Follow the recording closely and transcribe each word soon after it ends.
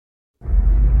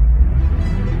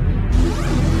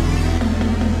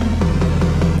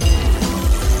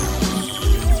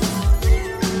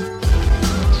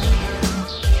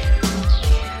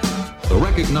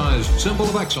symbol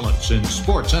of excellence in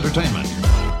sports entertainment.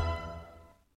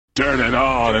 Turn it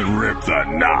on and rip the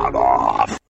knob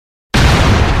off.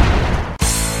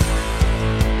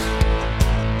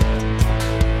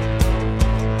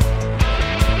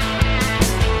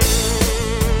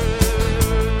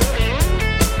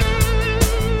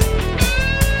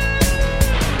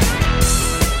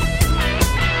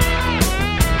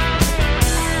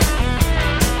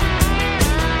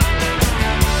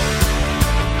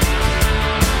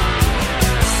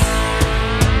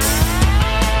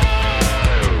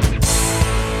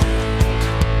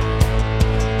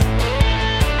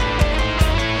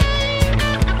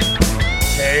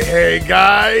 Hey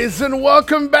guys, and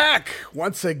welcome back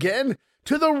once again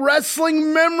to the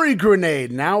Wrestling Memory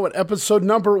Grenade, now at episode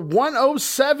number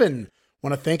 107. I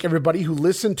want to thank everybody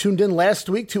who tuned in last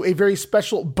week to a very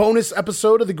special bonus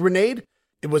episode of the Grenade.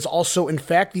 It was also, in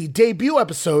fact, the debut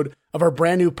episode of our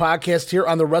brand new podcast here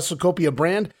on the WrestleCopia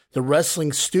brand, The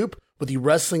Wrestling Stoop, with the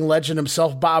wrestling legend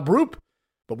himself, Bob Roop.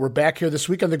 But we're back here this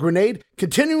week on the Grenade,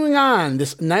 continuing on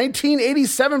this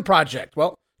 1987 project.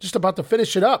 Well, just about to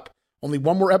finish it up. Only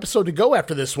one more episode to go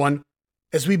after this one,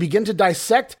 as we begin to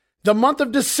dissect the month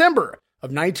of December of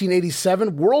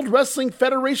 1987 World Wrestling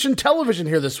Federation television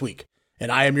here this week.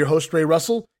 And I am your host, Ray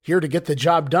Russell, here to get the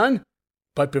job done.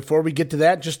 But before we get to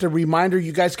that, just a reminder,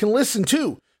 you guys can listen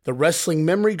to the Wrestling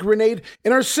Memory Grenade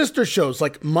and our sister shows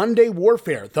like Monday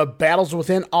Warfare, The Battles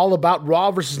Within, all about Raw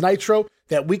vs. Nitro,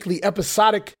 that weekly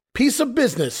episodic piece of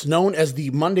business known as the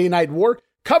Monday Night War,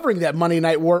 covering that Monday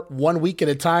Night War 1 week at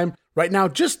a time. Right now,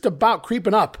 just about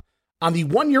creeping up on the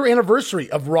 1 year anniversary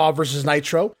of Raw vs.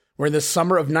 Nitro, where in the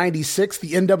summer of 96,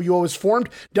 the NWO was formed.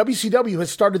 WCW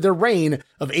has started their reign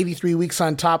of 83 weeks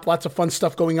on top. Lots of fun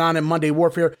stuff going on in Monday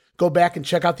Warfare. Go back and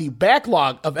check out the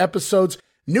backlog of episodes.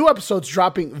 New episodes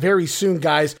dropping very soon,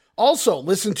 guys. Also,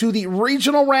 listen to the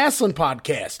Regional Wrestling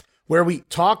Podcast, where we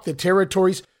talk the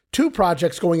territories. 2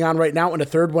 projects going on right now and a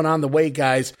third one on the way,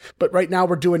 guys. But right now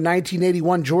we're doing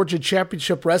 1981 Georgia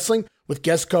Championship Wrestling with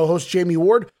guest co-host Jamie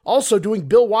Ward. Also doing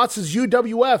Bill Watts'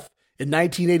 UWF in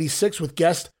 1986 with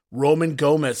guest Roman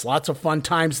Gomez. Lots of fun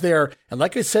times there. And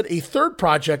like I said, a third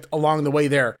project along the way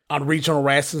there on Regional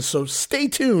Wrestling. So stay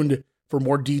tuned for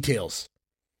more details.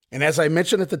 And as I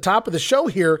mentioned at the top of the show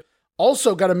here,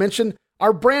 also got to mention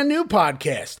our brand new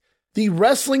podcast, The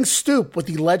Wrestling Stoop with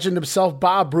the legend himself,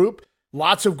 Bob Roop.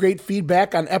 Lots of great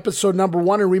feedback on episode number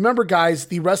 1. And remember, guys,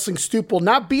 the Wrestling Stoop will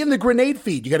not be in the Grenade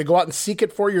feed. You got to go out and seek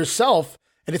it for yourself.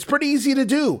 And it's pretty easy to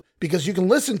do because you can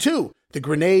listen to the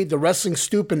Grenade, the Wrestling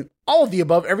Stoop, and all of the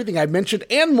above, everything I mentioned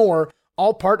and more,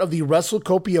 all part of the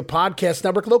WrestleCopia podcast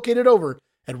network located over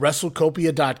at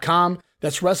WrestleCopia.com.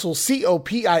 That's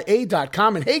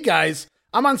WrestleCopia.com. And hey, guys,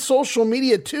 I'm on social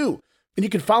media too. And you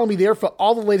can follow me there for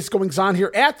all the latest goings on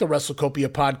here at the WrestleCopia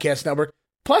podcast network.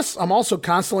 Plus, I'm also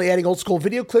constantly adding old school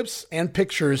video clips and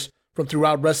pictures from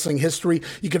throughout wrestling history.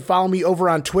 You can follow me over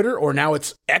on Twitter, or now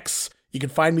it's X. You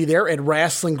can find me there at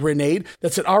Wrestling Grenade.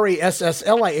 That's at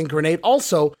RASSLIN Grenade.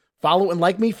 Also, follow and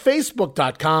like me,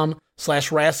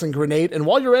 Facebook.com/Wrestling Grenade. And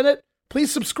while you're in it,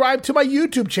 please subscribe to my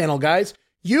YouTube channel, guys.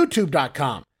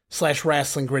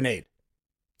 YouTube.com/Wrestling Grenade.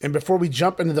 And before we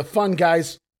jump into the fun,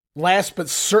 guys, last but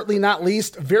certainly not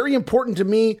least, very important to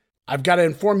me, I've got to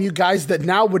inform you guys that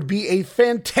now would be a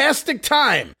fantastic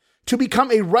time to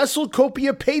become a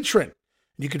WrestleCopia patron.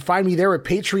 You can find me there at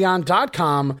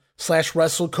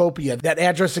patreon.com/WrestleCopia. That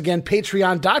address again,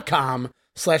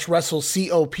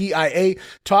 patreon.com/WrestleCopia.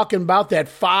 Talking about that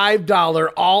 $5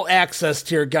 all access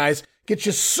tier, guys. Get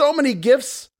you so many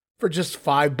gifts for just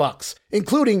 $5,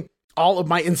 including all of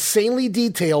my insanely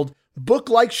detailed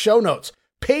book-like show notes,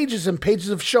 pages and pages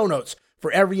of show notes for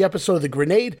every episode of The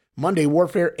Grenade, Monday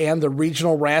Warfare, and the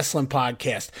Regional Wrestling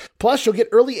Podcast. Plus, you'll get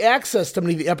early access to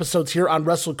many of the episodes here on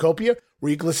WrestleCopia, where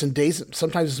you can listen days,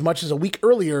 sometimes as much as a week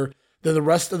earlier than the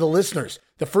rest of the listeners.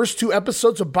 The first 2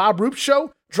 episodes of Bob Roop's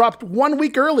show dropped 1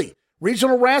 week early.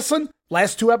 Regional Wrestling,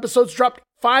 last 2 episodes dropped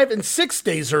 5 and 6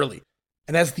 days early.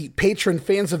 And as the patron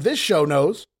fans of this show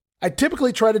knows, I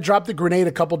typically try to drop The Grenade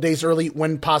a couple days early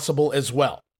when possible as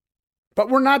well. But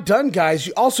we're not done, guys.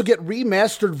 You also get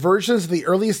remastered versions of the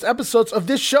earliest episodes of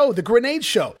this show, The Grenade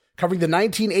Show, covering the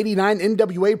 1989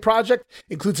 NWA project,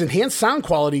 includes enhanced sound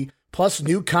quality, plus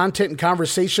new content and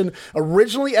conversation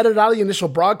originally edited out of the initial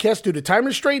broadcast due to time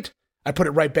restraint. I put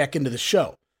it right back into the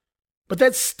show. But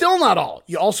that's still not all.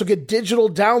 You also get digital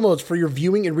downloads for your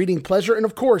viewing and reading pleasure, and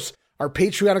of course, our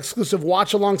Patreon-exclusive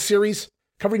watch-along series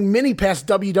covering many past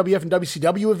WWF and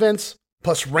WCW events,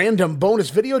 plus random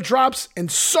bonus video drops, and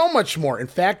so much more. In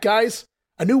fact, guys,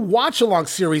 a new watch-along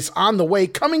series on the way,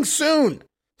 coming soon.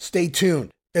 Stay tuned.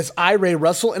 as I, Ray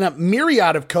Russell, and a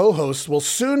myriad of co-hosts will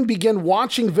soon begin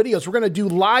watching videos. We're going to do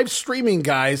live streaming,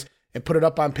 guys, and put it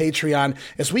up on Patreon.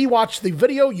 As we watch the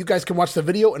video, you guys can watch the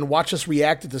video and watch us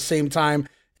react at the same time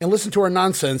and listen to our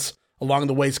nonsense along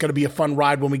the way. It's going to be a fun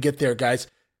ride when we get there, guys.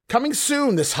 Coming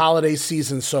soon this holiday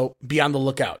season, so be on the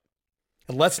lookout.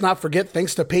 And let's not forget,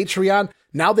 thanks to Patreon,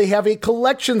 now they have a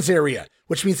collections area,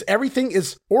 which means everything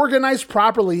is organized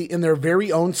properly in their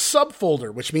very own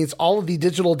subfolder, which means all of the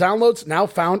digital downloads now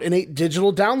found in a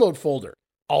digital download folder.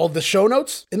 All of the show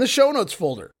notes in the show notes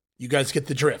folder. You guys get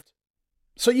the drift.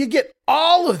 So you get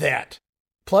all of that,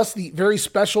 plus the very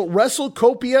special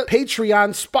WrestleCopia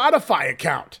Patreon Spotify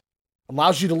account.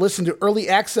 Allows you to listen to early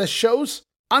access shows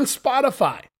on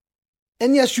Spotify.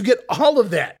 And yes, you get all of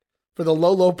that for the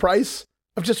low, low price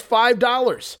of just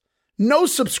 $5. No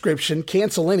subscription,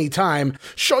 cancel anytime.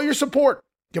 Show your support.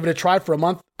 Give it a try for a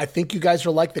month. I think you guys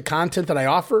will like the content that I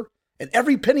offer, and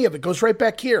every penny of it goes right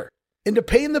back here into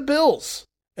paying the bills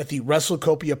at the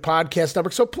WrestleCopia Podcast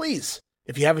Network. So please,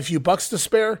 if you have a few bucks to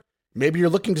spare, maybe you're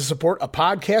looking to support a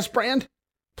podcast brand,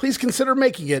 please consider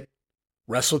making it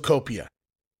WrestleCopia.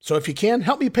 So if you can,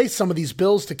 help me pay some of these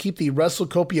bills to keep the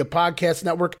WrestleCopia Podcast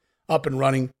Network up and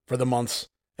running for the months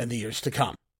and the years to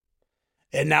come.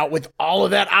 And now with all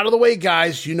of that out of the way,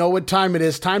 guys, you know what time it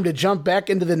is. Time to jump back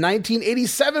into the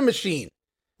 1987 machine.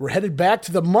 We're headed back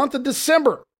to the month of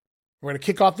December. We're going to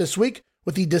kick off this week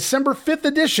with the December 5th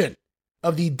edition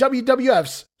of the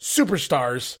WWF's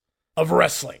Superstars of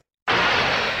Wrestling.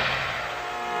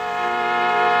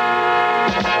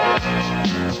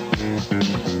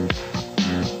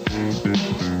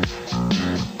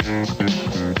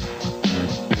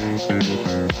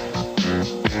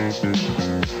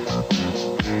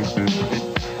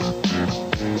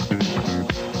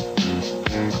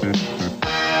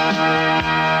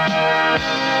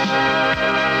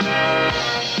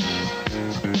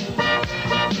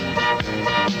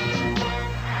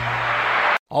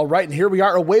 All right, and here we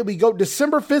are. Away we go.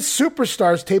 December 5th,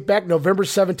 Superstars, tape back November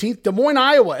 17th, Des Moines,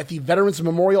 Iowa, at the Veterans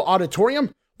Memorial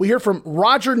Auditorium. We hear from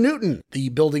Roger Newton, the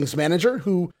building's manager,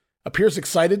 who appears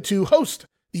excited to host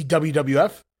the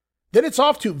WWF. Then it's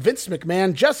off to Vince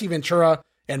McMahon, Jesse Ventura,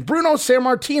 and Bruno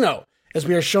Sammartino, as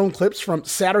we are shown clips from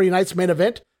Saturday night's main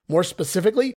event, more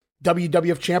specifically,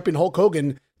 WWF Champion Hulk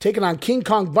Hogan taking on King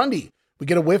Kong Bundy. We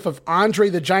get a whiff of Andre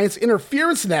the Giant's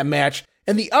interference in that match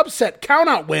and the upset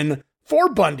countout win for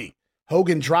Bundy.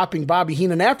 Hogan dropping Bobby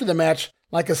Heenan after the match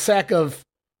like a sack of,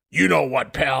 you know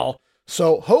what, pal.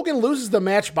 So Hogan loses the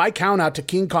match by countout to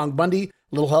King Kong Bundy.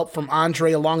 A little help from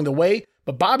Andre along the way,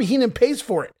 but Bobby Heenan pays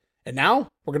for it. And now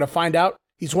we're going to find out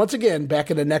he's once again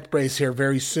back in a neck brace here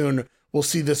very soon. We'll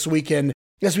see this weekend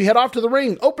as we head off to the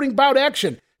ring. Opening bout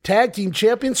action. Tag team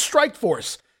champions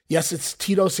Strikeforce. Yes, it's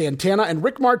Tito Santana and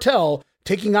Rick Martel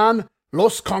taking on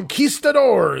Los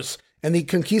Conquistadors. And the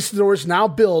Conquistadors now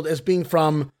billed as being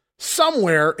from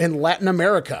somewhere in Latin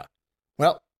America.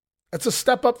 Well, that's a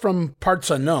step up from parts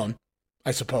unknown,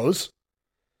 I suppose.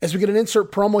 As we get an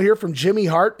insert promo here from Jimmy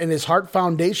Hart and his Hart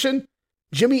Foundation,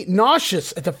 Jimmy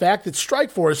nauseous at the fact that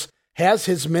Strikeforce has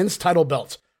his men's title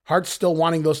belts. Hart's still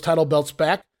wanting those title belts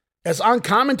back. As on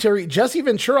commentary, Jesse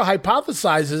Ventura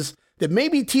hypothesizes that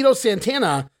maybe Tito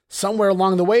Santana, somewhere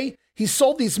along the way, he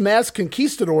sold these masked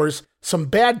conquistadors some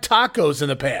bad tacos in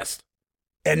the past.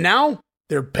 And now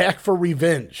they're back for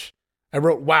revenge. I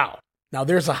wrote, wow, now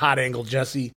there's a hot angle,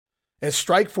 Jesse. As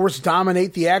Strikeforce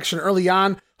dominate the action early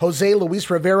on, Jose Luis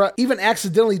Rivera even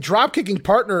accidentally drop-kicking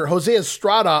partner Jose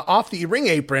Estrada off the ring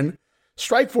apron.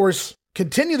 Strikeforce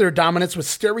continue their dominance with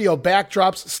stereo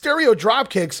backdrops, stereo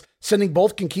dropkicks, sending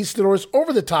both conquistadors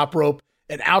over the top rope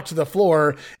and out to the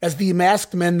floor as the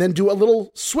masked men then do a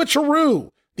little switcheroo.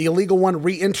 The illegal one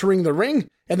re-entering the ring,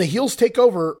 and the heels take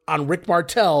over on Rick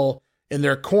Martel in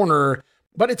their corner.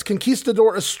 But it's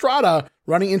Conquistador Estrada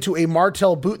running into a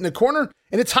Martel boot in the corner,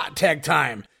 and it's hot tag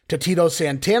time to Tito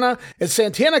Santana as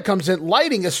Santana comes in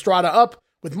lighting Estrada up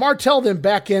with Martel then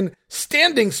back in,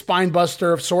 standing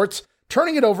spinebuster of sorts,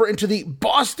 turning it over into the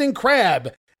Boston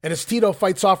Crab. And as Tito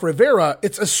fights off Rivera,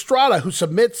 it's Estrada who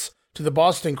submits to the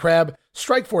Boston Crab.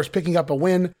 Strikeforce picking up a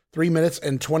win, 3 minutes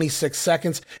and 26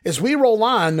 seconds. As we roll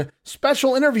on,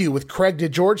 special interview with Craig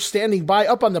DeGeorge standing by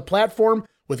up on the platform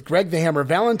with Greg the Hammer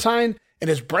Valentine and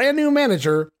his brand new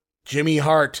manager, Jimmy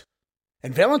Hart.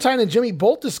 And Valentine and Jimmy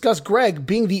both discuss Greg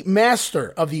being the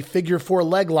master of the figure four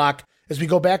leg lock. As we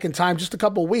go back in time just a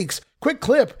couple weeks, quick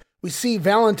clip, we see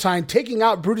Valentine taking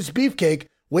out Brutus Beefcake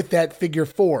with that figure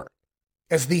four.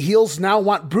 As the heels now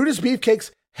want Brutus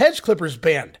Beefcake's hedge clippers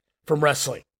banned from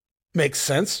wrestling. Makes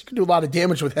sense. You can do a lot of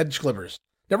damage with hedge clippers.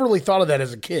 Never really thought of that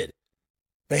as a kid.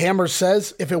 The Hammer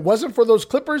says if it wasn't for those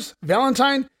clippers,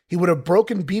 Valentine, he would have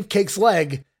broken Beefcake's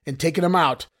leg and taken him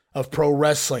out of pro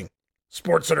wrestling.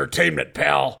 Sports entertainment,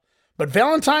 pal. But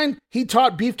Valentine, he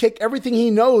taught Beefcake everything he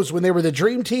knows when they were the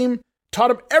Dream Team, taught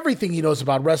him everything he knows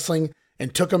about wrestling,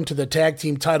 and took him to the tag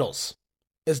team titles.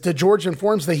 As DeGeorge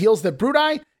informs the heels that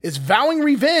Brudai is vowing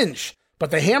revenge, but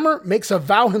the Hammer makes a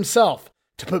vow himself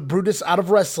to put Brutus out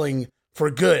of wrestling for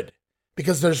good.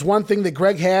 Because there's one thing that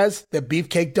Greg has that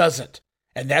Beefcake doesn't,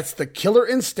 and that's the killer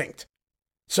instinct.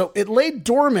 So it lay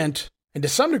dormant, and to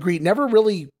some degree never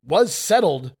really was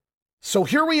settled. So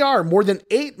here we are, more than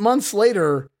 8 months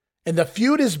later, and the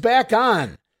feud is back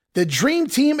on. The Dream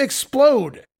Team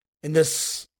explode in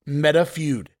this meta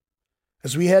feud.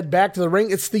 As we head back to the ring,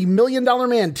 it's the $1 Million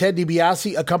Man, Ted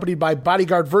DiBiase, accompanied by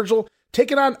bodyguard Virgil,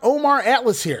 taking on Omar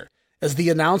Atlas here, as the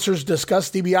announcers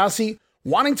discuss DiBiase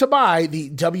wanting to buy the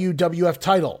WWF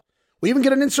title. We even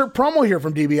get an insert promo here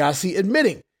from DiBiase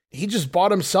admitting he just bought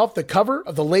himself the cover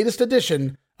of the latest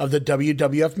edition of the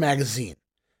WWF magazine.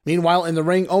 Meanwhile, in the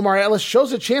ring, Omar Atlas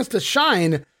shows a chance to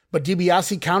shine, but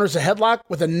DiBiase counters a headlock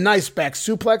with a nice back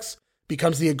suplex,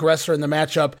 becomes the aggressor in the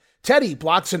matchup. Teddy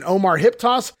blocks an Omar hip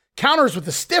toss, counters with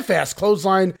a stiff-ass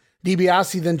clothesline.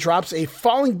 DiBiase then drops a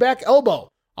falling back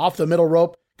elbow off the middle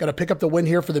rope. Going to pick up the win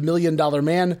here for the $1 Million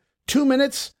Man. 2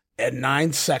 minutes and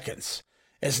 9 seconds.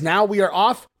 As now we are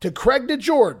off to Craig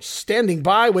DeGeorge, standing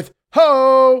by with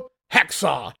Ho!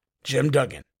 Hacksaw Jim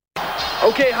Duggan.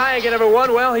 Okay, hi again,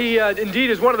 everyone. Well, he indeed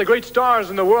is one of the great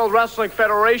stars in the World Wrestling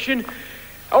Federation.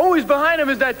 Always behind him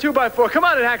is that 2x4. Come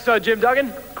on in, Hacksaw Jim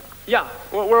Duggan. Yeah,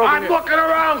 we're over I'm here. looking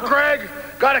around, Craig.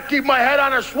 Got to keep my head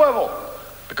on a swivel.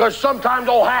 Because sometimes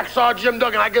old Hacksaw Jim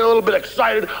Duggan, I get a little bit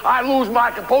excited. I lose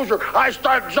my composure. I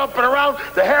start jumping around.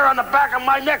 The hair on the back of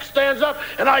my neck stands up,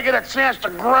 and I get a chance to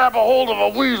grab a hold of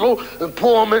a weasel and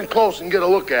pull him in close and get a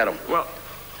look at him. Well,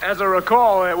 as I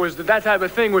recall, it was that type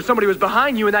of thing where somebody was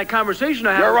behind you in that conversation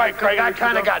I had. You're right, Craig. I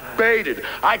kind of got baited.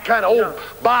 Old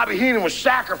Bobby Heenan was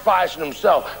sacrificing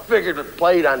himself. Figured it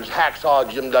played on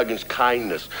Hacksaw Jim Duggan's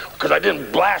kindness. Because I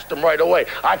didn't blast him right away.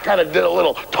 I kind of did a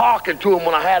little talking to him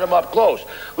when I had him up close.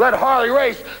 Let Harley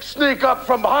Race sneak up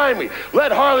from behind me.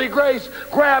 Let Harley Grace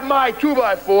grab my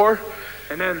 2x4.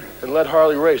 And let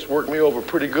Harley Race work me over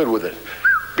pretty good with it.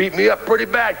 Beat me up pretty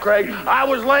bad, Craig. I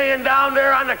was laying down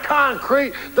there on the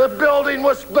concrete. The building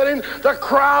was spinning. The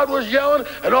crowd was yelling.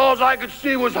 And all I could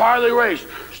see was Harley Race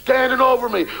standing over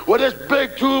me with this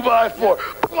big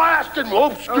 2x4. Blasting me.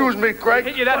 Oops, excuse me, Craig.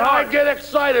 Hit you that hard. I get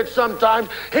excited sometimes.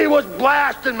 He was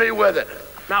blasting me with it.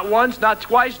 Not once, not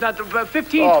twice, not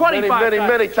 15, 25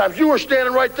 many times. You were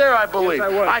standing right there, I believe.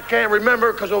 Yes, I was. I can't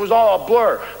remember because it was all a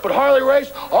blur. But Harley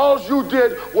Race, all you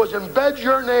did was embed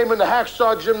your name in the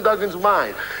Hacksaw Jim Duggan's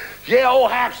mind. Yeah,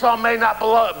 old Hacksaw may not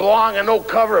belong in no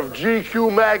cover of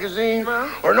GQ magazine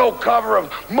or no cover of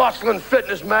Muscle and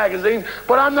Fitness magazine,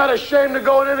 but I'm not ashamed to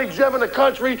go in any gym in the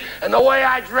country, and the way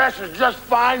I dress is just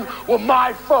fine with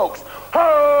my folks.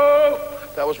 Ho!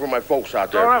 That was for my folks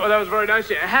out there. All right, well, that was very nice.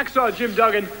 Hacksaw Jim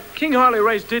Duggan, King Harley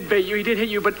Race did bait you. He did hit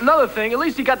you. But another thing, at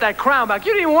least he got that crown back.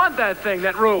 You didn't even want that thing,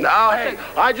 that room. No, hey,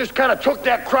 I just kind of took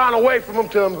that crown away from him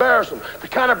to embarrass him, to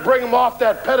kind of bring him off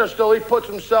that pedestal he puts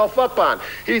himself up on.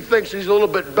 He thinks he's a little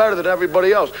bit better than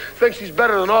everybody else. Thinks he's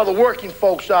better than all the working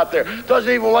folks out there.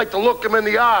 Doesn't even like to look them in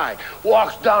the eye.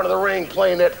 Walks down to the ring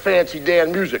playing that fancy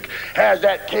damn music. Has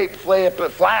that cape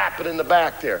flapping in the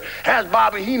back there. Has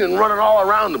Bobby Heenan running all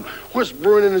around him,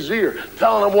 whispering in his ear,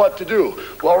 telling him what to do.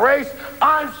 Well, Race,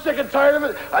 I'm sick and tired of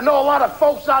it. I know a lot of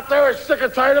folks out there are sick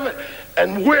and tired of it,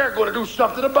 and we're going to do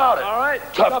something about it. All right.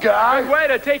 Tough guy. Good way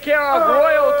to take care of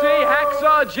royalty.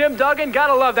 Hacksaw Jim Duggan.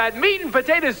 Gotta love that meat and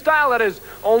potatoes style that is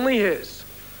only his.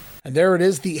 And there it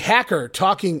is, the hacker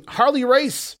talking Harley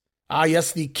Race. Ah,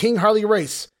 yes, the King Harley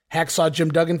Race. Hacksaw Jim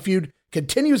Duggan feud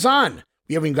continues on.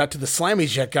 We haven't even got to the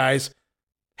Slammies yet, guys.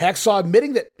 Hacksaw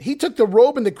admitting that he took the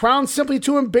robe and the crown simply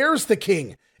to embarrass the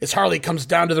king as Harley comes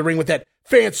down to the ring with that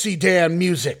fancy damn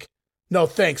music. No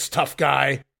thanks, tough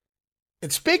guy.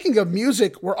 And speaking of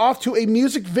music, we're off to a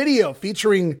music video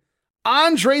featuring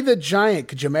Andre the Giant.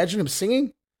 Could you imagine him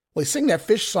singing? Well, he sang that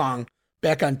Fish song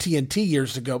back on TNT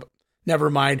years ago, but never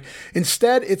mind.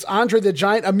 Instead, it's Andre the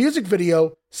Giant, a music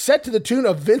video set to the tune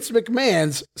of Vince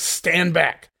McMahon's Stand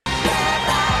Back.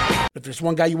 If there's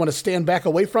one guy you want to stand back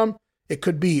away from, it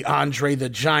could be Andre the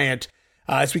Giant.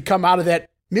 As we come out of that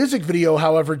music video,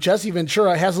 however, Jesse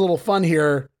Ventura has a little fun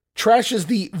here, trashes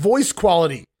the voice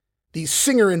quality, the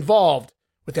singer involved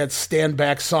with that Stand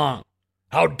Back song.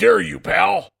 How dare you,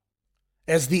 pal?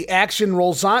 As the action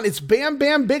rolls on, it's Bam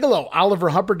Bam Bigelow, Oliver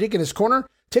Humperdinck in his corner,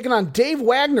 taking on Dave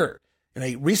Wagner. And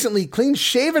a recently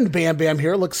clean-shaven Bam Bam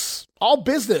here looks all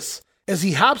business as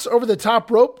he hops over the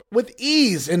top rope with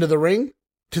ease into the ring.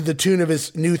 To the tune of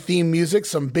his new theme music,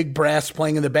 some big brass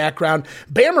playing in the background,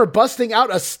 Bammer busting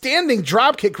out a standing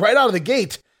dropkick right out of the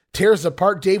gate, tears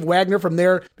apart Dave Wagner from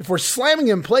there before slamming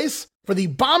him in place for the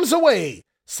bombs away.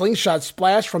 Slingshot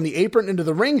splash from the apron into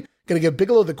the ring, gonna give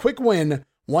Bigelow the quick win,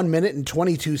 1 minute and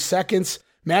 22 seconds.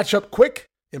 Matchup quick,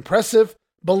 impressive,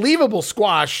 believable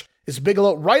squash as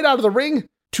Bigelow right out of the ring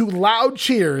to loud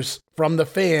cheers from the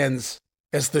fans.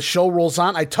 As the show rolls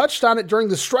on, I touched on it during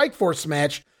the Strikeforce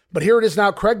match, but here it is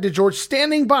now, Craig DeGeorge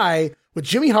standing by with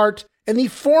Jimmy Hart and the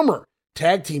former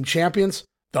tag team champions,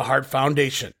 the Hart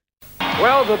Foundation.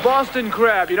 Well, the Boston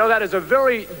Crab, that is a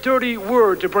very dirty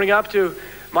word to bring up to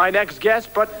my next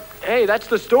guest, but hey, that's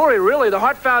the story, really. The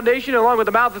Hart Foundation, along with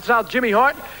the Mouth of South, Jimmy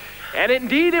Hart, and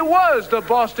indeed it was the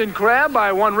Boston Crab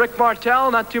by one Rick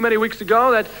Martel not too many weeks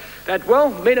ago that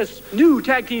made us new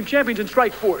tag team champions in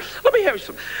Strikeforce. Let me hear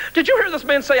some. Did you hear this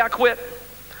man say I quit?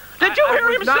 Did you hear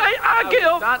him say, I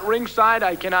give? Not ringside,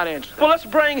 I cannot answer that. Well, let's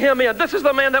bring him in. This is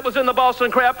the man that was in the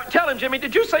Boston Crab. Tell him, Jimmy,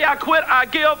 did you say I quit, I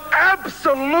give?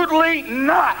 Absolutely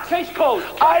not. Case closed.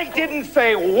 I didn't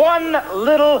say one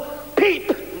little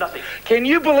peep. Nothing. Can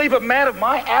you believe a man of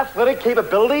my athletic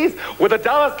capabilities with the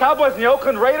Dallas Cowboys and the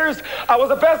Oakland Raiders? I was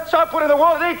the best shot put in the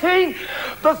world at 18.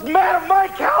 This man of my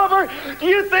caliber, do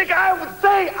you think I would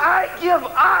say I give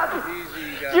up?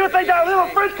 You think that little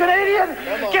French Canadian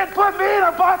can put me in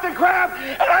a Boston Crab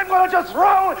and I'm going to just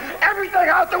throw everything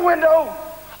out the window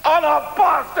on a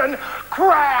Boston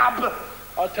Crab?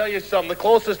 I'll tell you something. The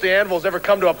closest the Anvil's ever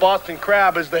come to a Boston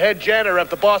Crab is the head janitor at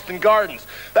the Boston Gardens.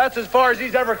 That's as far as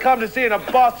he's ever come to seeing a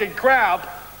Boston Crab.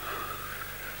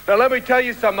 Now, let me tell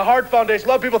you something. The Hart Foundation, a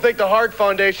lot of people think the Hart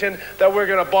Foundation that we're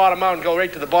going to bottom out and go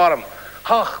right to the bottom.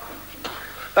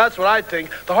 That's what I think.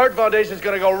 The Hart Foundation is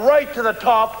going to go right to the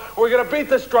top. We're going to beat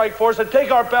the Strikeforce and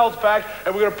take our belts back,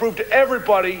 and we're going to prove to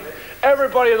everybody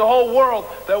in the whole world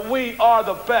that we are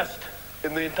the best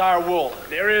in the entire world.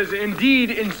 There is indeed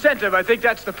incentive. I think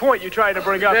that's the point you're trying to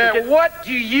bring up. Yeah, what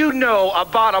do you know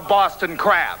about a Boston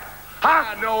Crab?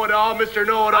 I know it all, Mr.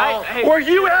 Know-It-All. Were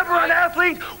you ever an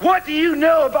athlete? What do you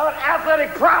know about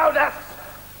athletic prowess?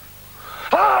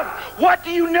 What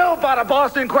do you know about a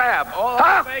Boston Crab? All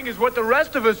I'm saying is what the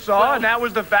rest of us saw, and that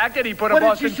was the fact that he put a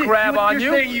Boston Crab on you.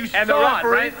 You're saying you and saw the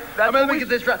referee, it, right? Let me get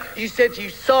this right. You said you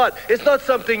saw it. It's not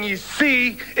something you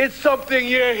see. It's something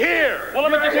you hear. Well,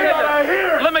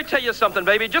 let me tell you something,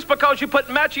 baby. Just because you put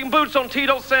matching boots on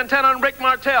Tito Santana and Rick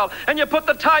Martel, and you put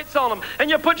the tights on them, and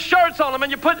you put shirts on them,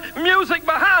 and you put music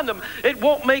behind them, it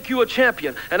won't make you a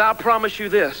champion. And I promise you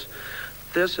this.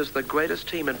 This is the greatest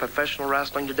team in professional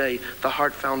wrestling today, the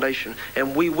Hart Foundation,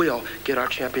 and we will get our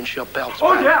championship belts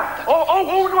back. Oh, yeah.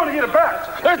 Oh, we're going to get it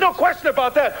back. There's no question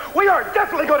about that. We are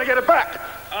definitely going to get it back.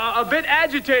 A bit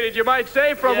agitated, you might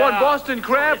say, from one Boston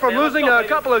Crab from losing a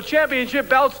couple of championship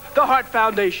belts, the Hart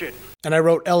Foundation. And I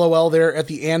wrote LOL there at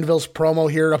the Anvil's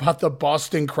promo here about the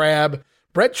Boston Crab.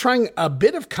 Brett trying a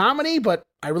bit of comedy, but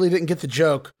I really didn't get the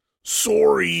joke.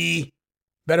 Sorry.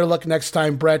 Better luck next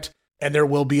time, Brett. And there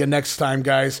will be a next time,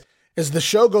 guys. As the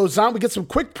show goes on, we get some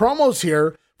quick promos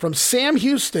here from Sam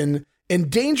Houston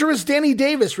and Dangerous Danny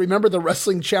Davis. Remember the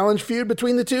Wrestling Challenge feud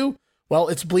between the two? Well,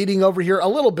 it's bleeding over here a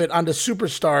little bit onto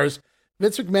Superstars.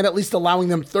 Vince McMahon at least allowing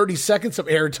them 30 seconds of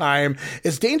airtime.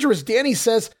 As Dangerous Danny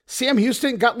says, Sam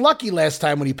Houston got lucky last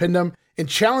time when he pinned him and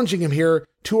challenging him here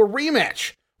to a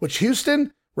rematch, which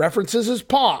Houston references his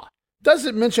paw.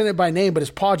 Doesn't mention it by name, but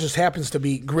his paw just happens to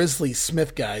be Grizzly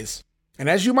Smith, guys. And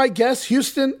as you might guess,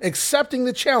 Houston accepting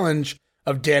the challenge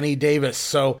of Danny Davis.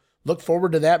 So look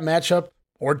forward to that matchup,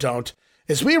 or don't.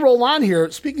 As we roll on here,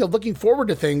 speaking of looking forward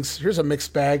to things, here's a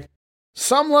mixed bag.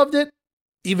 Some loved it,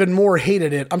 even more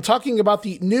hated it. I'm talking about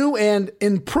the new and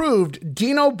improved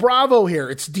Dino Bravo here.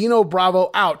 It's Dino Bravo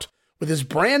out with his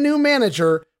brand new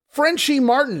manager, Frenchie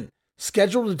Martin,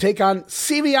 scheduled to take on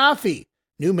Siviafi.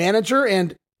 New manager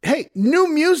and, hey,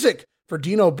 new music for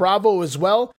Dino Bravo as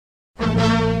well.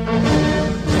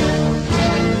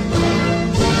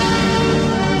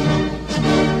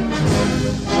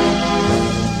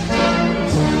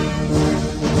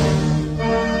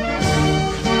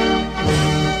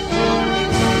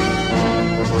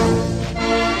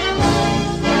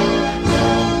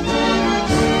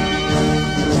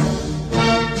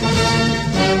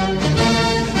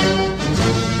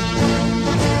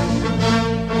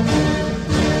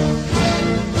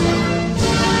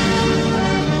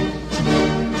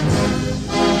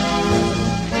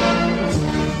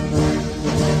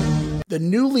 The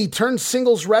newly turned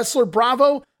singles wrestler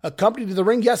Bravo, accompanied to the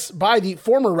ring, yes, by the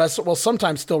former wrestler, well,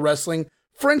 sometimes still wrestling,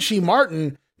 Frenchie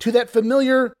Martin, to that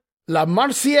familiar La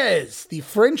Marseillaise, the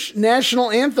French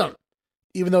national anthem.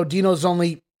 even though Dino's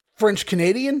only French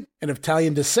Canadian and of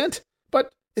Italian descent,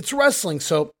 but it's wrestling,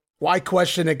 so why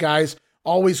question it, guys?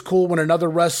 Always cool when another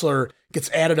wrestler gets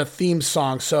added a theme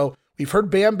song. So we've heard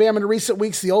Bam Bam in recent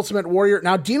weeks, the Ultimate Warrior.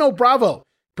 Now Dino Bravo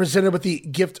presented with the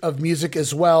gift of music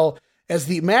as well. As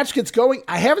the match gets going,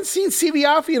 I haven't seen CV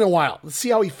Afi in a while. Let's see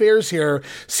how he fares here.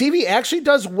 CV actually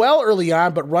does well early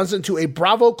on, but runs into a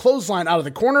Bravo clothesline out of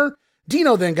the corner.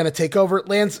 Dino then going to take over,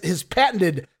 lands his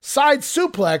patented side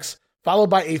suplex, followed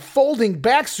by a folding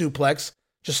back suplex.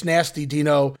 Just nasty,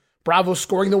 Dino. Bravo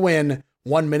scoring the win,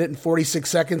 1 minute and 46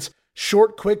 seconds.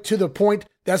 Short, quick, to the point.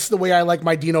 That's the way I like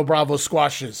my Dino Bravo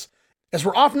squashes. As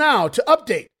we're off now to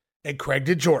update at Craig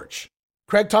DeGeorge.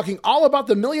 Craig talking all about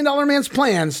the $1 Million Man's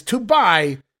plans to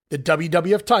buy the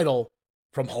WWF title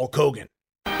from Hulk Hogan.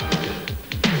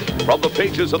 From the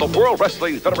pages of the World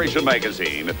Wrestling Federation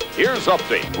magazine, here's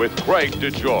Update with Craig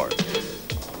DeGeorge.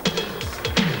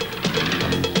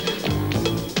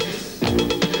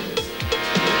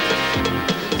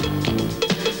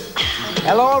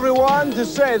 Hello, everyone. To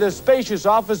say the spacious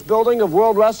office building of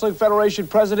World Wrestling Federation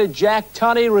President Jack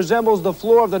Tunney resembles the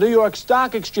floor of the New York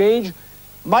Stock Exchange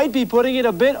might be putting it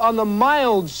a bit on the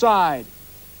mild side.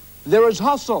 There is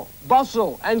hustle,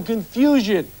 bustle, and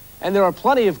confusion, and there are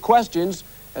plenty of questions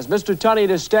as Mr. Tunney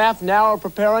and his staff now are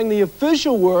preparing the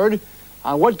official word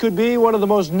on what could be one of the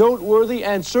most noteworthy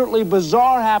and certainly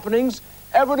bizarre happenings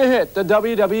ever to hit the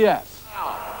WWF.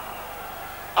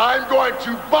 I'm going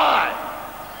to buy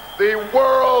the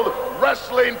World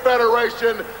Wrestling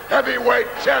Federation Heavyweight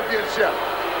Championship.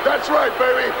 That's right,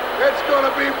 baby. It's going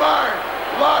to be mine.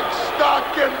 Lock,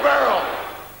 stock, and barrel.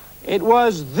 It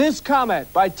was this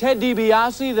comment by Ted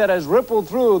DiBiase that has rippled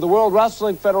through the World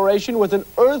Wrestling Federation with an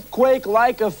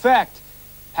earthquake-like effect.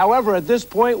 However, at this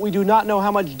point, we do not know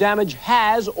how much damage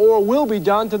has or will be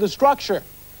done to the structure.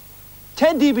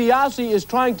 Ted DiBiase is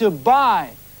trying to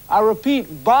buy, I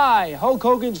repeat, buy Hulk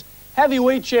Hogan's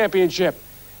heavyweight championship.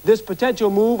 This potential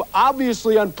move,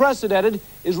 obviously unprecedented,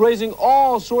 is raising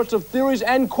all sorts of theories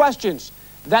and questions.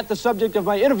 That's the subject of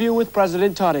my interview with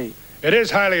President Tunney. It is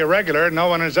highly irregular. No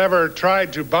one has ever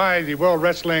tried to buy the World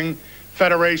Wrestling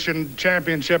Federation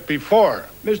Championship before.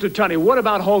 Mr. Tunney, what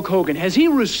about Hulk Hogan? Has he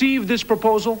received this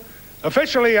proposal?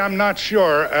 Officially, I'm not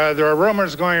sure. There are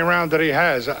rumors going around that he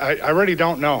has. I really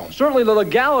don't know. Certainly the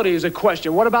legality is a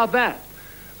question. What about that?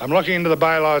 I'm looking into the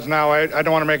bylaws now. I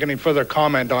don't want to make any further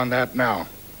comment on that now.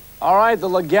 All right, the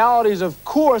legalities, of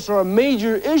course, are a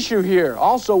major issue here.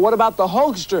 Also, what about the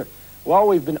Hulkster? Well,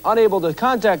 we've been unable to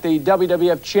contact the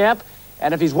WWF champ,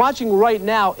 and if he's watching right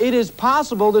now, it is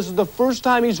possible this is the first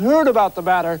time he's heard about the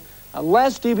matter,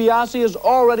 unless DiBiase has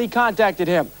already contacted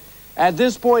him. At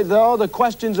this point, though, the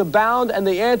questions abound and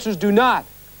the answers do not.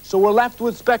 So we're left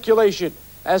with speculation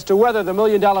as to whether the $1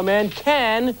 Million Man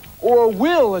can or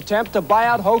will attempt to buy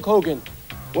out Hulk Hogan.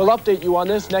 We'll update you on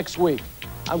this next week.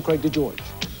 I'm Craig DeGeorge.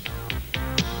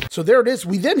 So there it is.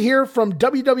 We then hear from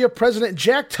WWF President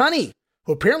Jack Tunney,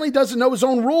 who apparently doesn't know his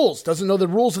own rules, doesn't know the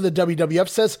rules of the WWF,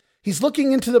 says he's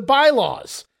looking into the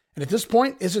bylaws, and at this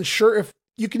point isn't sure if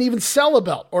you can even sell a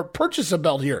belt or purchase a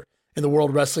belt here in the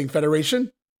World Wrestling Federation.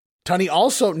 Tunney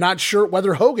also not sure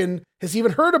whether Hogan has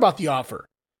even heard about the offer.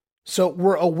 So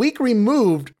we're a week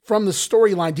removed from the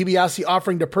storyline DiBiase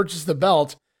offering to purchase the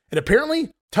belt, and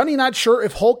apparently Tunney not sure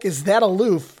if Hulk is that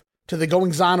aloof to the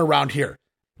goings-on around here.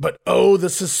 But oh, the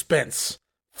suspense.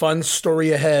 Fun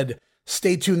story ahead.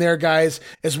 Stay tuned there, guys,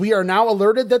 as we are now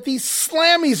alerted that the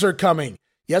Slammies are coming.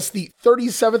 Yes, the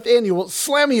 37th Annual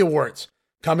Slammy Awards,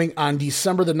 coming on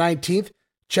December the 19th.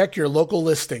 Check your local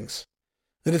listings.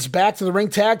 Then it's back to the ring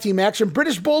tag team action.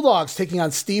 British Bulldogs taking on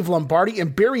Steve Lombardi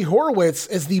and Barry Horowitz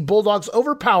as the Bulldogs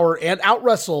overpower and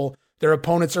out-wrestle their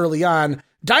opponents early on.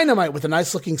 Dynamite with a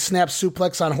nice-looking snap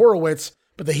suplex on Horowitz,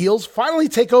 but the heels finally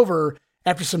take over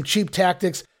after some cheap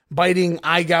tactics, biting,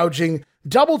 eye gouging,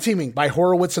 double teaming by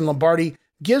Horowitz and Lombardi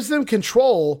gives them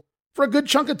control for a good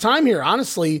chunk of time here.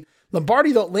 Honestly,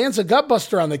 Lombardi, though, lands a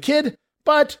gutbuster on the Kid,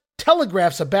 but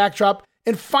telegraphs a backdrop,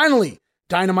 and finally,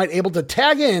 Dynamite able to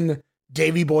tag in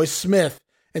Davey Boy Smith,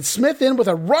 and Smith in with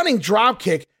a running drop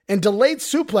kick and delayed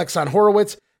suplex on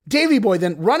Horowitz. Davey Boy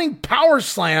then running power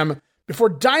slam before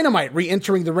Dynamite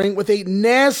re-entering the ring with a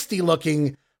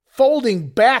nasty-looking folding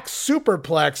back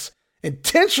superplex,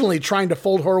 intentionally trying to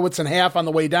fold Horowitz in half on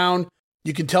the way down.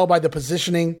 You can tell by the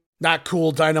positioning. Not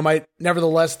cool, Dynamite.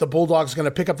 Nevertheless, the Bulldogs going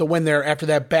to pick up the win there after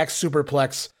that back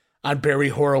superplex on Barry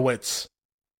Horowitz.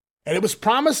 And it was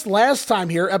promised last time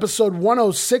here, episode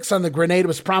 106 on the Grenade. It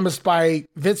was promised by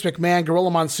Vince McMahon,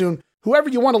 Gorilla Monsoon, whoever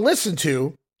you want to listen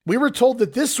to. We were told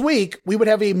that this week we would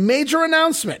have a major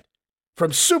announcement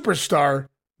from superstar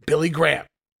Billy Graham.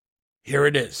 Here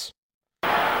it is.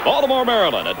 Baltimore,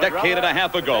 Maryland, a decade and a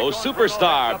half ago,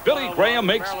 superstar Billy Graham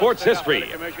makes sports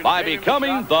history by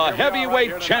becoming the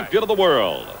heavyweight champion of the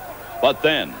world. But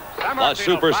then, the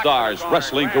superstar's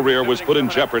wrestling career was put in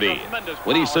jeopardy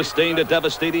when he sustained a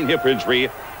devastating hip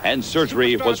injury and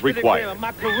surgery was required.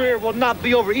 My career will not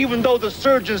be over, even though the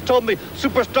surgeons told me,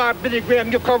 Superstar Billy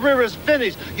Graham, your career is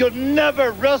finished. You'll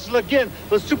never wrestle again.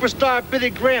 But Superstar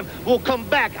Billy Graham will come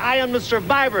back. I am the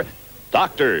survivor.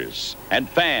 Doctors and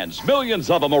fans, millions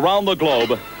of them around the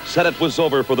globe, said it was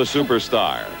over for the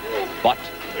superstar. But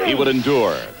he would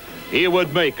endure. He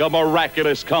would make a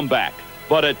miraculous comeback.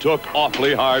 But it took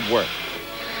awfully hard work.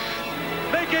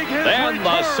 Then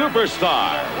the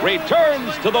superstar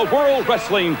returns to the World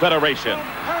Wrestling Federation.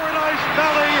 Paradise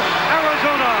Valley,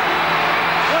 Arizona,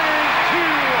 weighing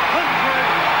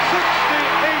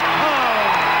 268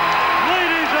 pounds.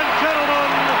 Ladies and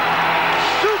gentlemen,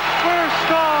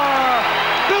 superstar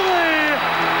Billy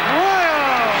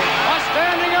Graham. A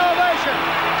standing ovation.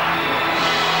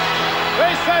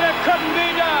 They said it couldn't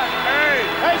be done.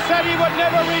 They said he would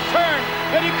never return,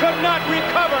 that he could not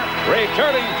recover.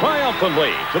 Returning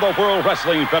triumphantly to the World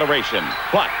Wrestling Federation.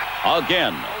 But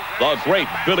again, the great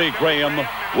Billy Graham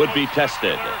would be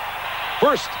tested.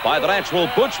 First by the natural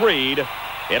Butch Reed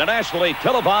in a nationally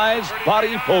televised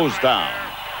body pose down.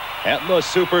 And the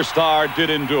superstar did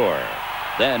endure.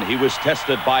 Then he was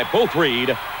tested by both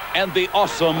Reed and the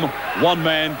awesome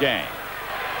one-man gang.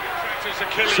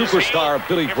 Superstar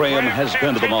Billy Graham has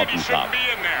been to the mountaintop.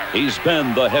 He's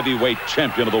been the heavyweight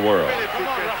champion of the world.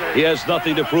 He has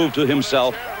nothing to prove to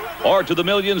himself or to the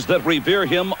millions that revere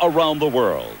him around the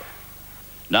world.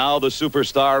 Now the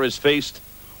superstar is faced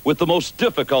with the most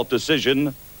difficult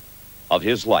decision of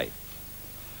his life.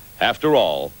 After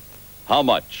all, how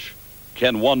much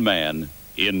can one man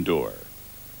endure?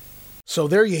 So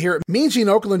there you hear it. Mean Gene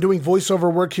Okerlund doing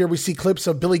voiceover work here. We see clips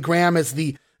of Billy Graham as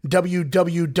the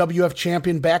WWF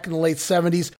champion back in the late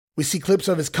 70s. We see clips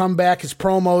of his comeback, his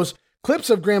promos, clips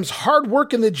of Graham's hard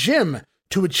work in the gym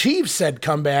to achieve said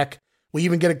comeback. We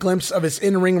even get a glimpse of his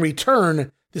in-ring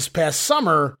return this past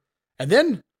summer. And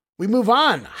then we move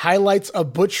on. Highlights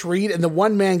of Butch Reed and the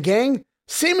one-man gang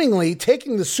seemingly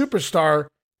taking the superstar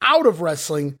out of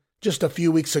wrestling just a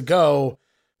few weeks ago.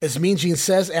 As Mean Gene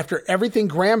says, after everything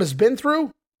Graham has been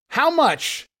through, how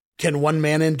much can one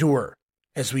man endure?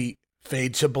 As we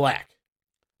fade to black.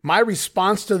 My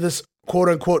response to this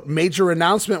quote-unquote major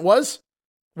announcement was,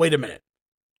 wait a minute,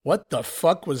 what the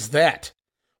fuck was that?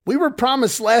 We were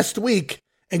promised last week,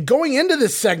 and going into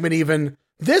this segment even,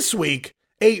 this week,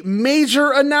 a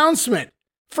major announcement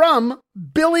from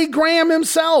Billy Graham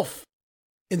himself.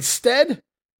 Instead,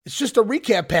 it's just a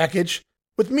recap package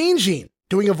with Mean Gene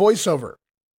doing a voiceover.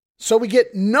 So we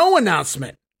get no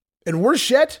announcement, and worse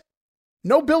yet,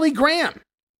 no Billy Graham.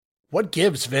 What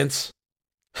gives, Vince?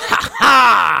 Ha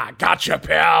ha! Gotcha,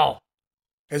 pal!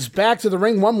 Is back to the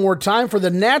ring one more time for the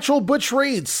natural Butch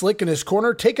Reed, Slick in his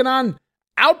corner, taking on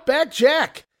Outback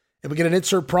Jack. And we get an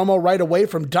insert promo right away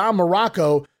from Don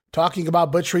Morocco talking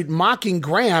about Butch Reed mocking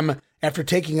Graham after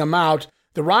taking him out.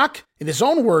 The Rock, in his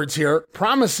own words here,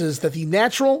 promises that the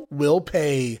natural will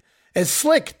pay. As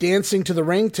Slick dancing to the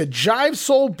ring to Jive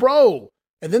Soul Bro.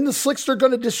 And then the Slickster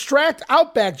going to distract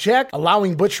Outback Jack,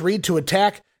 allowing Butch Reed to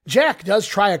attack. Jack does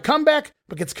try a comeback,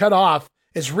 but gets cut off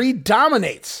as Reed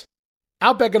dominates.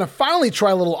 Outback going to finally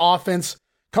try a little offense,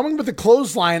 coming with a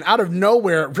clothesline out of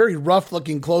nowhere. Very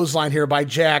rough-looking clothesline here by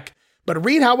Jack. But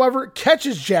Reed, however,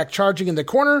 catches Jack charging in the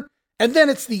corner, and then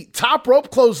it's the top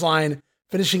rope clothesline,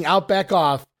 finishing Outback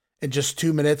off in just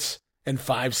 2 minutes and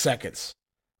 5 seconds.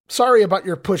 Sorry about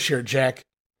your push here, Jack.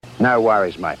 No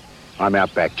worries, mate. I'm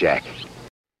Outback Jack.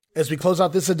 As we close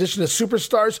out this edition of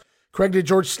Superstars, Craig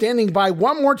DeGeorge standing by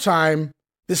one more time.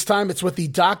 This time it's with the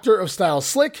Doctor of Style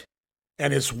Slick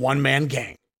and his one-man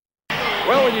gang.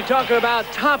 Well, when you're talking about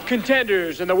top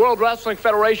contenders in the World Wrestling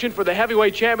Federation for the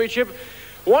Heavyweight Championship,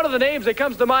 one of the names that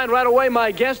comes to mind right away,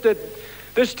 my guest at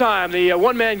this time, the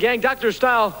one-man gang, Dr.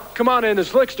 Style, come on in, the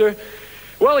Slickster.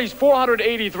 Well, he's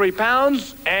 483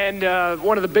 pounds and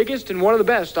one of the biggest and one of the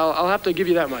best. I'll have to give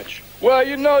you that much. Well,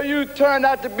 you know, you turned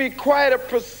out to be quite a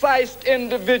precise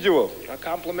individual. A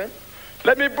compliment?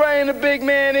 Let me bring the big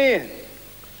man in,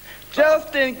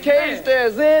 just in case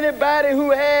there's anybody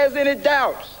who has any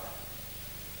doubts.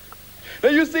 Now,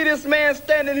 you see this man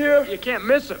standing here? You can't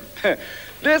miss him.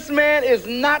 This man is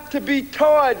not to be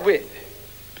toyed with.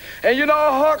 And you know,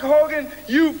 Hulk Hogan,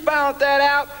 you found that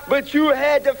out, but you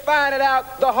had to find it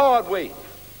out the hard way.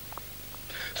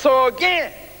 So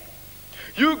again,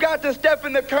 you got to step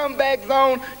in the comeback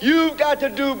zone. You've got to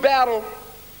do battle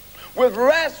with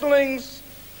wrestling's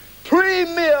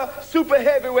premier super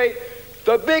heavyweight,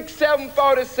 the big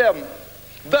 747,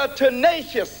 the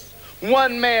tenacious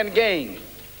one-man gang.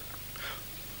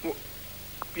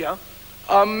 Yeah?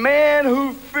 A man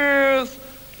who fears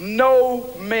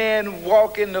no man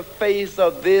walking the face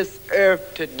of this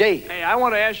earth today. Hey, I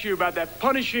want to ask you about that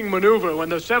punishing maneuver when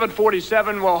the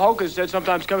 747, well, Hulk has said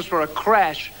sometimes comes for a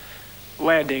crash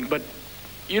landing, but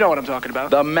you know what I'm talking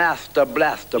about. The Master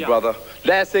Blaster, yeah. Brother.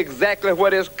 That's exactly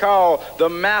what it's called, the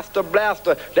Master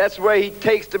Blaster. That's where he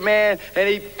takes the man and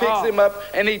he picks him up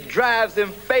and he drives him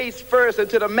face first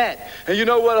into the mat. And you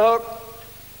know what, Hulk?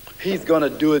 He's going to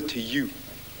do it to you.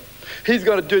 He's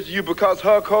going to do it to you because,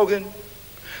 Hulk Hogan,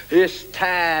 it's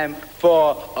time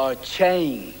for a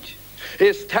change.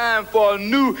 It's time for a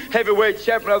new heavyweight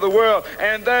champion of the world,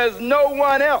 and there's no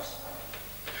one else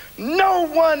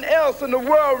in the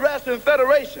World Wrestling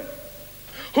Federation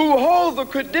who holds the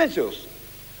credentials,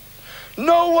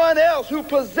 no one else who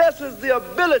possesses the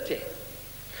ability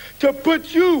to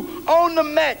put you on the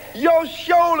mat, your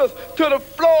shoulders to the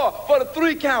floor for the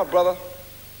 3 count, brother,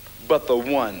 but the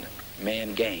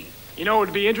one-man gang. You know, it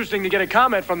would be interesting to get a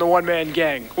comment from the one-man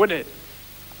gang, wouldn't it?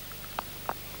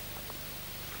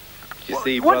 You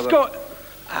see, brother,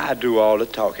 I do all the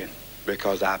talking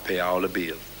because I pay all the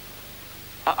bills.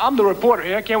 I'm the reporter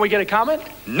here. Can't we get a comment?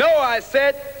 No, I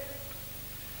said.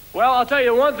 Well, I'll tell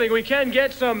you one thing. We can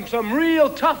get some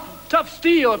real tough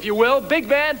steel, if you will. Big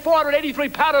man,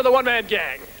 483-pounder of the one-man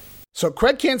gang. So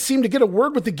Craig can't seem to get a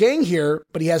word with the gang here,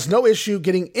 but he has no issue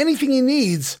getting anything he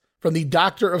needs from the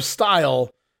Doctor of Style.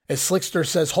 As Slickster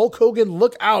says, Hulk Hogan,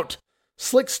 look out.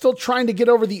 Slick's still trying to get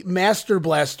over the Master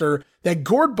Blaster, that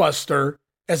Gourd Buster,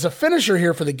 as a finisher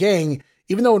here for the gang,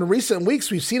 even though in recent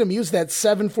weeks we've seen him use that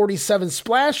 747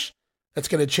 splash. That's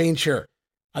going to change here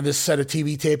on this set of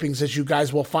TV tapings, as you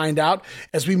guys will find out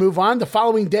as we move on the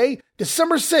following day,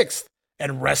 December 6th,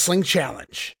 at Wrestling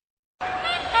Challenge.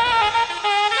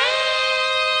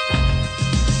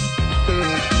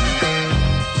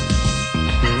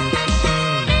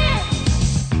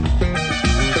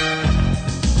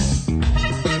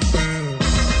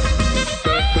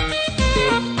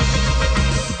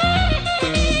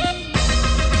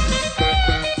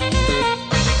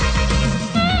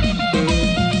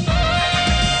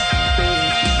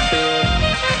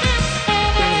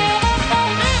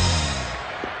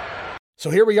 So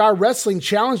here we are, Wrestling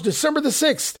Challenge, December the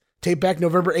 6th, tape back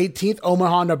November 18th,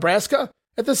 Omaha, Nebraska,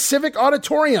 at the Civic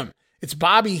Auditorium. It's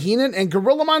Bobby Heenan and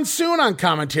Gorilla Monsoon on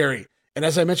commentary. And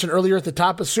as I mentioned earlier at the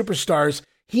top of Superstars,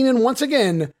 Heenan once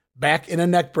again back in a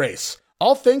neck brace.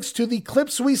 All thanks to the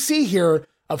clips we see here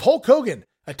of Hulk Hogan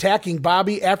attacking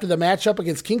Bobby after the matchup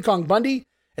against King Kong Bundy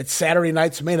at Saturday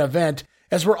night's main event,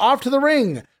 as we're off to the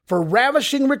ring for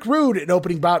ravishing Rick Rude in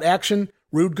opening bout action.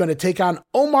 Rude going to take on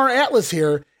Omar Atlas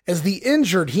here, as the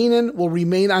injured Heenan will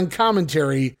remain on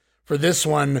commentary for this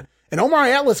one. And Omar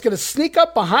Atlas going to sneak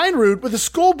up behind Rude with a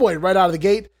schoolboy right out of the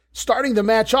gate, starting the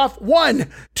match off.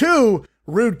 1, 2,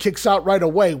 Rude kicks out right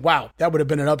away. Wow, that would have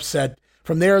been an upset.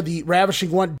 From there, the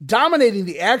Ravishing One dominating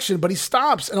the action, but he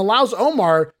stops and allows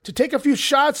Omar to take a few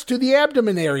shots to the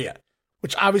abdomen area,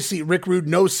 which obviously Rick Rude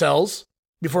no-sells,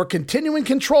 before continuing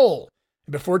control.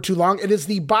 And before too long, it is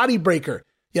the body breaker.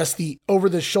 Yes, the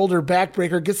over-the-shoulder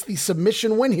backbreaker gets the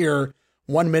submission win here,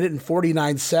 1 minute and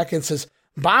 49 seconds, as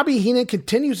Bobby Heenan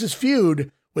continues his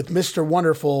feud with Mr.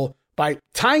 Wonderful by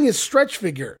tying his stretch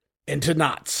figure into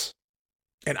knots.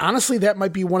 And honestly, that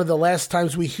might be one of the last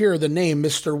times we hear the name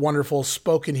Mr. Wonderful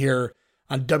spoken here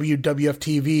on WWF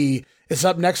TV. It's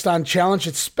up next on Challenge.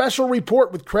 It's Special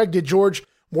Report with Craig DeGeorge.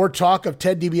 More talk of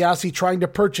Ted DiBiase trying to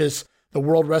purchase the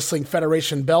World Wrestling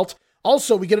Federation belt.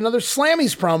 Also, we get another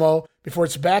Slammy's promo before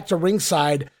it's back to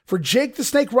ringside for Jake the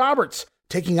Snake Roberts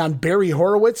taking on Barry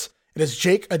Horowitz. And as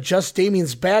Jake adjusts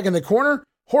Damien's bag in the corner,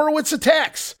 Horowitz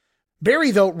attacks. Barry,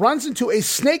 though, runs into a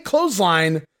snake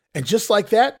clothesline, and just like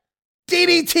that,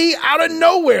 DDT out of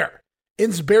nowhere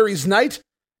ends Barry's night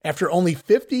after only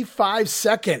 55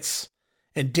 seconds.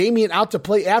 And Damien out to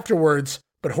play afterwards,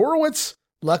 but Horowitz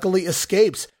luckily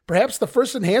escapes. Perhaps the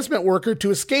first enhancement worker to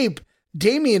escape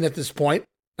Damien at this point.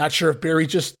 Not sure if Barry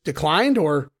just declined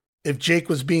or if Jake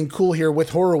was being cool here with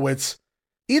Horowitz.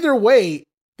 Either way,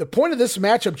 the point of this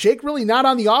matchup, Jake really not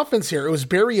on the offense here. It was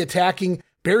Barry attacking,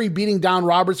 Barry beating down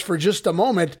Roberts for just a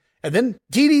moment, and then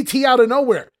DDT out of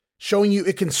nowhere, showing you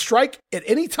it can strike at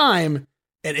any time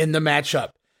and end the matchup.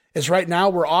 As right now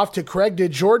we're off to Craig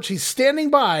DeGeorge. He's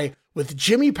standing by with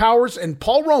Jimmy Powers and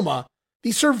Paul Roma,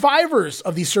 the survivors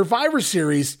of the Survivor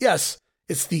Series. Yes,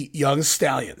 it's the Young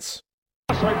Stallions.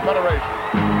 Wrestling Federation.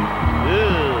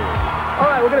 All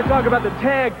right, we're going to talk about the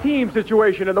tag team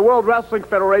situation in the World Wrestling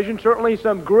Federation. Certainly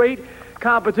some great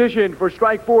competition for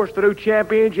Strikeforce, the new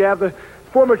champions. You have the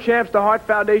former champs, the Hart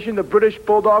Foundation, the British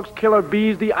Bulldogs, Killer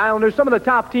Bees, the Islanders, some of the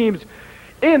top teams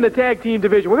in the tag team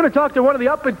division. We're going to talk to one of the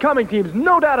up-and-coming teams,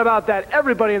 no doubt about that.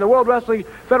 Everybody in the World Wrestling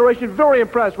Federation very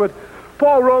impressed with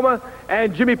Paul Roma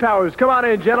and Jimmy Powers. Come on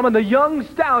in, gentlemen, the Young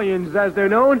Stallions, as they're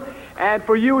known. And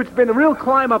for you, it's been a real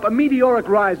climb up, a meteoric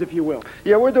rise, if you will.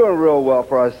 Yeah, we're doing real well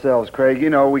for ourselves, Craig. You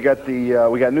know, we got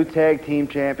new tag team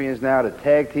champions now. The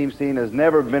tag team scene has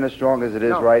never been as strong as it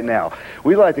is right now.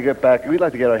 We'd like to get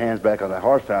our hands back on the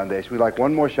Hart Foundation. We'd like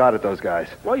one more shot at those guys.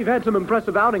 Well, you've had some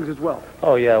impressive outings as well.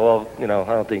 Oh, yeah, well, I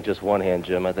don't think just one hand,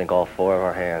 Jim. I think all four of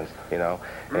our hands,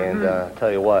 And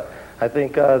tell you what, I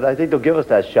think they'll give us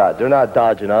that shot. They're not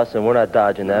dodging us, and we're not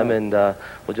dodging them, and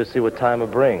we'll just see what time will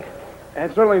bring. And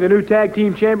certainly the new tag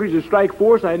team champions of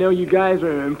Strikeforce. I know you guys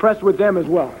are impressed with them as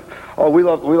well. Oh, we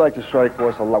like the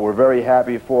Strikeforce a lot. We're very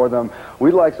happy for them.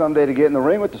 We'd like someday to get in the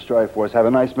ring with the Strikeforce, have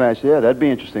a nice match there. That'd be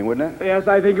interesting, wouldn't it? Yes,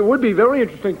 I think it would be very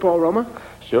interesting, Paul Roma.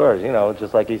 Sure,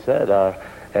 just like he said.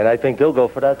 And I think they'll go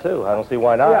for that, too. I don't see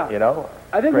why not,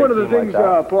 I think one of the things,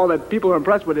 Paul, that people are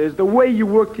impressed with is the way you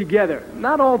work together.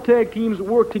 Not all tag teams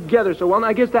work together so well, and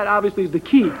I guess that obviously is the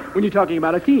key when you're talking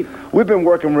about a team. We've been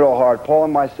working real hard. Paul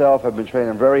and myself have been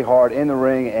training very hard in the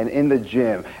ring and in the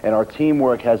gym, and our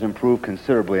teamwork has improved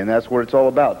considerably, and that's what it's all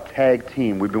about, tag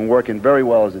team. We've been working very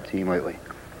well as a team lately.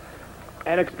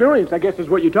 And experience, I guess, is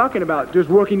what you're talking about, just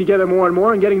working together more and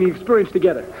more and getting the experience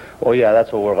together. Well, yeah,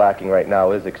 that's what we're lacking right now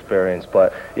is experience.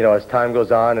 But, as time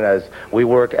goes on and as we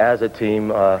work as a team,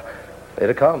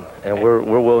 it'll come, and we're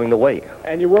willing to wait.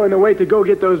 And you're willing to wait to go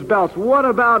get those belts. What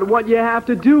about what you have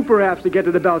to do, perhaps, to get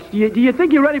to the belts? Do you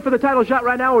think you're ready for the title shot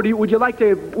right now, or would you like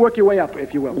to work your way up,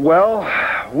 if you will? Well,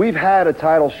 we've had a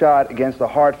title shot against the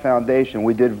Hart Foundation.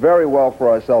 We did very well for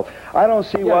ourselves. I don't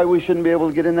see why we shouldn't be able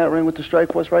to get in that ring with the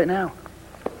Strikeforce right now.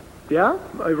 Yeah?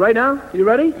 Right now? You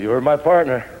ready? You're my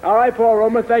partner. All right, Paul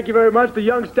Roma, thank you very much. The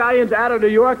Young Stallions out of New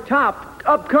York, top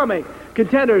upcoming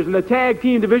contenders in the tag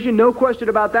team division. No question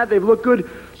about that. They've looked good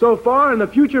so far. In the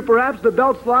future, perhaps, the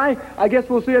belts fly. I guess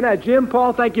we'll see on that. Jim,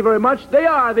 Paul, thank you very much. They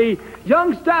are the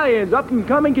Young Stallions,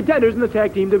 up-and-coming contenders in the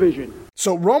tag team division.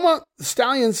 So Roma, the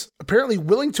Stallions, apparently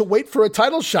willing to wait for a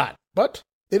title shot, but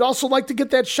they'd also like to get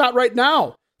that shot right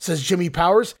now, says Jimmy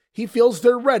Powers. He feels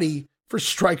they're ready for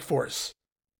Strikeforce.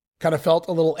 Kind of felt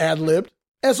a little ad-libbed,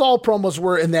 as all promos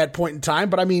were in that point in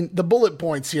time, but I mean, the bullet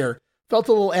points here felt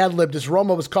a little ad-libbed as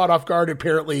Roma was caught off guard,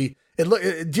 apparently.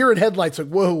 Deer in headlights, like,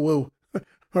 whoa,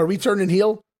 are we turning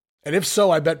heel? And if so,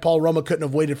 I bet Paul Roma couldn't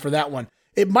have waited for that one.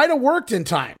 It might have worked in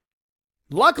time.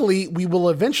 Luckily, we will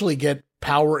eventually get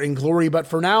Power and Glory, but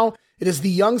for now, it is the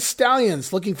Young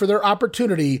Stallions looking for their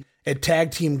opportunity at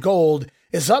Tag Team Gold.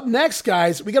 Is up next,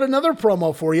 guys. We got another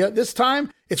promo for you. This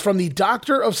time, it's from the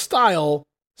Doctor of Style,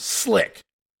 Slick.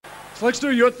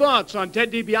 Slickster, your thoughts on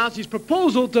Ted DiBiase's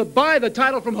proposal to buy the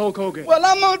title from Hulk Hogan? Well,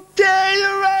 I'm going to tell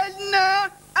you right now,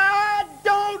 I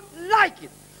don't like it.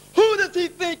 Who does he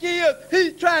think he is?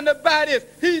 He's trying to buy this.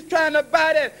 He's trying to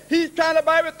buy that. He's trying to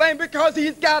buy everything because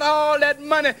he's got all that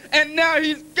money. And now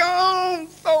he's gone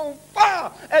so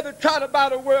far as to try to buy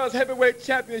the World's Heavyweight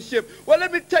Championship. Well,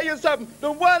 let me tell you something.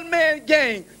 The one-man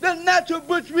gang, the Natural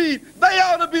Butch Reed, they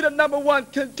ought to be the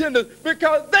 #1 contenders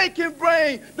because they can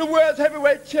bring the World's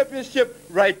Heavyweight Championship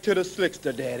right to the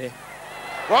Slickster, Daddy.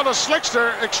 Well, the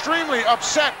Slickster extremely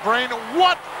upset, Brain.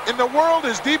 What in the world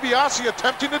is DiBiase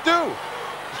attempting to do?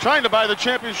 Trying to buy the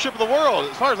championship of the world.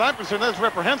 As far as I'm concerned, that's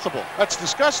reprehensible. That's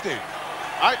disgusting.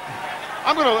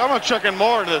 I'm gonna check in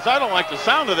more into this. I don't like the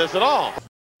sound of this at all.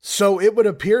 So it would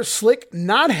appear Slick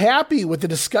not happy with the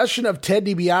discussion of Ted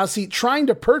DiBiase trying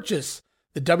to purchase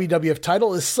the WWF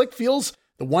title, as Slick feels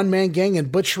the one-man gang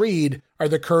and Butch Reed are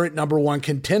the current #1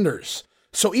 contenders.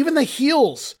 So even the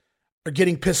heels are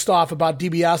getting pissed off about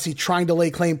DiBiase trying to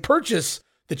lay claim purchase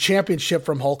the championship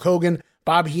from Hulk Hogan.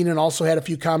 Bob Heenan also had a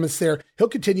few comments there. He'll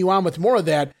continue on with more of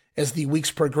that as the weeks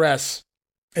progress.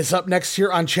 As up next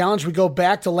here on Challenge, we go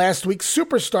back to last week's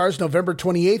Superstars, November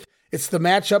 28th. It's the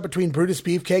matchup between Brutus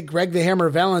Beefcake, Greg the Hammer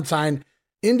Valentine,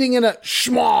 ending in a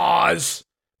schmoz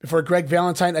before Greg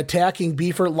Valentine attacking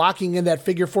Beefer, locking in that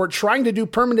figure four, trying to do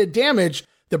permanent damage.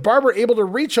 The Barber able to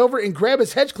reach over and grab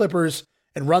his hedge clippers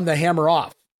and run the Hammer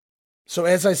off. So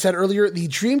as I said earlier, the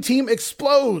Dream Team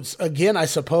explodes again, I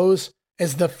suppose,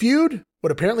 as the feud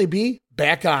would apparently be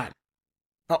back on.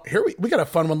 Oh, here we got a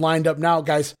fun one lined up now,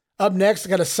 guys. Up next, I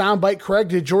got a soundbite. Craig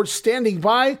DeGeorge standing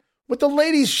by with the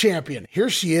ladies champion.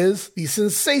 Here she is, the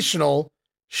sensational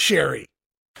Sherry.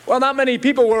 Well, not many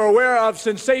people were aware of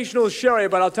sensational Sherry,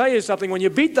 but I'll tell you something. When you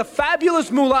beat the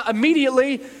fabulous Moolah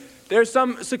immediately, there's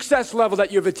some success level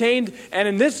that you've attained, and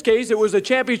in this case, it was a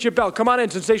championship belt. Come on in,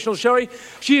 Sensational Sherry.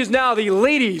 She is now the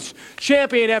ladies'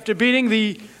 champion after beating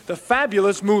the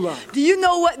fabulous Moolah. Do you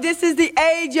know what this is the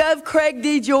age of, Craig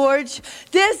D. George?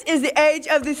 This is the age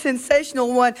of the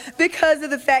sensational one because of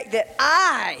the fact that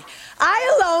I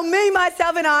alone, me,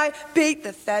 myself, and I beat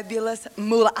the fabulous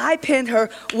Moolah. I pinned her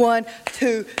 1,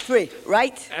 2, 3,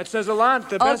 right? That says a lot.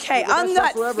 The best, okay, the best I'm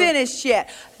not ever. finished yet.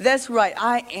 That's right.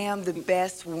 I am the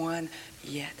best one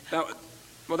yet.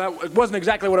 That wasn't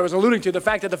exactly what I was alluding to. The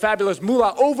fact that the fabulous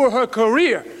Moolah, over her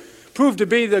career, proved to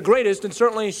be the greatest, and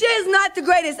certainly... She is not the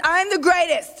greatest. I'm the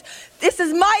greatest. This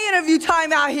is my interview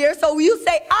time out here, so you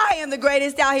say I am the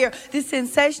greatest out here, the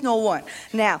sensational one.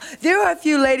 Now, there are a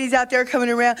few ladies out there coming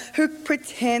around who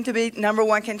pretend to be number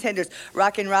one contenders.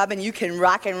 Rockin' Robin, you can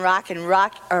rock and rock and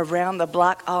rock around the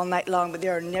block all night long, but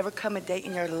there will never come a day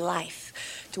in your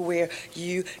life to where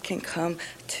you can come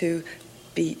to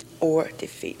beat or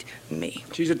defeat me.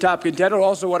 She's a top contender.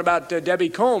 Also, what about Debbie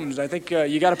Combs? I think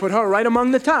you got to put her right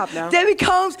among the top now. Debbie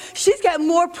Combs, she's got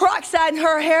more peroxide in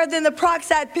her hair than the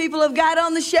peroxide people have got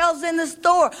on the shelves in the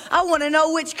store. I want to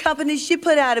know which company she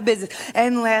put out of business.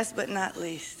 And last but not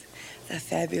least, the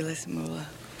fabulous Moolah.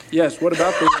 Yes, what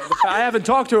about I haven't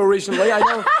talked to her recently, I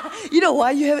know. You know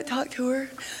why you haven't talked to her?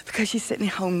 Because she's sitting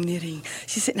home knitting.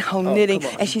 She's sitting home knitting,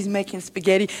 and she's making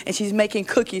spaghetti, and she's making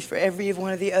cookies for every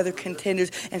one of the other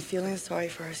contenders and feeling sorry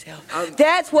for herself.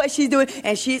 That's what she's doing,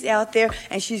 and she's out there,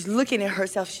 and she's looking at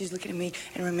herself, she's looking at me,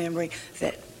 and remembering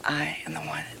that I am the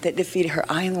one that defeated her.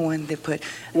 I am the one that put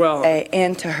an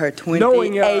end to her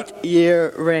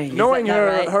 28-year reign. Knowing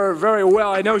her very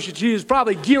well, I know she is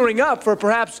probably gearing up for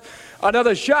perhaps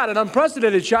another shot, an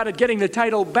unprecedented shot at getting the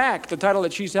title back, the title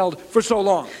that she's held for so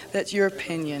long. That's your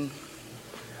opinion.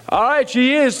 All right,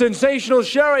 she is Sensational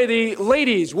Sherry, the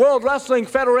Ladies World Wrestling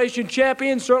Federation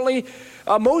champion. Certainly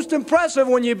most impressive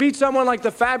when you beat someone like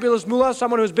the fabulous Moolah,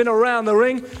 someone who's been around the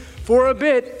ring for a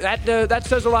bit. That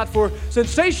says a lot for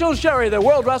Sensational Sherry, the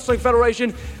World Wrestling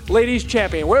Federation Ladies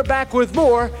champion. We're back with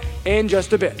more in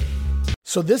just a bit.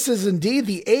 So this is indeed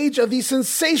the age of the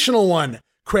sensational one,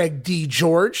 Craig D.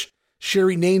 George.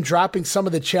 Sherry name dropping some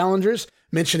of the challengers,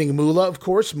 mentioning Moolah, of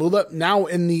course. Moolah now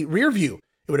in the rear view,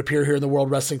 it would appear here in the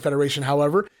World Wrestling Federation,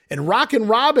 however. And Rockin'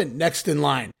 Robin next in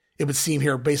line, it would seem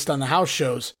here based on the house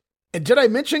shows. And did I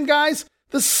mention, guys,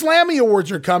 the Slammy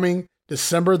Awards are coming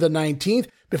December the 19th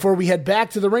before we head back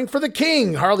to the ring for the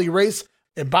King. Harley Race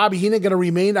and Bobby Heenan going to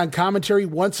remain on commentary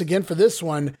once again for this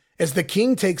one as the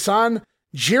King takes on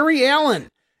Jerry Allen.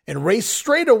 And Race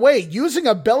straight away using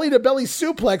a belly-to-belly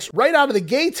suplex right out of the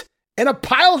gate and a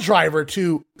pile driver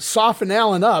to soften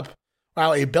Allen up.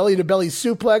 Wow, a belly-to-belly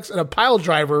suplex and a pile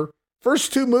driver.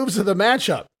 First two moves of the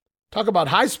matchup. Talk about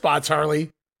high spots,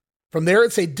 Harley. From there,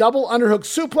 it's a double underhook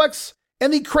suplex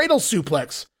and the cradle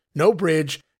suplex. No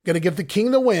bridge. Going to give the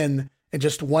King the win. In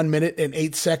just 1 minute and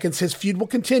 8 seconds, his feud will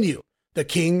continue. The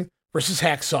King versus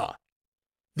Hacksaw.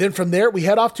 Then from there, we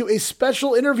head off to a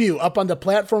special interview up on the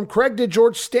platform. Craig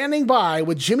DeGeorge standing by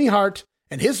with Jimmy Hart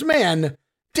and his man,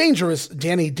 Dangerous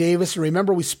Danny Davis. And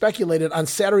remember, we speculated on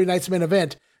Saturday night's main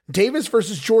event, Davis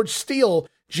versus George Steele.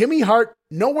 Jimmy Hart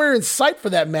nowhere in sight for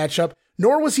that matchup,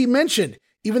 nor was he mentioned,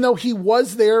 even though he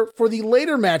was there for the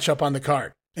later matchup on the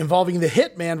card, involving the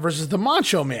Hitman versus the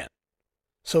Macho Man.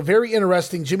 So very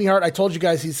interesting. Jimmy Hart, I told you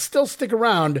guys, he's still stick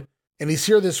around, and he's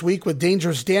here this week with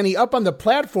Dangerous Danny up on the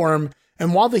platform.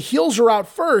 And while the heels are out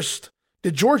first,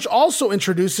 DeGeorge also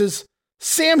introduces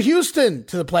Sam Houston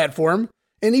to the platform.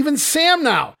 And even Sam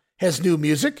now has new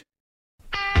music.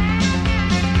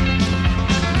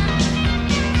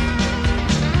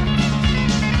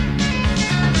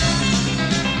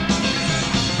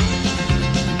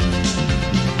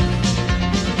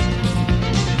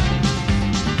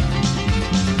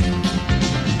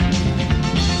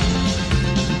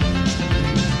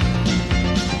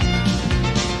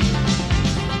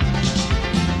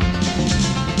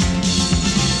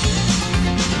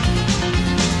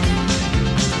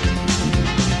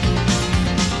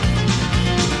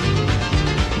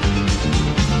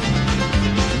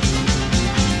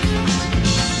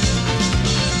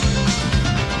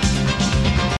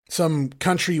 Some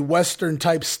country western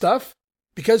type stuff,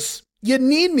 because you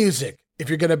need music if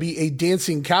you're going to be a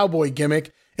dancing cowboy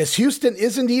gimmick, as Houston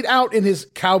is indeed out in his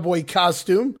cowboy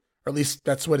costume, or at least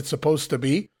that's what it's supposed to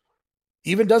be.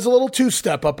 Even does a little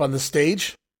two-step up on the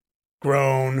stage.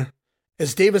 Groan.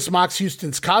 As Davis mocks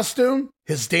Houston's costume,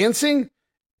 his dancing,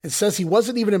 and says he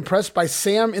wasn't even impressed by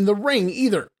Sam in the ring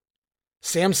either.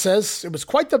 Sam says it was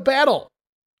quite the battle.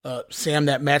 Sam,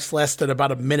 that match lasted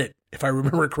about a minute, if I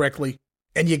remember correctly.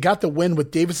 And you got the win with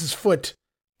Davis's foot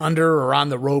under or on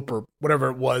the rope or whatever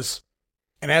it was.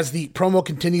 And as the promo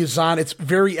continues on, it's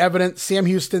very evident Sam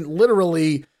Houston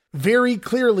literally, very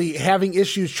clearly having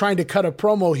issues trying to cut a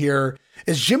promo here,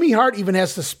 as Jimmy Hart even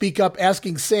has to speak up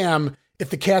asking Sam if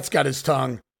the cat's got his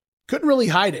tongue. Couldn't really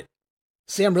hide it.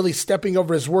 Sam really stepping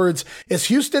over his words as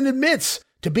Houston admits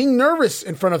to being nervous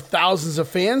in front of thousands of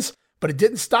fans, but it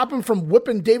didn't stop him from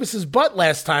whipping Davis's butt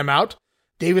last time out.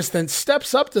 Davis then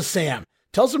steps up to Sam,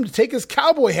 tells him to take his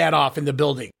cowboy hat off in the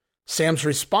building. Sam's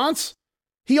response?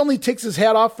 He only takes his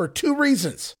hat off for 2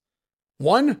 reasons.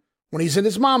 1, when he's in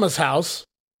his mama's house,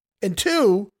 and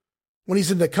 2, when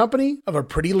he's in the company of a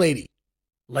pretty lady.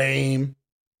 Lame.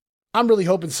 I'm really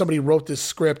hoping somebody wrote this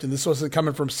script and this wasn't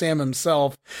coming from Sam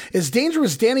himself, as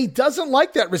Dangerous Danny doesn't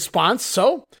like that response,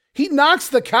 so he knocks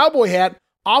the cowboy hat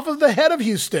off of the head of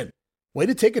Houston. Way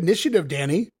to take initiative,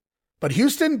 Danny. But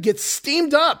Houston gets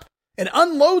steamed up and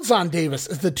unloads on Davis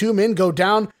as the 2 men go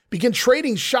down, begin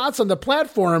trading shots on the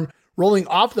platform, rolling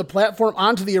off the platform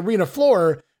onto the arena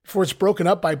floor before it's broken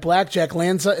up by Blackjack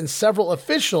Lanza and several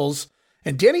officials.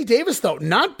 And Danny Davis, though,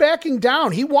 not backing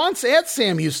down. He wants at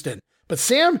Sam Houston. But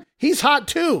Sam, he's hot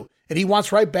too, and he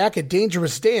wants right back at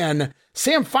Dangerous Dan.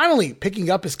 Sam finally picking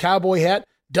up his cowboy hat,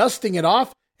 dusting it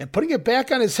off, and putting it back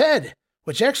on his head,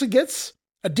 which actually gets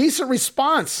a decent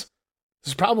response.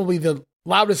 This is probably the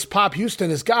loudest pop Houston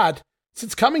has got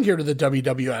since coming here to the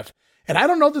WWF. And I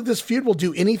don't know that this feud will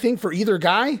do anything for either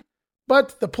guy,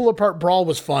 but the pull-apart brawl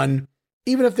was fun,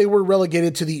 even if they were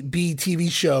relegated to the B TV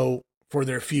show for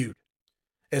their feud.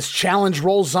 As Challenge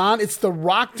rolls on, it's the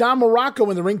Rock Don Morocco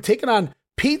in the ring taking on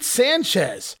Pete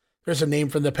Sanchez. There's a name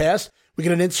from the past. We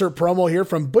get an insert promo here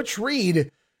from Butch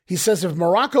Reed. He says if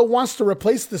Morocco wants to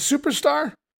replace the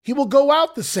superstar, he will go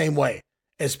out the same way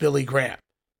as Billy Graham.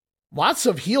 Lots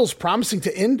of heels promising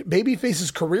to end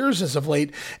babyfaces' careers as of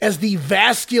late, as the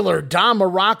vascular Don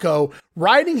Morocco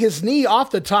riding his knee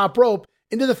off the top rope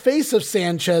into the face of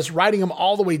Sanchez, riding him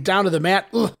all the way down to the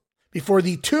mat before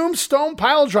the Tombstone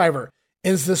Piledriver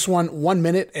ends this one 1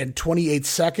 minute and 28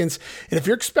 seconds. And if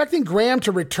you're expecting Graham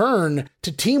to return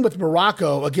to team with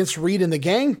Morocco against Reed and the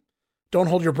gang, don't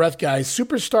hold your breath, guys.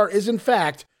 Superstar is, in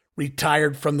fact,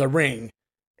 retired from the ring,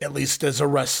 at least as a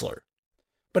wrestler.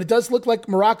 But it does look like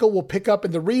Morocco will pick up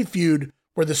in the Reed feud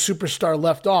where the superstar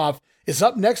left off. Is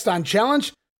up next on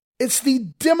Challenge. It's the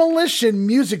Demolition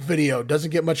music video.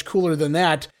 Doesn't get much cooler than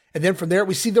that. And then from there,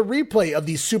 we see the replay of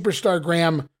the Superstar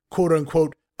Graham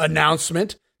quote-unquote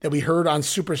announcement that we heard on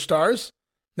Superstars.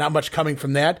 Not much coming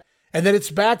from that. And then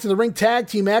it's back to the ring tag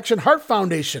team action. Hart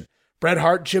Foundation. Bret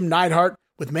Hart, Jim Neidhart,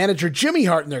 with manager Jimmy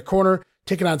Hart in their corner,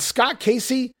 taking on Scott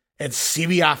Casey and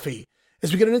Stevie Aoki.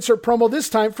 As we get an insert promo this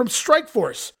time from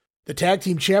Strikeforce. The tag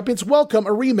team champions welcome a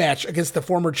rematch against the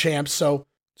former champs, so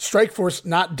Strikeforce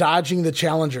not dodging the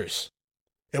challengers.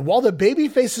 And while the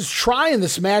babyfaces try in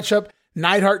this matchup,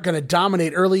 Neidhart going to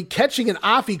dominate early, catching an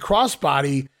Aoki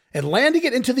crossbody and landing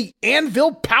it into the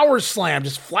Anvil Power Slam,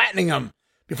 just flattening him,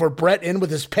 before Bret in with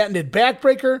his patented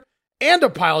backbreaker and a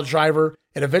pile driver,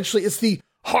 and eventually it's the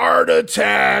Heart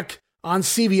Attack on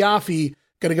Stevie Aoki,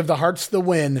 going to give the Hearts the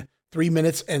win. 3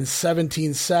 minutes and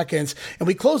 17 seconds. And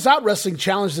we close out Wrestling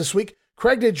Challenge this week.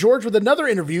 Craig DeGeorge with another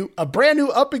interview, a brand new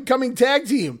up-and-coming tag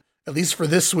team, at least for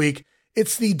this week.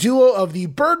 It's the duo of the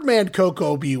Birdman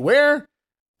Koko Beware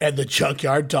and the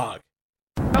Junkyard Dog.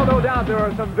 No doubt there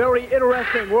are some very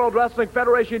interesting World Wrestling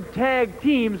Federation tag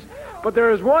teams, but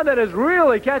there is one that is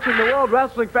really catching the World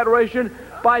Wrestling Federation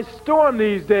by storm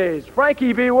these days.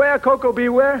 Frankie Beware, Koko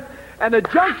Beware, and the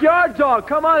Junkyard Dog.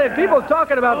 Come on in. People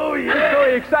talking about this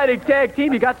very exciting tag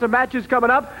team. You got some matches coming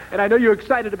up, and I know you're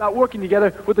excited about working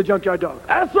together with the Junkyard Dog.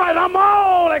 That's right. I'm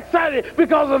all excited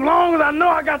because as long as I know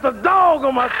I got the dog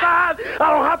on my side, I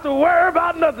don't have to worry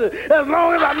about nothing. As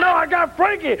long as I know I got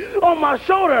Frankie on my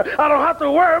shoulder, I don't have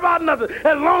to worry about nothing.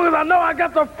 As long as I know I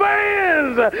got the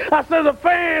fans, I said the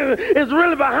fans is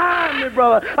really behind me,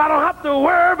 brother. I don't have to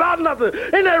worry about nothing.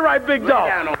 Ain't that right, big dog?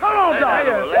 Come on,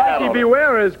 dog. Frankie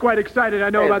Beware is quite excited, I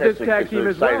know, about this tag team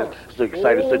as well. It's an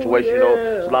exciting situation, you know.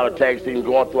 There's a lot of tag teams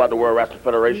going throughout the World Wrestling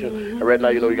Federation. And right now,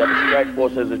 you know, you got the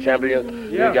Strikeforce as the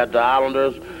champion. You got the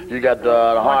Islanders. You got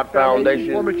the Hart Foundation.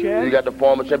 You got the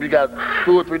former champ. You got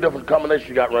 2 or 3 different combinations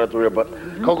you got running through here. But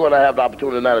Koko and I have the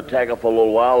opportunity now to tag up for a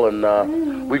little while, and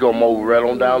we're going to move right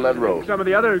on down that road. Some of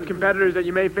the other competitors that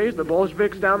you may face, the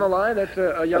Bolsheviks down the line, that's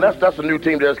a young... And that's a new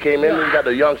team that just came in. You got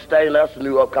the Young Stallion. That's a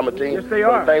new upcoming team. Yes, they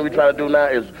are. The thing we try to do now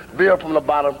is build from the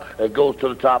bottom and goes to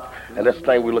the top. And that's the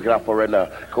thing we're looking out for right now,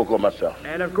 Coco and myself.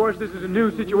 And, of course, this is a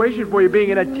new situation for you being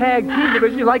in a tag team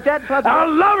division. You like that, Pop? I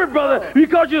love it, brother,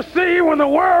 because you see, when the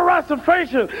World Wrestling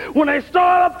Federation, when they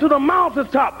start up to the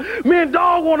mountaintop, me and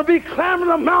Dog want to be climbing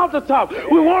the mountaintop.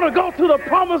 We want to go to the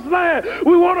promised land.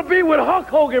 We want to be with Hulk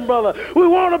Hogan, brother. We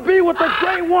want to be with the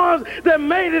great ones that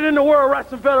made it in the World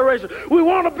Wrestling Federation. We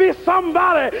want to be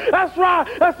somebody. That's right.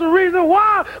 That's the reason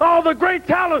why all the great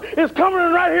talent is coming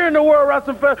in right here in the World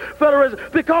Wrestling Federation,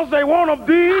 because they want to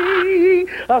be,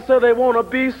 I said they want to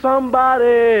be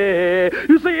somebody.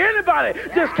 You see, anybody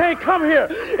just can't come here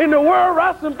in the World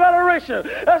Wrestling Federation.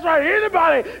 That's right.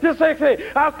 Anybody just say,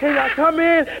 how can I come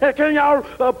in and can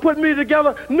y'all put me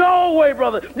together? No way,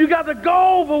 brother. You got to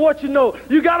go for what you know.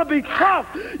 You got to be tough.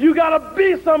 You got to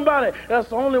be somebody. That's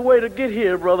the only way to get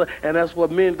here, brother, and that's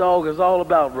what me and Dog is all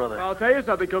about, brother. I'll tell you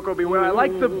something, Coco Beware. I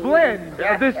like the blend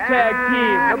of this tag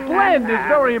team. The blend is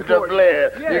very important. The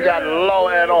blend. Yeah. You got law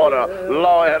and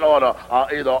order,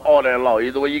 either order and law.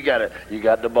 Either way you got it. You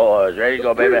got the boys. There you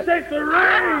go, baby. You take the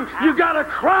ring. You got to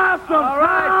cry sometimes. All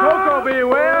right, Coco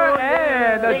Beware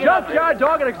and the Junkyard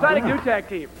Dog, an exciting new tag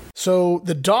team. So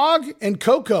the Dog and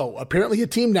Coco, apparently a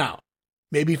team now.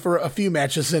 Maybe for a few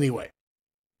matches anyway.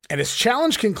 And as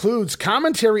Challenge concludes,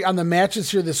 commentary on the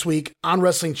matches here this week on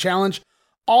Wrestling Challenge,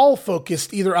 all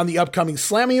focused either on the upcoming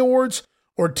Slammy Awards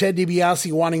or Ted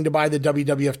DiBiase wanting to buy the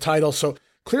WWF title. So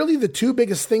clearly the two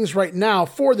biggest things right now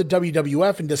for the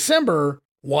WWF in December,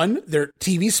 one, their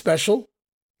TV special,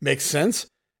 makes sense,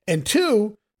 and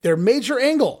two, their major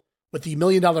angle with the $1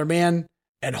 Million Man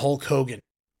and Hulk Hogan.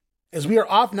 As we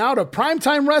are off now to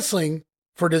Primetime Wrestling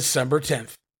for December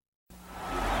 10th.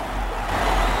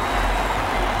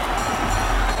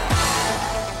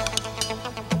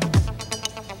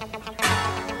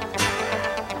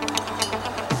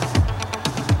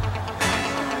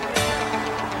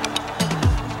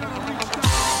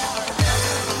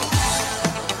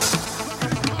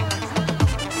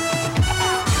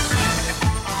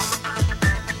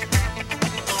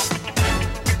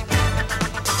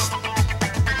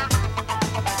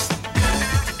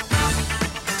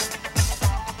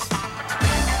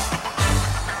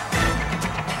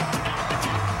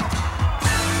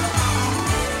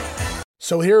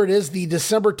 So here it is, the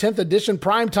December 10th edition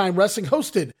Primetime Wrestling,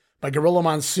 hosted by Gorilla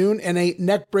Monsoon and a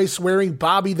neck brace wearing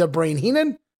Bobby the Brain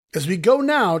Heenan, as we go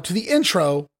now to the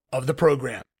intro of the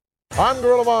program. I'm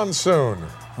Gorilla Monsoon.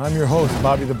 I'm your host,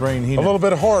 Bobby the Brain Heenan. A little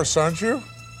bit hoarse, aren't you?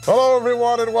 Hello,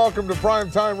 everyone, and welcome to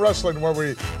Primetime Wrestling, where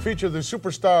we feature the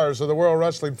superstars of the World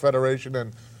Wrestling Federation,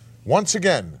 and once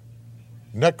again,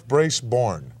 neck brace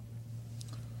born.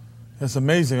 It's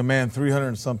amazing a man 300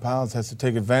 and some pounds has to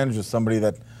take advantage of somebody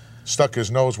that stuck his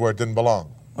nose where it didn't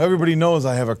belong. Everybody knows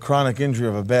I have a chronic injury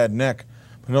of a bad neck,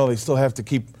 but no, they still have to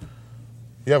keep...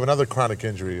 You have another chronic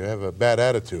injury. You have a bad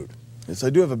attitude. Yes,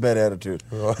 I do have a bad attitude.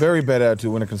 Very bad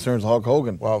attitude when it concerns Hulk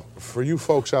Hogan. Well, for you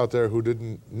folks out there who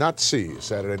did not see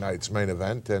Saturday night's main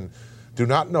event and do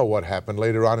not know what happened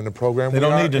later on in the program, they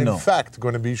don't need to know. In fact,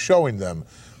 going to be showing them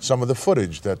some of the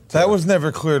footage that... That was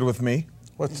never cleared with me.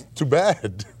 Well, it's too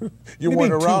bad. You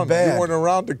weren't around. You weren't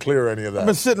around to clear any of that. I've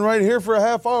been sitting right here for a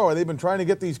half hour. They've been trying to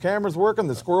get these cameras working.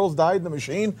 The squirrels died in the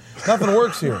machine. Nothing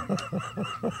works here.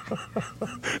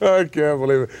 I can't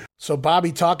believe it. So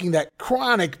Bobby talking that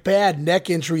chronic bad neck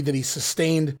injury that he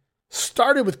sustained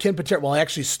started with Ken Patera. Well,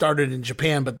 actually started in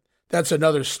Japan, but that's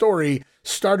another story.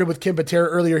 Started with Ken Patera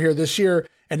earlier here this year,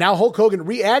 and now Hulk Hogan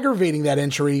re-aggravating that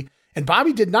injury. And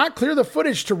Bobby did not clear the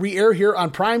footage to re-air here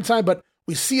on Primetime, but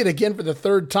we see it again for the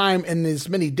third time in as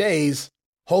many days.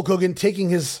 Hulk Hogan taking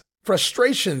his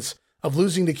frustrations of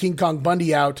losing to King Kong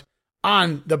Bundy out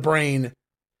on the Brain.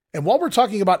 And while we're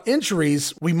talking about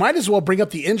injuries, we might as well bring up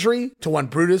the injury to one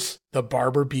Brutus the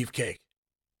Barber Beefcake.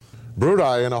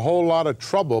 Bruti in a whole lot of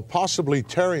trouble, possibly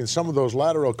tearing some of those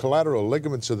lateral collateral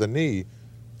ligaments of the knee.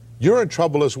 You're in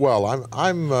trouble as well.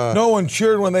 No one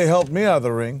cheered when they helped me out of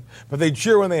the ring, but they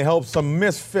cheer when they help some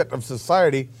misfit of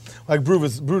society like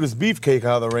Brutus Beefcake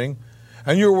out of the ring.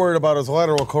 And you're worried about his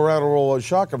lateral collateral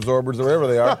shock absorbers or whatever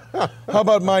they are. How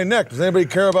about my neck? Does anybody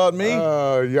care about me?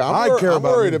 Yeah, I'm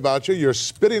worried about you. You're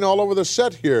spitting all over the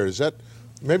set here. Is that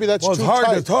maybe that's too tight? Well, it's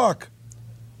hard to talk.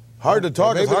 Hard to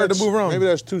talk. It's hard to move around. Maybe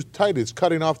that's too tight. It's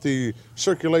cutting off the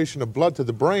circulation of blood to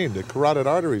the brain. The carotid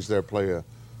arteries there play a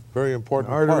very important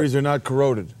part. Arteries are not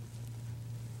corroded.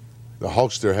 The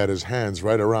Hulkster had his hands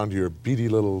right around your beady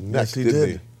little neck, yes, he didn't did.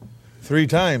 he? 3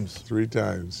 times. 3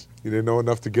 times. You didn't know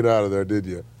enough to get out of there, did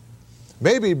you?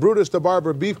 Maybe Brutus the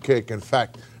Barber Beefcake, in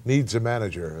fact, needs a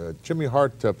manager. Jimmy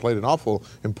Hart played an awful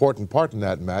important part in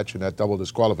that match, in that double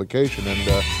disqualification,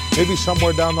 and maybe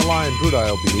somewhere down the line, Bruti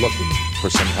will be looking for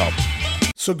some help.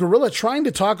 So Gorilla trying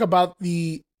to talk about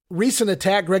the recent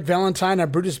attack, Greg Valentine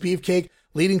on Brutus Beefcake,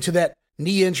 leading to that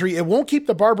knee injury. It won't keep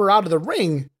the barber out of the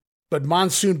ring, but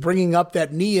Monsoon bringing up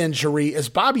that knee injury as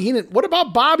Bobby Heenan. What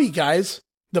about Bobby, guys?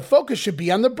 The focus should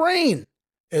be on the brain.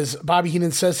 As Bobby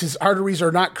Heenan says, his arteries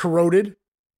are not corroded.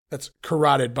 That's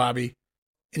carotid, Bobby.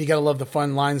 And you got to love the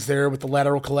fun lines there with the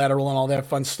lateral collateral and all that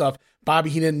fun stuff.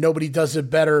 Bobby Heenan, nobody does it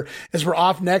better. As we're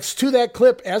off next to that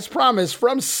clip, as promised,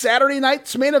 from Saturday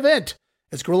night's main event,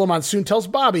 as Gorilla Monsoon tells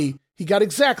Bobby he got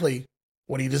exactly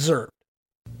what he deserved.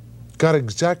 Got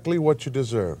exactly what you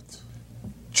deserved.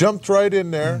 Jumped right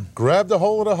in there, grabbed a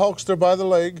hold of the Hulkster by the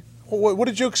leg. What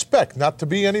did you expect? Not to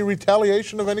be any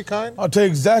retaliation of any kind? I'll tell you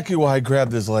exactly why I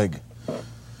grabbed his leg.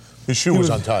 His shoe was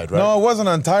untied, right? No, it wasn't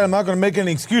untied. I'm not going to make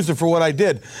any excuses for what I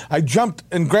did. I jumped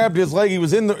and grabbed his leg.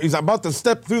 He's about to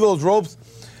step through those ropes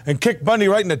and kick Bundy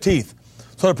right in the teeth.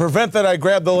 So to prevent that, I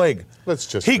grabbed the leg.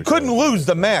 He couldn't lose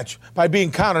the match by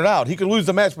being counted out. He could lose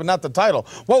the match, but not the title.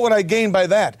 What would I gain by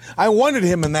that? I wanted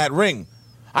him in that ring.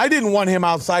 I didn't want him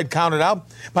outside counted out,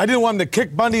 but I didn't want him to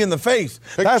kick Bundy in the face.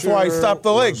 That's why I stopped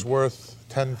the leg. Was worth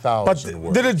 $10,000.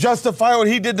 But did it justify what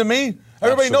he did to me?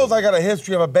 Everybody knows I got a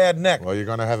history of a bad neck. Well, you're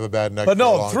going to have a bad neck. But for a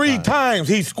no, long 3 times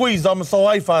he squeezed almost the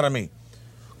life out of me.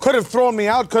 Could have thrown me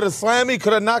out, could have slammed me,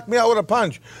 could have knocked me out with a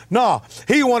punch. No,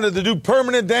 he wanted to do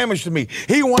permanent damage to me.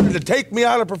 He wanted to take me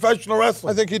out of professional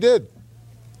wrestling. I think he did.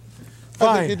 Fine.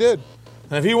 I think he did.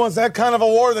 And if he wants that kind of a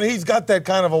war, then he's got that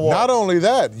kind of a war. Not only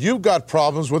that, you've got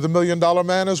problems with the $1 Million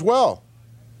Man as well.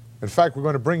 In fact, we're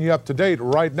going to bring you up to date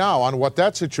right now on what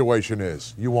that situation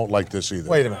is. You won't like this either.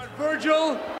 Wait a minute.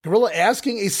 Virgil? Gorilla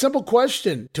asking a simple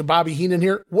question to Bobby Heenan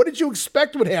here. What did you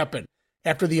expect would happen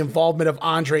after the involvement of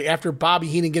Andre, after Bobby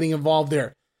Heenan getting involved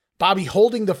there? Bobby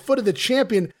holding the foot of the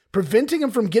champion, preventing him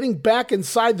from getting back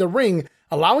inside the ring,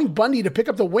 allowing Bundy to pick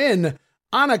up the win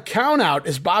on a countout.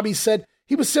 As Bobby said,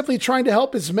 he was simply trying to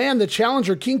help his man, the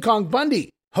challenger, King Kong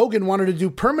Bundy. Hogan wanted to do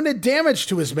permanent damage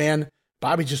to his man.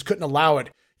 Bobby just couldn't allow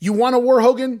it. You want a war,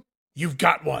 Hogan? You've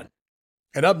got one.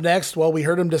 And up next, well, we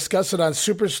heard him discuss it on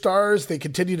Superstars. They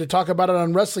continue to talk about it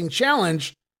on Wrestling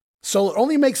Challenge. So it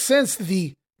only makes sense that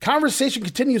the conversation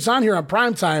continues on here on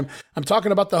Primetime. I'm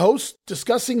talking about the host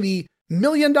discussing the $1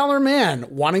 Million Man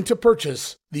wanting to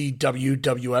purchase the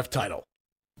WWF title.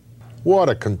 What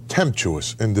a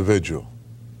contemptuous individual.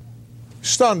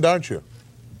 Stunned, aren't you?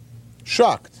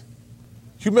 Shocked.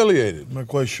 Humiliated. I'm not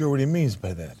quite sure what he means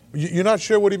by that. You're not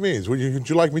sure what he means? Would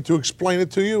you like me to explain it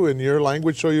to you in your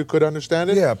language so you could understand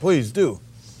it? Yeah, please do.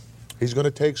 He's going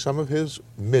to take some of his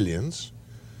millions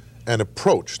and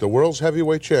approach the world's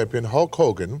heavyweight champion, Hulk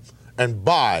Hogan, and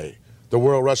buy the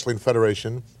World Wrestling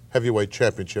Federation heavyweight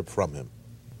championship from him.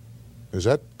 Is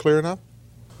that clear enough?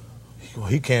 Well,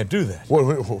 he can't do that.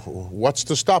 What's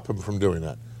to stop him from doing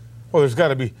that? Well, there's got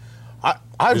to be...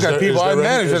 I've got people I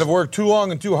manage that have worked too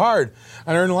long and too hard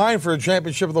and are in line for a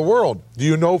championship of the world. Do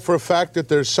you know for a fact that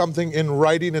there's something in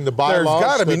writing in the bylaws?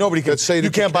 There's got to be. Nobody can say you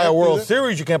can't buy a World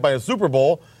Series, you can't buy a Super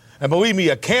Bowl, and believe me,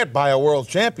 you can't buy a World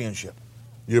Championship.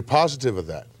 You're positive of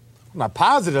that? I'm not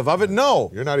positive of it, no.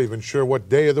 You're not even sure what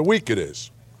day of the week it is.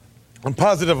 I'm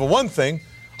positive of one thing.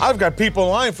 I've got people in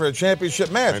line for a championship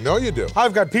match. I know you do.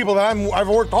 I've got people that I've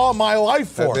worked all my life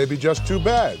for. That may be just too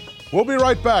bad. We'll be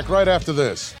right back right after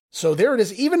this. So there it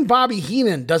is. Even Bobby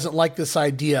Heenan doesn't like this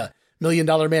idea. $1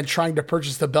 Million Man trying to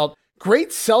purchase the belt.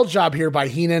 Great sell job here by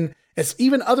Heenan, as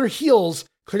even other heels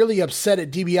clearly upset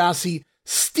at DiBiase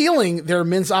stealing their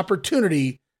men's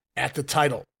opportunity at the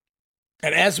title.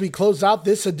 And as we close out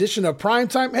this edition of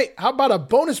Primetime, hey, how about a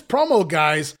bonus promo,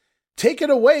 guys? Take it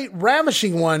away,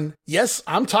 ravishing one. Yes,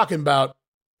 I'm talking about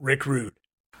Rick Rude.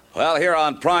 Well, here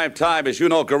on Prime Time, as you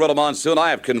know, Gorilla Monsoon,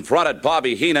 I have confronted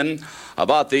Bobby Heenan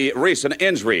about the recent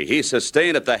injury he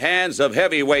sustained at the hands of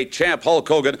heavyweight champ Hulk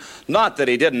Hogan. Not that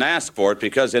he didn't ask for it,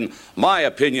 because in my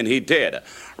opinion, he did.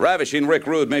 Ravishing Rick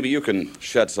Rude, maybe you can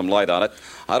shed some light on it.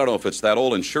 I don't know if it's that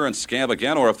old insurance scam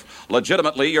again or if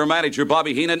legitimately your manager,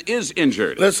 Bobby Heenan, is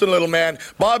injured. Listen, little man,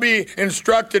 Bobby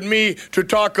instructed me to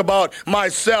talk about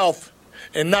myself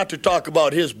and not to talk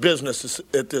about his business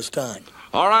at this time.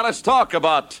 All right, let's talk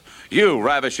about you,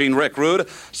 Ravishing Rick Rude.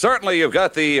 Certainly, you've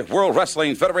got the World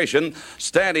Wrestling Federation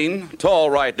standing tall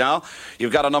right now.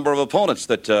 You've got a number of opponents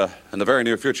that in the very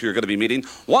near future you're going to be meeting.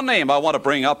 One name I want to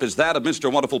bring up is that of Mr.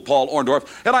 Wonderful Paul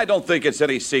Orndorff, and I don't think it's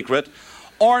any secret.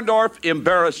 Orndorff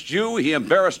embarrassed you. He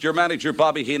embarrassed your manager,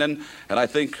 Bobby Heenan, and I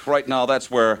think right now that's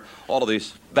where all of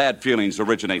these bad feelings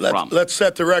originate from. Let's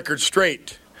set the record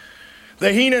straight.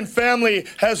 The Heenan family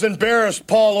has embarrassed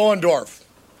Paul Orndorff.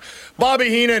 Bobby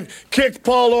Heenan kicked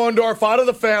Paul Orndorff out of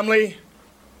the family.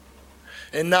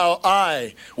 And now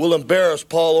I will embarrass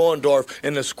Paul Orndorff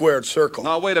in the squared circle.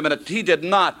 Now, wait a minute. He did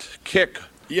not kick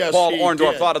Yes, Paul he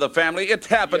Orndorff did. out of the family. It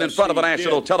happened in Yes, front of a he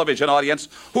national did. television audience.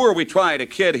 Who are we trying to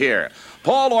kid here?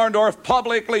 Paul Orndorff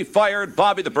publicly fired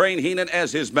Bobby the Brain Heenan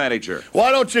as his manager.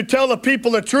 Why don't you tell the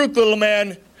people the truth, little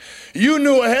man? You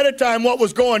knew ahead of time what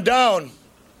was going down,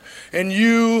 and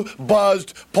you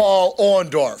buzzed Paul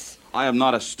Orndorff. I am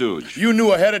not a stooge. You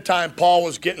knew ahead of time Paul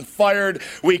was getting fired.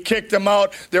 We kicked him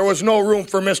out. There was no room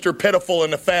for Mr. Pitiful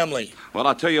in the family. Well,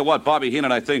 I'll tell you what, Bobby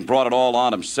Heenan, I think, brought it all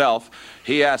on himself.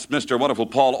 He asked Mr. Wonderful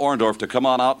Paul Orndorff to come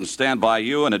on out and stand by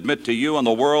you and admit to you and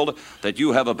the world that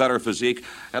you have a better physique.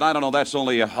 And I don't know, that's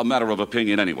only a matter of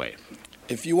opinion anyway.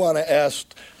 If you want to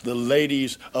ask the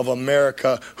ladies of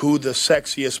America who the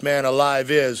sexiest man alive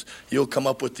is, you'll come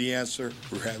up with the answer,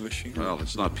 Ravishing. Well,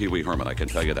 it's not Pee Wee Herman, I can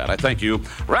tell you that. I thank you.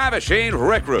 Ravishing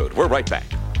Rick Rude. We're right back.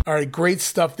 All right, great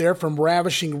stuff there from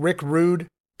Ravishing Rick Rude.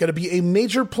 Going to be a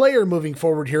major player moving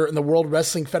forward here in the World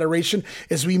Wrestling Federation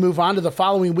as we move on to the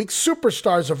following week.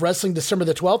 Superstars of Wrestling, December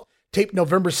the 12th, taped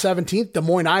November 17th, Des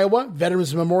Moines, Iowa,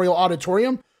 Veterans Memorial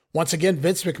Auditorium. Once again,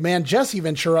 Vince McMahon, Jesse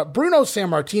Ventura, Bruno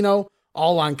Sammartino,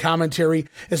 all on commentary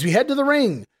as we head to the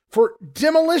ring for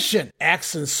Demolition,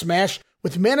 Axe and Smash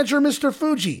with manager Mr.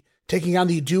 Fuji taking on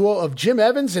the duo of Jim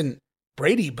Evans and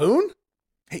Brady Boone.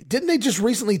 Hey, didn't they just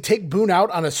recently take Boone out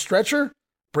on a stretcher?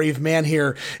 Brave man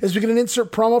here as we get an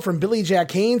insert promo from Billy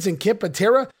Jack Haynes and Kip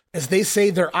Patera as they say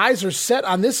their eyes are set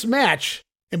on this match.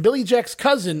 And Billy Jack's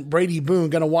cousin, Brady Boone,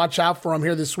 going to watch out for him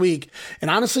here this week. And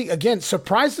honestly, again,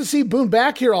 surprised to see Boone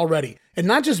back here already. And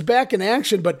not just back in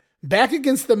action, but back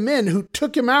against the men who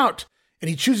took him out. And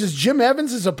he chooses Jim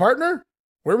Evans as a partner?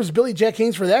 Where was Billy Jack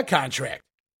Haynes for that contract?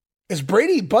 As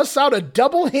Brady busts out a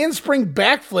double handspring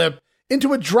backflip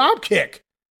into a drop kick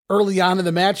early on in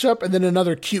the matchup, and then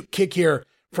another cute kick here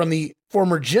from the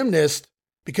former gymnast.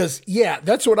 Because, yeah,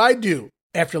 that's what I do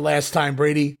after last time,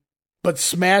 Brady. But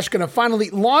Smash going to finally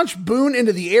launch Boone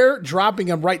into the air, dropping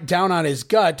him right down on his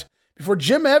gut before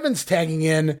Jim Evans tagging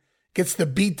in, gets the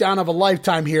beatdown of a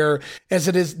lifetime here as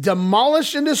it is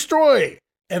demolish and destroy.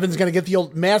 Evans going to get the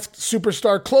old masked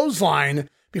superstar clothesline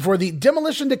before the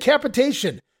demolition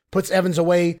decapitation puts Evans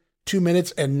away 2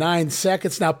 minutes and 9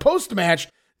 seconds. Now post-match,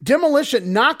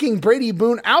 demolition knocking Brady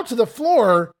Boone out to the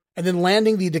floor and then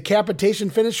landing the decapitation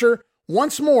finisher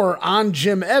once more on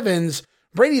Jim Evans.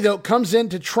 Brady, though, comes in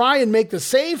to try and make the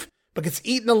save, but gets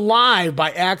eaten alive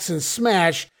by Axe and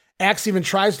Smash. Axe even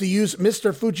tries to use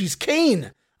Mr. Fuji's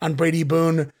cane on Brady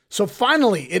Boone. So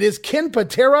finally, it is Ken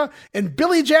Patera and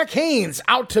Billy Jack Haynes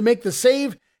out to make the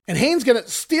save, and Haynes going to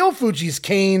steal Fuji's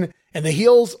cane, and the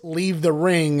heels leave the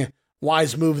ring.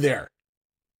 Wise move there.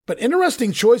 But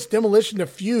interesting choice, Demolition to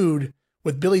feud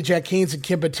with Billy Jack Haynes and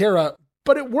Ken Patera,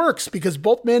 but it works because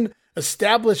both men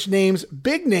established names,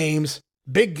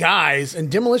 big guys,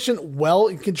 and Demolition well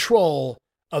in control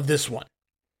of this one.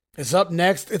 As up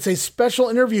next, it's a special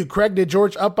interview Craig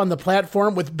DeGeorge up on the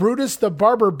platform with Brutus the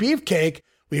Barber Beefcake.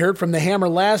 We heard from the Hammer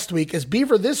last week. As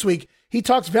Beaver this week, he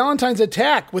talks Valentine's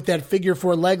attack with that figure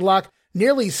 4 leg lock,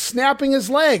 nearly snapping his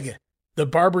leg. The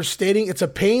Barber stating it's a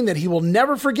pain that he will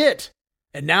never forget.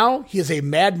 And now he is a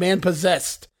madman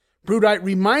possessed. Brudite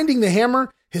reminding the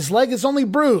Hammer his leg is only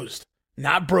bruised,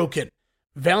 not broken.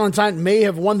 Valentine may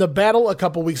have won the battle a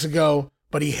couple weeks ago,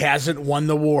 but he hasn't won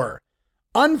the war.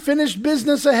 Unfinished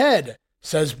business ahead,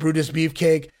 says Brutus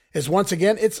Beefcake, as once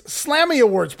again it's Slammy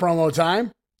Awards promo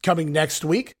time, coming next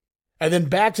week. And then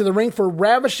back to the ring for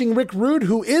Ravishing Rick Rude,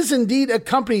 who is indeed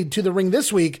accompanied to the ring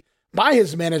this week by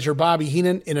his manager Bobby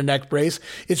Heenan in a neck brace.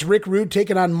 It's Rick Rude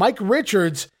taking on Mike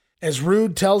Richards, as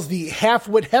Rude tells the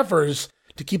half-wit heifers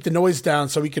to keep the noise down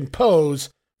so he can pose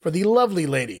for the lovely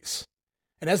ladies.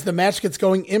 And as the match gets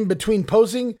going in between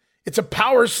posing, it's a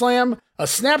power slam, a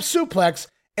snap suplex,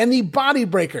 and the body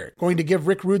breaker going to give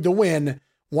Rick Rude the win,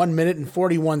 1 minute and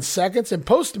 41 seconds. And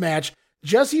post-match,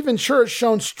 Jesse Ventura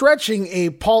shown stretching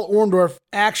a Paul Orndorff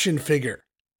action figure.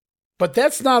 But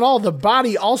that's not all. The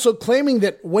Body also claiming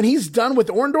that when he's done with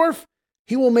Orndorff,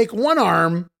 he will make one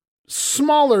arm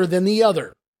smaller than the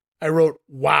other. I wrote,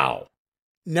 wow,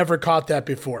 never caught that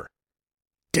before.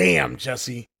 Damn,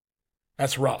 Jesse.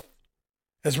 That's rough.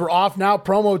 As we're off now,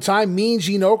 promo time, Mean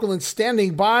Gene Okerlund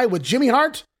standing by with Jimmy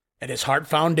Hart and his Hart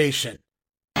Foundation.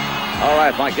 All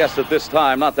right, my guest at this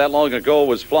time, not that long ago,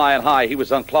 was flying high. He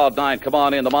was on Cloud 9. Come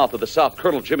on in, the mouth of the South,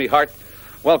 Colonel Jimmy Hart.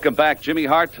 Welcome back, Jimmy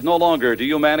Hart. No longer do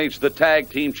you manage the tag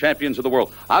team champions of the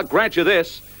world. I'll grant you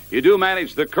this. You do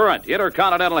manage the current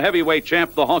Intercontinental Heavyweight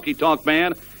champ, the Honky Tonk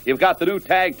Man. You've got the new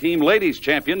tag team ladies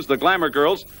champions, the Glamour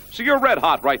Girls. So you're red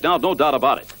hot right now, no doubt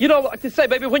about it. You know, like they say,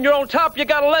 baby, when you're on top, you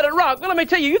gotta let it rock. Well, let me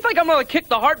tell you, you think I'm gonna kick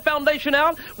the Hart Foundation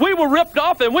out? We were ripped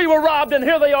off and we were robbed, and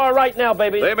here they are right now,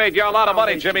 baby. They made you a lot of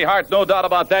money, Jimmy Hart, no doubt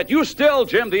about that. You still,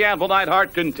 Jim the Anvil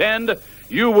Neidhart, contend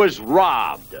you was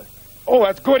robbed. Oh,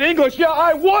 that's good English. Yeah,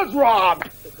 I was robbed.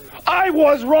 I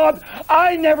was robbed.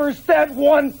 I never said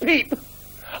one peep.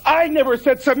 I never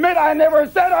said submit. I never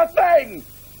said a thing.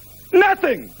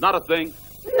 Nothing. Not a thing.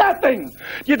 Nothing.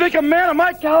 You think a man of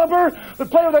my caliber, the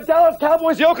player of the Dallas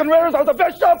Cowboys, the Oakland Raiders, are the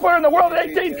best shot player in the world at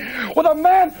 18, with a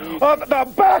man of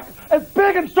the back as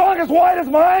big and strong as wide as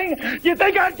mine? You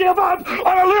think I'd give up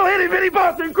on a little itty-bitty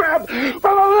Boston crab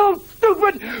from a little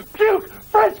stupid puke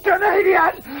French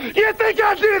Canadian? You think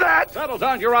I'd do that? Settle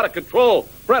down. You're out of control.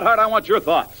 Bret Hart, I want your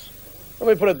thoughts. Let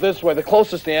me put it this way. The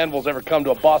closest the Anvil's ever come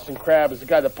to a Boston crab is the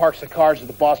guy that parks the cars at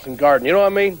the Boston Garden. You know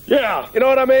what I mean? Yeah. You know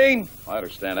what I mean? I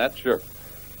understand that, sure.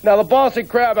 Now, the Boston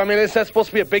crab, I mean, is that supposed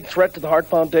to be a big threat to the Hart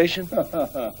Foundation?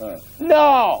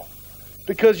 No.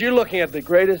 Because you're looking at the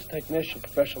greatest technician in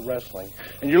professional wrestling,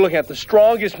 and you're looking at the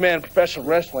strongest man in professional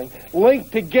wrestling,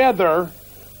 linked together,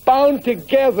 bound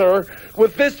together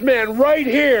with this man right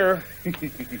here.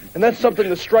 And that's something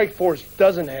the Strike Force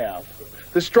doesn't have.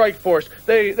 The Strike Force,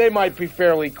 they might be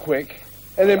fairly quick,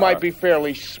 and they might be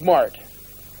fairly smart.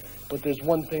 But there's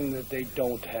one thing that they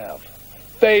don't have.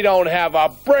 They don't have a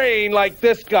brain like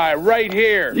this guy right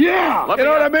here. Yeah, you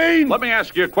know what I mean? Let me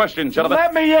ask you a question, gentlemen.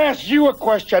 Let me ask you a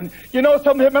question. You know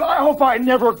something, Hitman? I hope I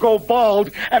never go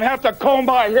bald and have to comb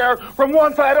my hair from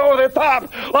one side over the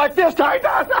top like this guy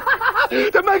does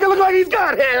to make it look like he's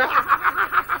got hair.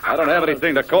 I don't have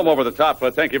anything to comb over the top,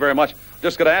 but thank you very much.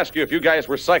 Just going to ask you if you guys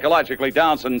were psychologically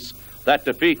down since that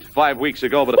defeat 5 weeks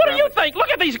ago. But what do you think? Look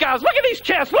at these guys. Look at these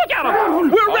chests. Look at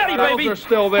them. We're ready, baby. They're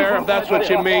still there, if that's what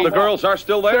you mean. The girls are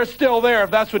still there? They're still there,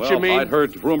 if that's what you mean. I'd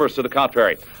heard rumors to the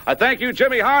contrary. I thank you,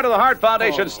 Jimmy Hart of the Hart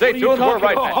Foundation. Stay tuned. We're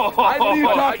right back. What are you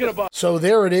talking about? So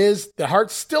there it is. The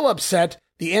Hart's still upset.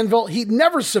 The Anvil, he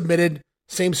never submitted.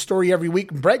 Same story every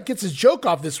week. Brett gets his joke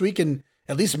off this week, and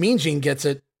at least Mean Gene gets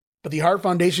it. But the Hart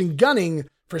Foundation gunning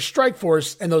for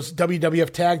Strikeforce and those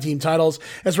WWF tag team titles,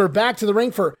 as we're back to the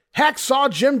ring for Hacksaw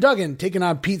Jim Duggan taking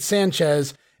on Pete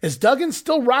Sanchez. Is Duggan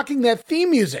still rocking that theme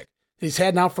music that he's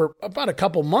had now for about a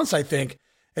couple months, I think?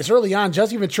 As early on,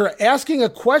 Jesse Ventura asking a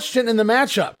question in the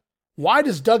matchup. Why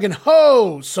does Duggan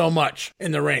hoe so much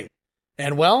in the ring?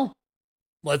 And well,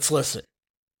 let's listen.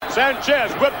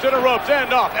 Sanchez whipped to the ropes,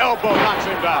 end off, elbow knocks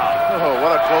him down. Oh,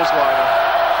 what a clothesline.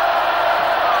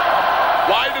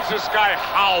 Why does this guy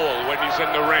howl when he's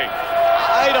in the ring?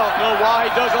 I don't know why.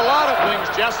 He does a lot of things,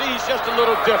 Jesse. He's just a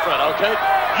little different, okay?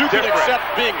 You can accept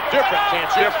being different, can't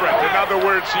you? Different. In other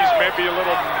words, he's maybe a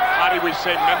little, how do we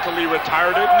say, mentally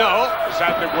retarded? No. Is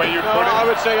that the way you put it? I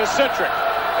would say eccentric.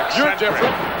 You're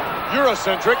different. You're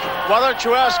eccentric. Why don't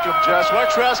you ask him, Jess? Why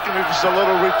don't you ask him if he's a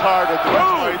little retarded?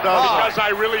 Because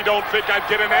I really don't think I'd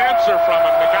get an answer from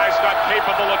him. The guy's not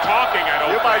capable of talking, I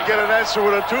don't think. You might get an answer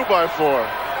with a 2x4.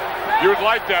 You'd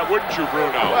like that, wouldn't you, Bruno?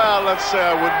 Well, let's say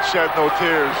I wouldn't shed no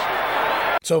tears.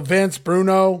 So Vince,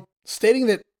 Bruno, stating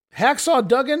that Hacksaw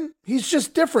Duggan, he's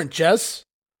just different, Jess.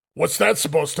 What's that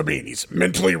supposed to mean? He's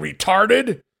mentally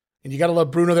retarded? And you gotta love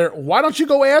Bruno there. Why don't you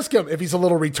go ask him if he's a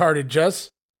little retarded,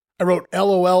 Jess? I wrote,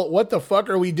 LOL, what the fuck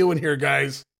are we doing here,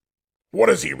 guys? What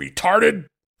is he, retarded?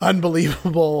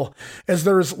 Unbelievable. As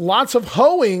there's lots of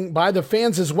hoeing by the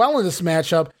fans as well in this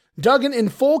matchup, Duggan in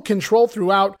full control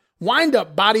throughout, wind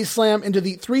up body slam into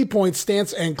the 3-point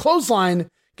stance and clothesline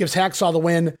gives Hacksaw the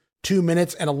win, 2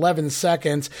 minutes and 11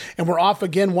 seconds. And we're off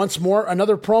again once more.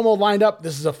 Another promo lined up.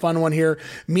 This is a fun one here.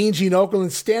 Mean Gene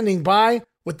Okerlund standing by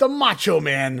with the Macho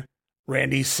Man,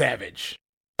 Randy Savage.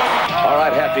 All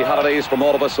right, happy holidays from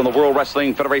all of us in the World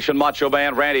Wrestling Federation. Macho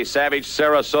Man Randy Savage,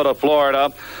 Sarasota,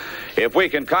 Florida. If we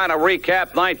can kind of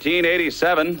recap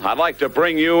 1987, I'd like to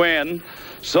bring you in.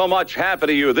 So much happened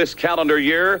to you this calendar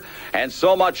year, and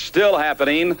so much still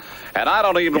happening, and I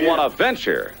don't even want to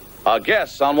venture a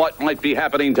guess on what might be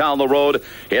happening down the road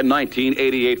in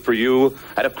 1988 for you.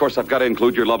 And, of course, I've got to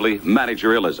include your lovely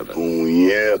manager, Elizabeth. Oh,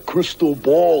 yeah, crystal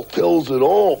ball tells it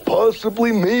all.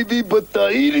 Possibly, maybe, but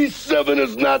 87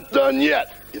 is not done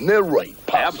yet. And they're right.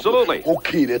 Absolutely.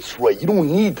 Okay, that's right. You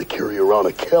don't need to carry around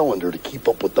a calendar to keep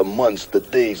up with the months, the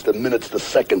days, the minutes, the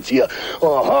seconds. Yeah.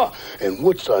 And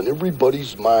what's on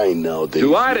everybody's mind nowadays?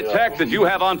 Do I detect that you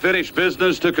have unfinished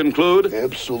business to conclude?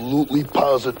 Absolutely,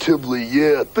 positively,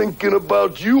 yeah. Thinking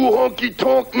about you,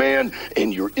 honky-tonk man,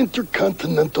 and your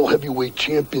Intercontinental Heavyweight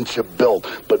Championship belt.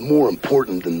 But more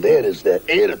important than that is that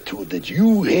attitude that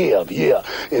you have, yeah.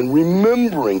 And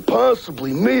remembering,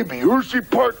 possibly, maybe, Hershey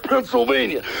Park,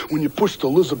 Pennsylvania, when you pushed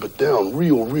Elizabeth down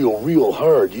real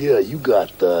hard. Yeah, you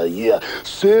got,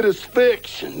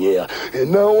 satisfaction, yeah.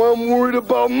 And now I'm worried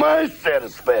about my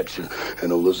satisfaction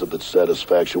and Elizabeth's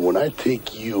satisfaction when I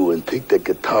take you and take that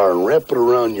guitar and wrap it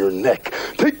around your neck,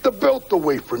 take the belt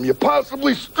away from you,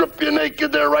 possibly strip you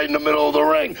naked there right in the middle of the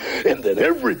ring, and then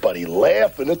everybody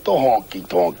laughing at the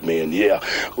honky-tonk man, yeah.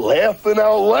 Laughing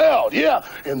out loud, yeah.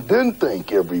 And then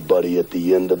thank everybody at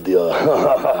the end of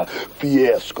the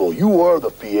fiasco. You are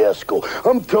the fiasco.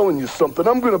 I'm telling you something.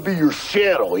 I'm going to be your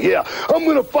shadow, yeah. I'm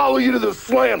going to follow you to the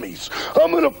Slammies.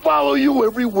 I'm going to follow you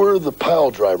everywhere the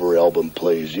Pile Driver album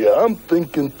plays, yeah. I'm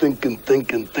thinking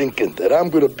that I'm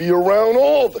going to be around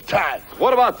all the time.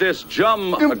 What about this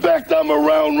In fact, I'm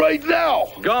around right now.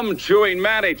 Gum-chewing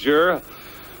manager,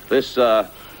 this,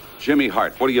 Jimmy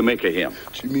Hart. What do you make of him?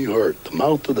 Jimmy Hart, the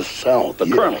mouth of the South. The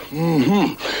Colonel.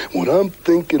 Mm-hmm. What I'm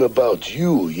thinking about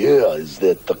you, yeah, is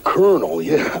that the Colonel,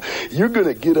 yeah, you're going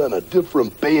to get on a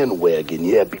different bandwagon,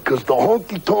 yeah, because the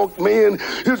honky-tonk man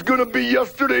is going to be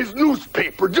yesterday's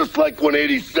newspaper, just like when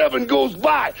 87 goes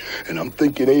by. And I'm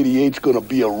thinking 88's going to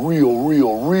be a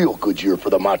real good year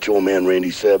for the Macho Man Randy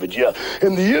Savage, yeah.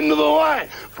 And the end of the line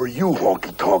for you,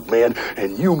 honky-tonk man,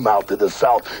 and you, mouth of the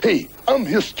South. Hey, I'm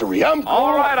history.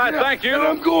 All right, I thank you. And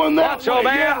I'm going that Macho way,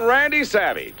 Man yeah. Randy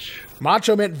Savage.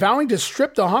 Macho Man vowing to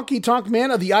strip the honky-tonk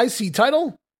man of the IC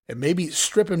title and maybe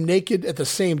strip him naked at the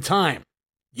same time.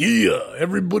 Yeah,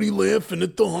 everybody laughing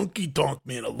at the honky-tonk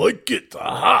man. I like it.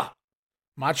 Aha!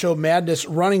 Macho Madness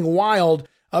running wild.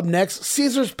 Up next,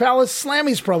 Caesar's Palace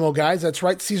Slammies promo, guys. That's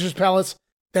right, Caesar's Palace.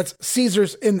 That's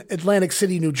Caesar's in Atlantic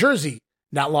City, New Jersey,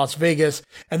 not Las Vegas.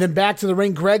 And then back to the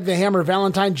ring, Greg the Hammer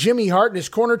Valentine, Jimmy Hart in his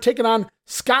corner, taking on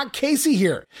Scott Casey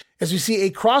here. As we see a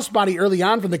crossbody early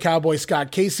on from the Cowboy,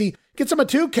 Scott Casey gets him a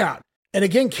 2 count. And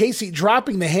again, Casey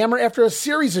dropping the hammer after a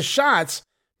series of shots.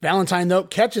 Valentine, though,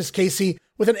 catches Casey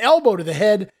with an elbow to the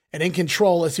head and in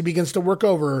control as he begins to work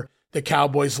over the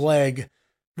Cowboy's leg.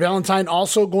 Valentine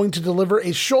also going to deliver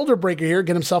a shoulder breaker here,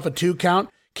 get himself a 2 count.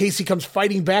 Casey comes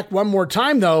fighting back one more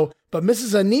time, though, but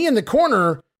misses a knee in the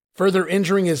corner, further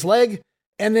injuring his leg,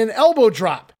 and an elbow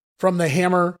drop from the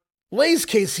Hammer lays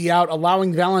Casey out,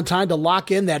 allowing Valentine to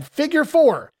lock in that figure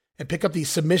 4 and pick up the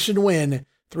submission win,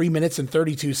 3 minutes and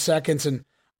 32 seconds. And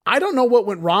I don't know what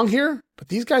went wrong here, but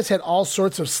these guys had all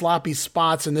sorts of sloppy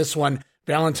spots in this one,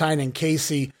 Valentine and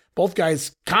Casey. Both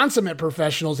guys, consummate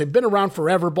professionals. They've been around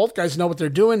forever. Both guys know what they're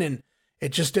doing, and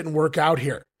it just didn't work out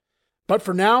here. But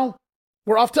for now,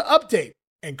 we're off to Update.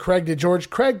 And Craig DeGeorge,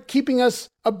 Craig keeping us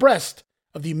abreast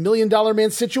of the $1 Million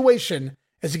Man situation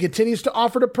as he continues to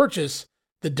offer to purchase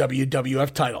the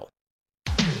WWF title.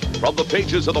 From the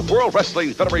pages of the World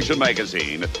Wrestling Federation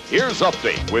magazine, here's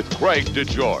Update with Craig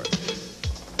DeGeorge.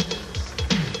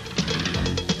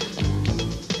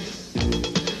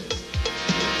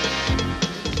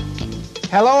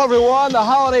 Hello, everyone. The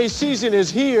holiday season is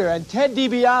here, and Ted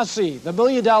DiBiase, the $1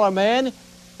 Million Man,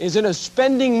 is in a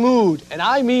spending mood, and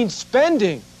I mean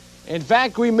spending. In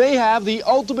fact, we may have the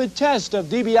ultimate test of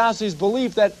DiBiase's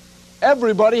belief that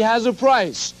everybody has a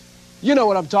price. You know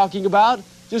what I'm talking about.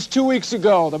 Just 2 weeks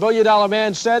ago, the $1 Million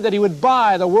Man said that he would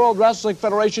buy the World Wrestling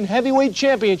Federation Heavyweight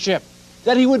Championship,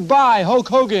 that he would buy Hulk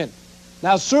Hogan.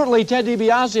 Now, certainly Ted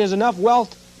DiBiase has enough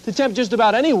wealth to tempt just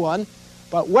about anyone,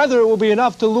 but whether it will be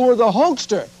enough to lure the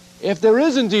Hulkster, if there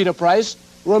is indeed a price,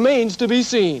 remains to be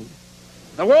seen.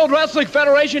 The World Wrestling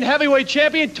Federation Heavyweight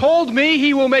Champion told me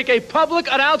he will make a public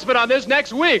announcement on this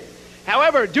next week.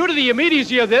 However, due to the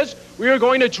immediacy of this, we are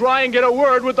going to try and get a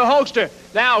word with the Hulkster.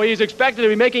 Now, he's expected to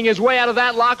be making his way out of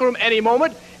that locker room any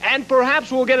moment, and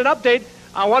perhaps we'll get an update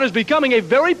on what is becoming a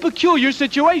very peculiar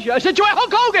situation.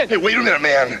 Hulk Hogan! Hey, wait a minute,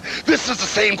 man. This is the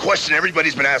same question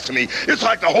everybody's been asking me. It's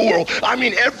like the whole world. I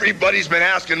mean, everybody's been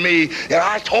asking me, and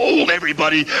I told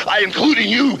everybody, including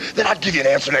you, that I'd give you an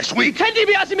answer next week. Can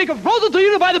DiBiase make a proposal to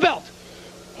you to buy the belt?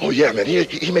 Oh, yeah, man,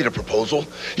 he made a proposal.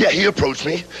 Yeah, he approached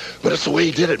me, but it's the way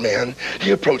he did it, man.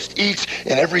 He approached each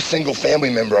and every single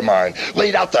family member of mine,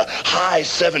 laid out the high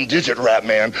 7-digit rap,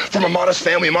 man, from a modest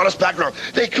family, a modest background.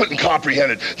 They couldn't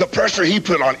comprehend it. The pressure he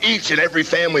put on each and every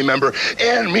family member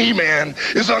and me, man,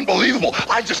 is unbelievable.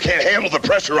 I just can't handle the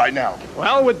pressure right now.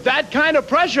 Well, with that kind of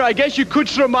pressure, I guess you could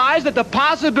surmise that the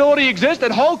possibility exists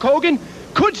that Hulk Hogan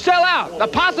could sell out. The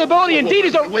possibility indeed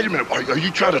is... Wait a minute. Are you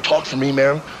trying to talk for me,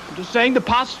 man? I'm just saying the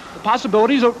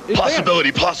possibilities are...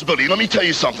 Possibility. Let me tell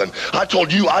you something. I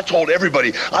told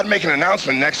everybody I'd make an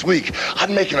announcement next week. I'd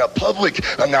make a public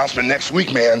announcement next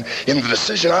week, man. In the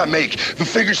decision I make, the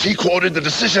figures he quoted, the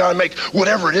decision I make,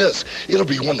 whatever it is, it'll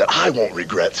be one that I won't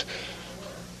regret.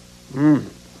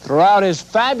 Throughout his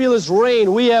fabulous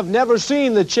reign, we have never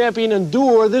seen the champion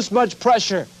endure this much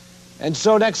pressure. And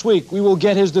so next week, we will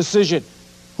get his decision.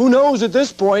 Who knows at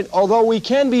this point, although we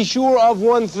can be sure of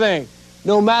one thing.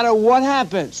 No matter what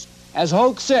happens, as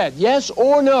Hulk said, yes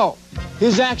or no,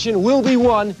 his action will be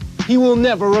one he will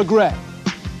never regret.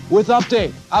 With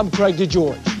Update, I'm Craig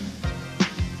DeGeorge.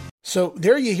 So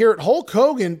there you hear it. Hulk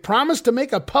Hogan promised to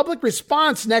make a public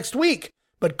response next week.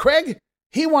 But Craig,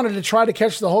 he wanted to try to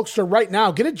catch the Hulkster right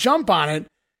now, get a jump on it.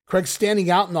 Craig's standing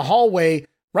out in the hallway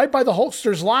right by the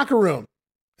Hulkster's locker room.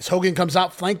 As Hogan comes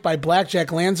out flanked by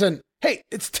Blackjack Lanza. Hey,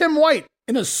 it's Tim White,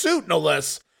 in a suit no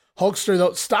less. Hulkster,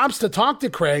 though, stops to talk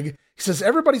to Craig. He says,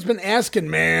 everybody's been asking,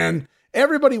 man.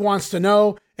 Everybody wants to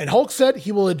know. And Hulk said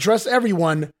he will address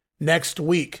everyone next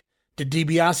week. Did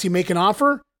DiBiase make an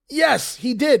offer? Yes,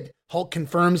 he did. Hulk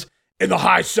confirms, in the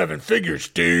high 7 figures,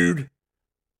 dude.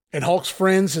 And Hulk's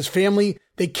friends, his family,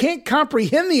 they can't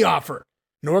comprehend the offer.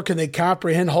 Nor can they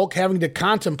comprehend Hulk having to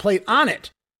contemplate on it.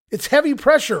 It's heavy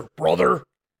pressure, brother.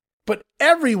 But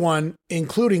everyone,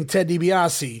 including Ted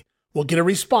DiBiase, will get a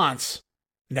response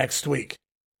next week.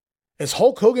 As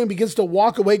Hulk Hogan begins to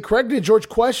walk away, Craig DeGeorge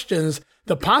questions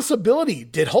the possibility,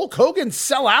 did Hulk Hogan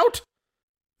sell out?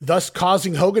 Thus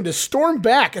causing Hogan to storm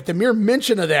back at the mere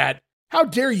mention of that. How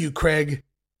dare you, Craig?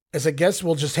 As I guess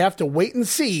we'll just have to wait and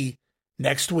see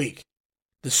next week.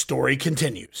 The story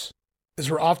continues.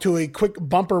 As we're off to a quick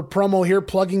bumper promo here,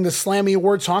 plugging the Slammy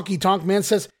Awards, Honky Tonk Man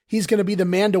says he's going to be the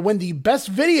man to win the best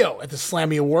video at the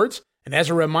Slammy Awards. And as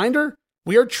a reminder,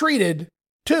 we are treated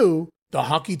to the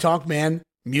Honky Tonk Man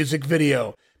music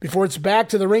video. Before it's back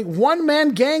to the ring, one-man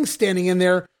gang standing in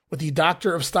there with the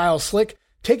Doctor of Style Slick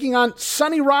taking on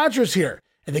Sonny Rogers here.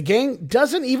 And the gang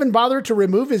doesn't even bother to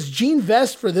remove his jean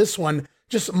vest for this one,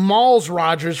 just mauls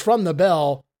Rogers from the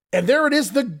bell. And there it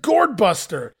is, the Gourd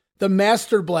Buster, the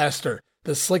Master Blaster,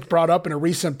 the Slick brought up in a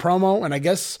recent promo. And I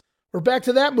guess we're back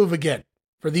to that move again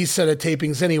for these set of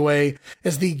tapings anyway.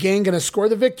 Is the gang going to score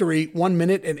the victory 1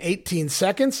 minute and 18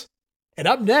 seconds? And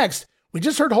up next, we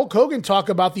just heard Hulk Hogan talk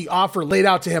about the offer laid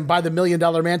out to him by the $1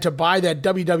 Million Man to buy that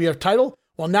WWF title.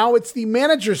 Well, now it's the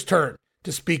manager's turn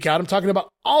to speak out. I'm talking about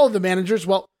all of the managers,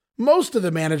 well, most of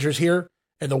the managers here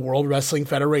in the World Wrestling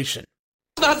Federation.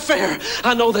 It's not fair.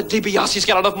 I know that DiBiase's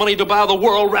got enough money to buy the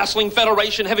World Wrestling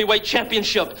Federation Heavyweight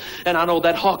Championship. And I know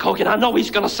that Hulk Hogan, I know he's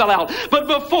going to sell out. But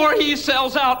before he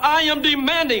sells out, I am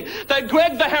demanding that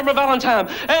Greg the Hammer Valentine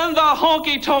and the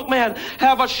Honky Tonk Man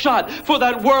have a shot for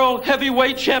that World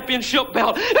Heavyweight Championship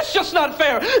belt. It's just not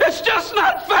fair. It's just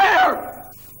not fair.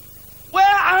 Well,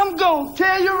 I'm going to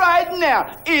tell you right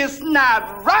now, it's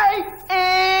not right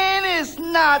and it's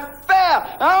not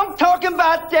fair. I'm talking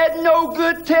about that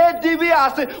no-good Ted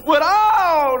DiBiase with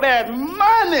all that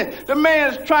money. The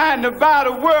man's trying to buy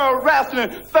the World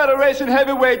Wrestling Federation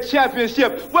Heavyweight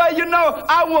Championship. Well, you know,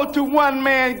 I want the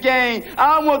one-man gang.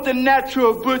 I want the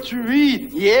Natural Butchery,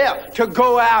 to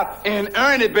go out and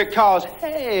earn it because,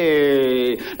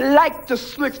 hey, like the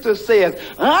Slickster says,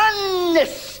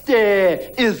 honesty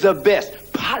is the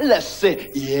best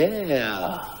policy,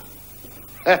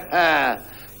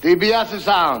 DiBiase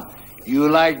sound. You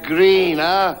like green,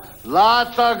 huh?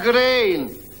 Lots of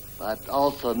green. But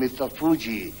also Mr.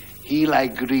 Fuji, he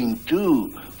like green too,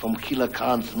 from Killer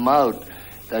Khan's mouth.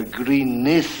 The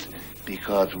greenness,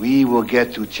 because we will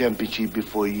get to championship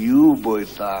before you, boy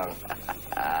song.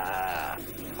 I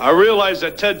realize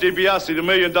that Ted DiBiase, the $1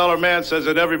 Million Man, says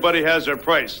that everybody has their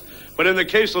price. But in the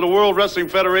case of the World Wrestling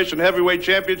Federation Heavyweight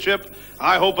Championship,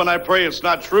 I hope and I pray it's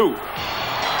not true.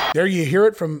 There you hear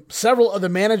it from several of the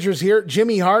managers here.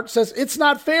 Jimmy Hart says it's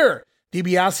not fair.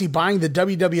 DiBiase buying the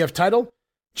WWF title.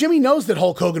 Jimmy knows that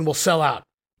Hulk Hogan will sell out,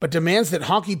 but demands that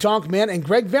Honky Tonk Man and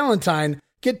Greg Valentine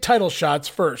get title shots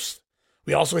first.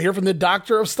 We also hear from the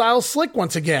Doctor of Style Slick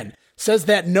once again. Says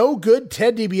that no good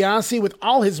Ted DiBiase with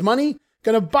all his money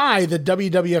gonna buy the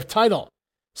WWF title.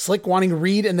 Slick wanting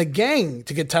Reed and the gang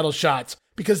to get title shots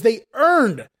because they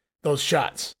earned those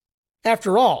shots.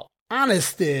 After all,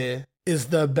 honesty is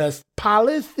the best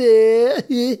policy.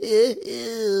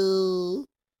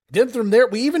 Then from there,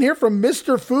 we even hear from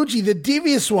Mr. Fuji, the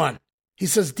devious one. He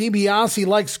says DiBiase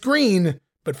likes green,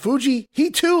 but Fuji, he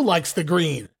too likes the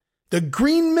green. The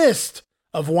green mist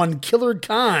of one Killer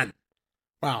Khan.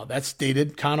 Wow, that's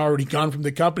dated. Khan already gone from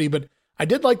the company, but I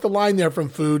did like the line there from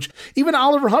Fuji. Even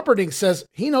Oliver Humperdinck says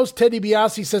he knows Ted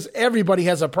DiBiase says everybody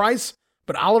has a price,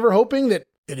 but Oliver hoping that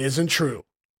it isn't true.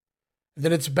 And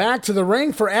then it's back to the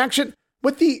ring for action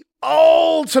with the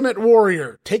Ultimate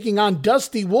Warrior taking on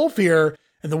Dusty Wolf here.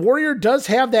 And the Warrior does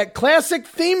have that classic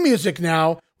theme music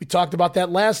now. We talked about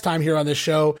that last time here on this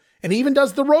show. And he even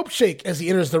does the rope shake as he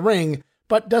enters the ring,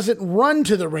 but doesn't run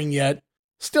to the ring yet.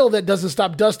 Still, that doesn't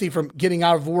stop Dusty from getting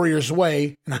out of Warrior's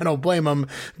way, and I don't blame him.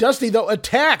 Dusty, though,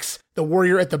 attacks the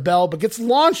Warrior at the bell, but gets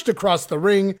launched across the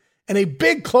ring, and a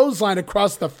big clothesline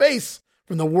across the face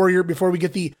from the Warrior before we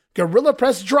get the Gorilla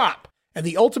Press drop, and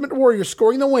the Ultimate Warrior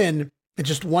scoring the win in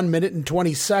just 1 minute and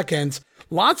 20 seconds.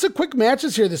 Lots of quick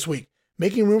matches here this week,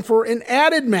 making room for an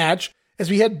added match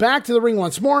as we head back to the ring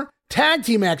once more. Tag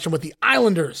team action with the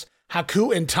Islanders,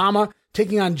 Haku and Tama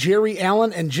taking on Jerry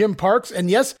Allen and Jim Parks, and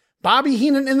yes, Bobby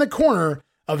Heenan in the corner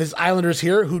of his Islanders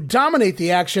here, who dominate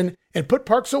the action and put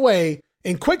Parks away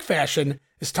in quick fashion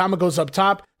as Tama goes up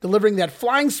top, delivering that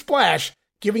flying splash,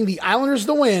 giving the Islanders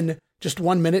the win, just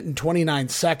 1 minute and 29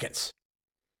 seconds.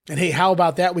 And hey, how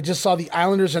about that? We just saw the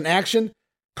Islanders in action.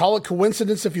 Call it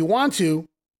coincidence if you want to,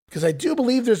 because I do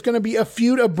believe there's going to be a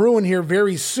feud of brewing here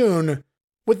very soon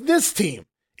with this team.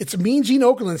 It's Mean Gene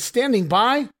Okerlund standing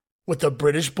by with the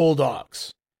British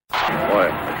Bulldogs. Boy,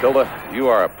 Matilda, you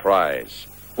are a prize.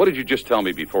 What did you just tell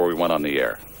me before we went on the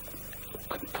air?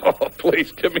 Oh,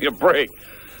 please, give me a break.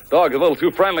 Dog, a little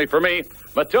too friendly for me.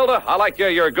 Matilda, I like you.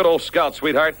 You're a good old scout,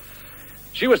 sweetheart.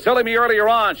 She was telling me earlier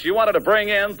on she wanted to bring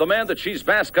in the man that she's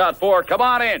mascot for. Come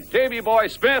on in. Davy Boy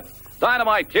Smith,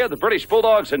 Dynamite Kid, the British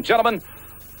Bulldogs, and gentlemen,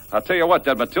 I'll tell you what,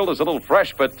 that Matilda's a little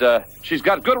fresh, but she's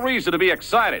got good reason to be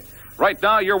excited. Right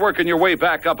now, you're working your way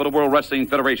back up at the World Wrestling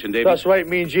Federation, Davey. That's right,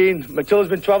 Mean Gene. Matilda's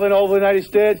been traveling all over the United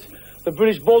States. The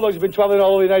British Bulldogs have been traveling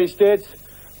all over the United States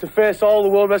to face all the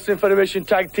World Wrestling Federation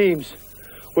tag teams.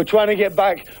 We're trying to get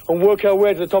back and work our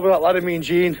way to the top of that ladder, Mean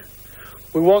Gene.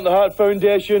 We want the Hart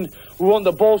Foundation, we want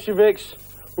the Bolsheviks,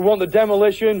 we want the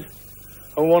Demolition,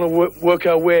 and we want to work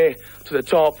our way to the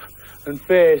top and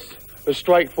face the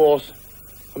Strike Force.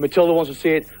 And Matilda wants to see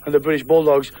it, and the British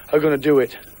Bulldogs are going to do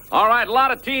it. All right, a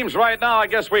lot of teams right now. I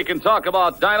guess we can talk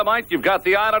about Dynamite. You've got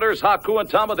the Islanders, Haku and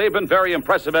Tama. They've been very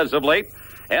impressive as of late.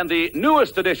 And the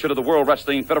newest addition of the World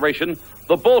Wrestling Federation,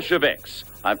 the Bolsheviks.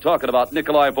 I'm talking about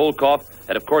Nikolai Volkov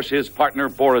and, of course, his partner,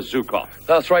 Boris Zukov.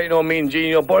 That's right, Mean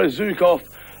Gene. Boris Zukov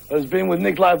has been with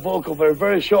Nikolai Volkov for a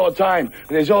very short time,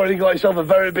 and he's already got himself a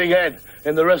very big head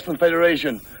in the Wrestling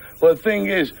Federation. But the thing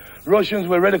is, Russians,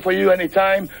 we're ready for you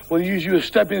anytime. We'll use you as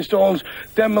stepping stones.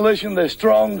 Demolition, they're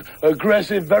strong,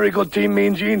 aggressive, very good team,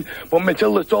 Mean Gene. But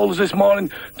Matilda told us this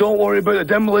morning, don't worry about the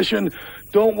Demolition.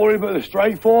 Don't worry about the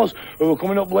Strike Force, who are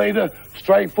coming up later.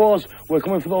 Strike Force, we're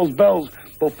coming for those belts.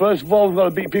 But first of all, we've got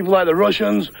to beat people like the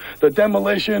Russians, the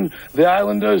Demolition, the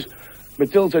Islanders.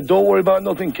 Matilda said, don't worry about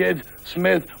nothing, kid.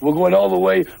 Smith, we're going all the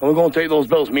way, and we're going to take those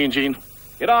belts, Mean Gene.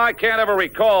 You know, I can't ever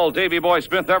recall Davy Boy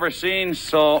Smith ever seen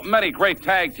so many great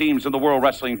tag teams in the World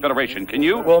Wrestling Federation. Can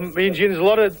you? Well, Mean Gene, there's a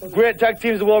lot of great tag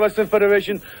teams in the World Wrestling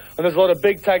Federation, and there's a lot of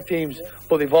big tag teams,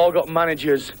 but they've all got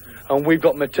managers, and we've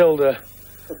got Matilda,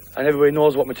 and everybody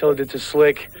knows what Matilda did to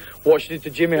Slick, what she did to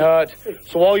Jimmy Hart.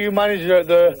 So all you managers out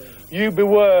there, you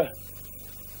beware.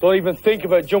 Don't even think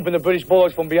about jumping the British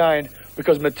Bulldogs from behind,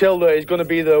 because Matilda is going to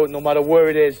be there no matter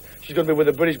where it is. She's going to be with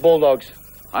the British Bulldogs.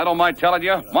 I don't mind telling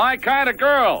you, my kind of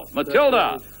girl,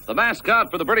 Matilda, the mascot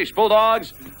for the British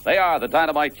Bulldogs. They are the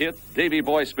Dynamite Kid, Davy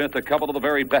Boy Smith, a couple of the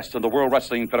very best in the World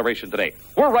Wrestling Federation today.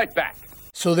 We're right back.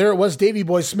 So there it was, Davy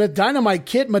Boy Smith, Dynamite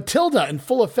Kid, Matilda in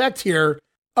full effect here,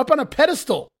 up on a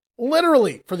pedestal,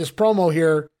 literally, for this promo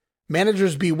here.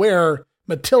 Managers beware,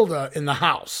 Matilda in the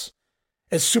house.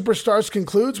 As Superstars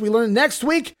concludes, we learn next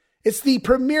week it's the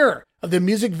premiere of the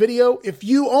music video, If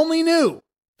You Only Knew,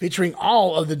 featuring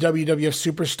all of the WWF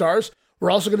superstars.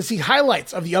 We're also going to see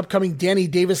highlights of the upcoming Danny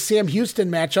Davis-Sam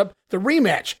Houston matchup, the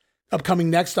rematch, upcoming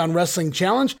next on Wrestling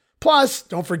Challenge. Plus,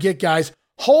 don't forget, guys,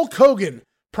 Hulk Hogan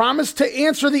promised to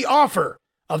answer the offer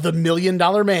of the $1 Million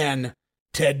Man,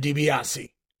 Ted DiBiase.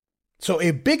 So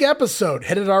a big episode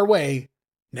headed our way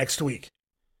next week.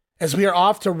 As we are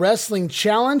off to Wrestling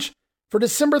Challenge for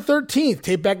December 13th,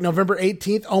 tape back November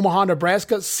 18th, Omaha,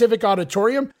 Nebraska, Civic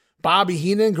Auditorium. Bobby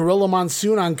Heenan, Gorilla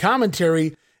Monsoon on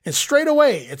commentary, And straight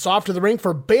away, it's off to the ring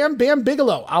for Bam Bam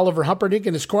Bigelow. Oliver Humperdinck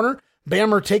in his corner.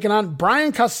 Bammer taking on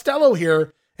Brian Costello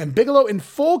here. And Bigelow in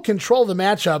full control of the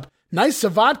matchup. Nice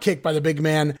savate kick by the big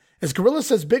man. As Gorilla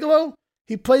says Bigelow,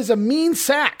 he plays a mean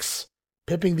sax.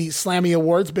 Pipping the Slammy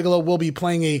Awards, Bigelow will be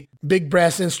playing a big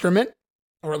brass instrument,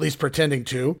 or at least pretending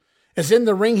to. As in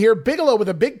the ring here, Bigelow with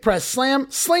a big press slam,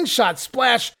 slingshot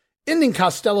splash, ending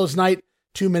Costello's night,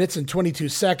 2 minutes and 22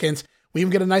 seconds. We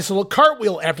even get a nice little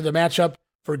cartwheel after the matchup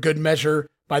for good measure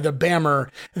by the Bammer.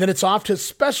 And then it's off to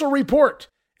special report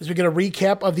as we get a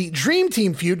recap of the Dream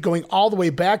Team feud going all the way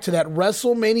back to that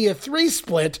WrestleMania 3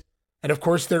 split. And of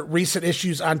course, their recent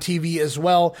issues on TV as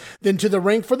well. Then to the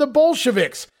ring for the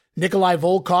Bolsheviks. Nikolai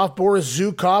Volkov, Boris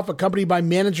Zukov, accompanied by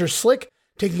manager Slick,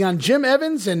 taking on Jim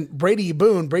Evans and Brady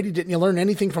Boone. Brady, didn't you learn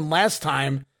anything from last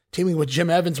time? Teaming with Jim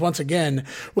Evans once again.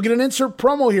 We'll get an insert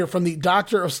promo here from the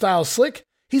Doctor of Style Slick.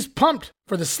 He's pumped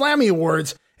for the Slammy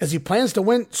Awards as he plans to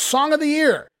win Song of the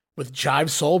Year with Jive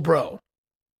Soul Bro.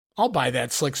 I'll buy that,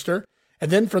 Slickster. And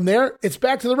then from there, it's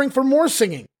back to the ring for more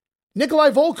singing. Nikolai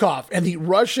Volkov and the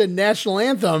Russian national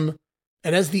anthem.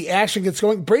 And as the action gets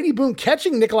going, Brady Boone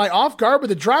catching Nikolai off guard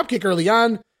with a dropkick early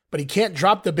on, but he can't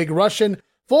drop the big Russian.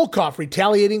 Volkov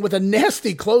retaliating with a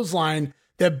nasty clothesline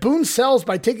that Boone sells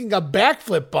by taking a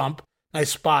backflip bump. Nice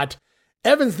spot.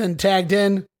 Evans then tagged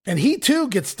in, and he too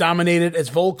gets dominated as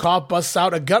Volkov busts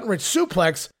out a gut-wrench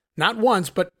suplex, not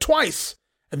once, but twice.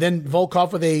 And then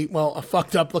Volkov with a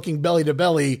fucked up looking belly to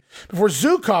belly before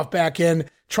Zukov back in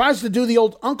tries to do the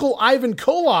old Uncle Ivan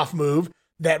Koloff move,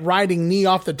 that riding knee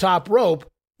off the top rope,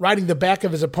 riding the back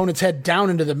of his opponent's head down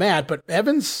into the mat. But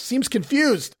Evans seems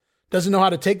confused, doesn't know how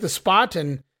to take the spot,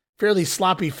 and fairly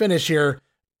sloppy finish here.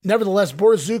 Nevertheless,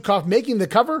 Boris Zukov making the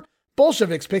cover,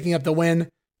 Bolsheviks picking up the win,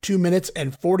 2 minutes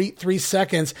and 43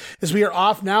 seconds, as we are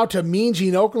off now to Mean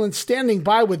Gene Okerlund standing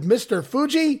by with Mr.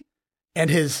 Fuji and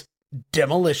his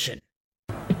demolition.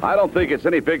 I don't think it's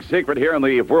any big secret here in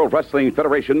the World Wrestling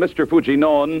Federation. Mr. Fuji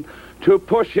known to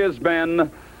push his men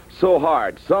so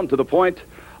hard, some to the point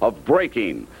of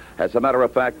breaking. As a matter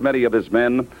of fact, many of his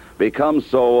men become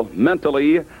so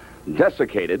mentally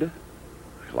desiccated,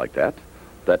 like that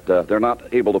they're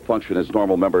not able to function as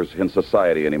normal members in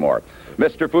society anymore.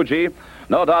 Mr. Fuji,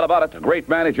 no doubt about it, a great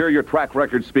manager. Your track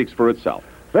record speaks for itself.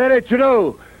 Very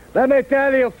true. Let me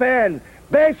tell you, fans,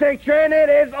 basic training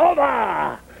is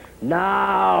over.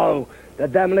 Now, the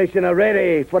Demolition are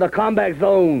ready for the combat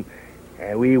zone.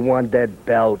 And we want that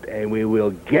belt, and we will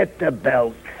get the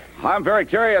belt. I'm very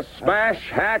curious,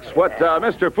 Smash, Hacks, what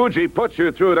Mr. Fuji puts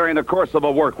you through during the course of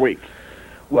a work week.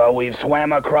 Well, we've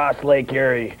swam across Lake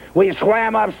Erie. We've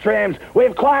swam upstreams.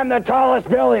 We've climbed the tallest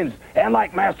buildings. And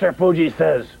like Master Fuji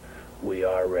says, we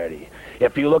are ready.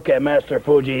 If you look at Master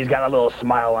Fuji, he's got a little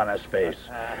smile on his face.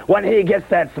 When he gets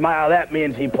that smile, that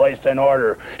means he placed an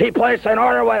order. He placed an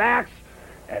order with Axe,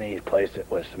 and he placed it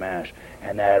with Smash.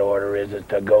 And that order is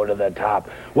to go to the top,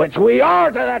 which we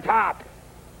are to the top.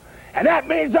 And that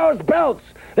means those belts.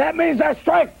 That means the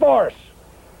strike force.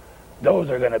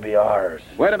 Those are going to be ours.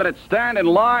 Wait a minute. Stand in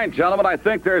line, gentlemen. I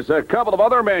think there's a couple of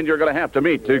other men you're going to have to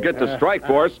meet to get to Strike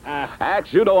Force.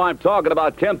 Axe, you know I'm talking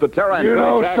about Ken Patera and You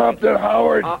know Jack. something,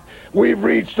 Howard? We've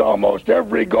reached almost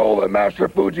every goal that Master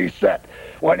Fuji set.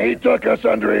 When he took us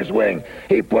under his wing,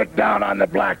 he put down on the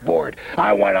blackboard,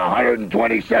 I want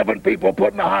 127 people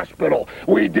put in the hospital.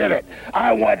 We did it.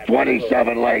 I want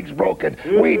 27 legs broken.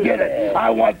 We did it. I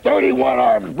want 31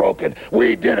 arms broken.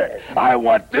 We did it. I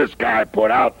want this guy put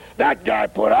out, that guy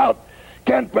put out.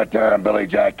 Ken Patera and Billy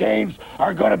Jack Haynes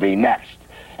are going to be next.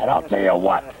 And I'll tell you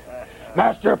what,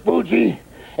 Master Fuji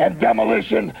and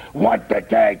Demolition want the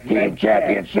tag team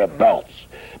championship belts.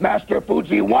 Master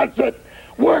Fuji wants it.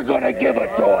 We're going to give it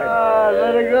to him.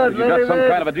 Very good. You got some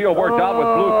kind of a deal worked out with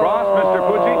Blue Cross,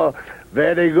 Mr. Fuji?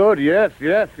 Very good. Yes.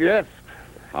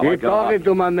 You're talking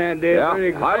to my man there.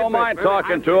 Yeah, I don't mind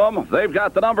talking to them. They've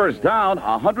got the numbers down.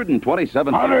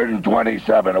 127.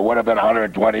 127. It would have been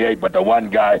 128, but the one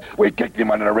guy, we kicked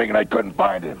him under the ring and I couldn't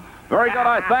find him. Very good.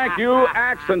 I thank you,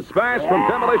 Axe and Smash from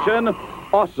Demolition.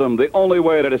 Awesome. The only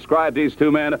way to describe these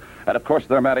two men. And, of course,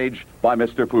 they're managed by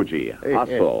Mr. Fuji.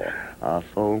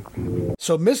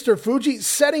 So Mr. Fuji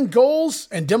setting goals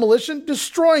and Demolition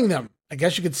destroying them. I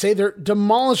guess you could say they're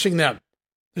demolishing them.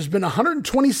 There's been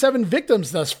 127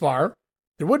 victims thus far.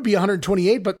 There would be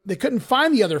 128, but they couldn't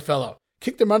find the other fellow.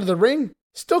 Kicked him out of the ring.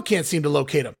 Still can't seem to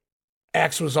locate him.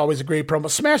 Axe was always a great promo.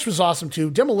 Smash was awesome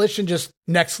too. Demolition just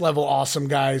next level awesome,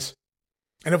 guys.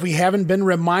 And if we haven't been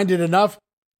reminded enough,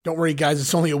 don't worry, guys,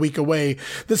 it's only a week away.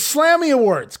 The Slammy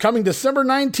Awards coming December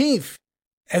 19th,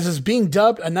 as is being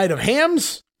dubbed a night of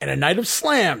hams and a night of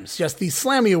slams. Yes, the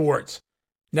Slammy Awards.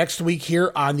 Next week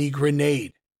here on the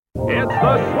Grenade. It's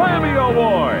the Slammy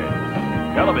Awards,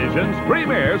 television's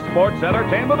premier sports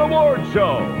entertainment award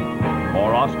show.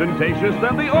 More ostentatious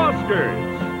than the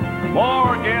Oscars,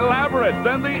 more elaborate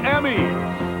than the Emmys.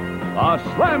 The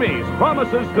Slammys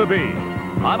promises to be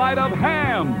a night of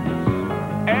hams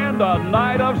and a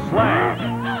night of slam.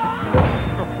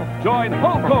 Join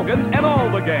Hulk Hogan and all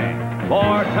the gang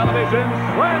for television's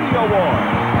Slammy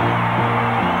Awards.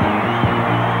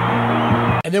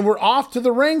 And then we're off to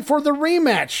the ring for the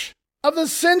rematch of the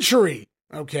century.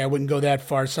 Okay, I wouldn't go that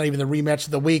far. It's not even the rematch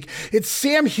of the week. It's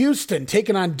Sam Houston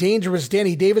taking on Dangerous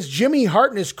Danny Davis, Jimmy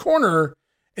Hart in his corner.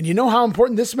 And you know how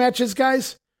important this match is,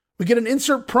 guys? We get an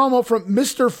insert promo from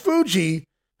Mr. Fuji,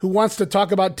 who wants to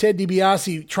talk about Ted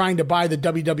DiBiase trying to buy the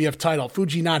WWF title.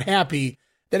 Fuji not happy.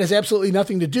 That has absolutely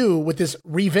nothing to do with this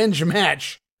revenge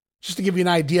match. Just to give you an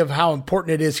idea of how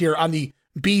important it is here on the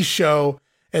B show.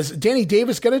 As Danny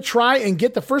Davis going to try and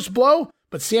get the first blow,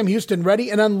 but Sam Houston ready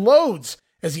and unloads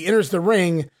as he enters the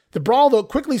ring. The brawl, though,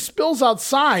 quickly spills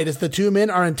outside as the two men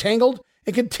are entangled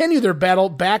and continue their battle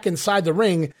back inside the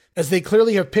ring, as they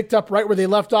clearly have picked up right where they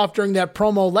left off during that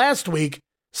promo last week.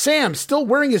 Sam still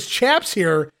wearing his chaps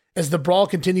here as the brawl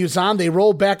continues on. They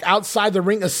roll back outside the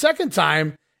ring a second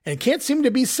time and can't seem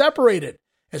to be separated,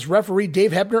 as referee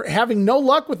Dave Hebner having no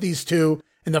luck with these two.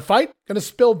 And the fight going to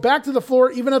spill back to the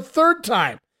floor even a third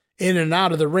time, in and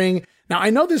out of the ring. Now, I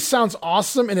know this sounds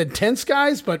awesome and intense,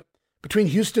 guys, but between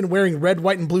Houston wearing red,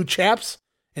 white, and blue chaps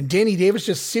and Danny Davis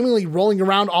just seemingly rolling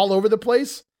around all over the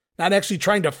place, not actually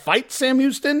trying to fight Sam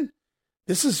Houston,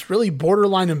 this is really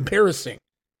borderline embarrassing.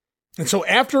 And so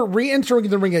after re-entering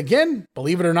the ring again,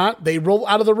 believe it or not, they roll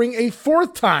out of the ring a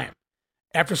fourth time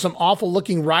after some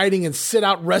awful-looking riding and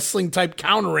sit-out wrestling type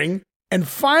countering. And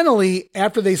finally,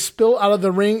 after they spill out of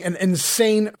the ring an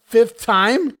insane fifth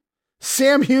time,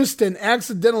 Sam Houston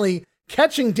accidentally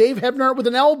catching Dave Hebner with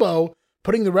an elbow,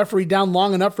 putting the referee down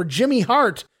long enough for Jimmy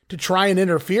Hart to try and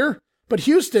interfere. But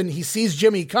Houston, he sees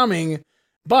Jimmy coming.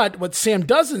 But what Sam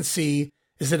doesn't see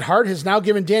is that Hart has now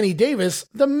given Danny Davis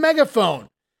the megaphone.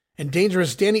 And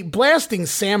Dangerous Danny blasting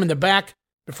Sam in the back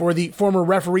before the former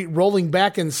referee rolling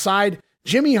back inside.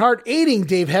 Jimmy Hart aiding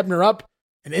Dave Hebner up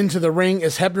and into the ring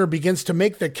as Hebner begins to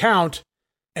make the count.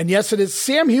 And yes, it is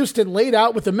Sam Houston laid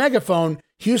out with the megaphone.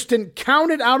 Houston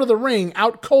counted out of the ring,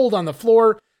 out cold on the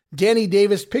floor. Danny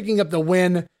Davis picking up the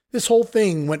win. This whole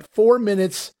thing went 4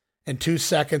 minutes and 2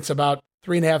 seconds, about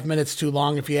 3.5 minutes too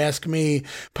long if you ask me.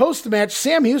 Post-match,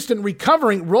 Sam Houston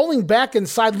recovering, rolling back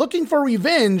inside, looking for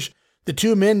revenge. The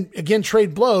two men again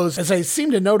trade blows, as I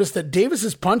seem to notice that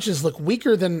Davis's punches look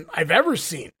weaker than I've ever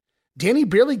seen. Danny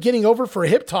barely getting over for a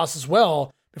hip toss as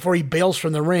well before he bails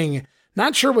from the ring.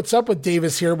 Not sure what's up with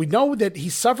Davis here. We know that he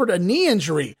suffered a knee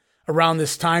injury around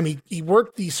this time. He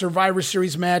worked the Survivor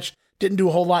Series match, didn't do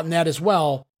a whole lot in that as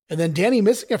well. And then Danny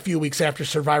missing a few weeks after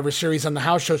Survivor Series on the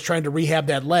house shows trying to rehab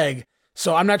that leg.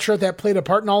 So I'm not sure if that played a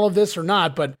part in all of this or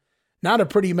not, but not a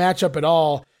pretty matchup at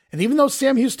all. And even though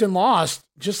Sam Houston lost,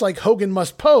 just like Hogan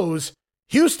must pose,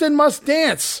 Houston must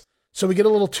dance. So we get a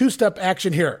little two-step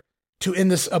action here. To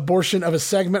end this abortion of a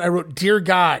segment, I wrote, Dear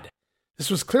God. This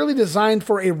was clearly designed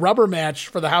for a rubber match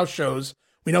for the house shows.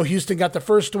 We know Houston got the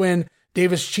first win.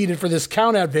 Davis cheated for this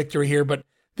count-out victory here, but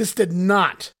this did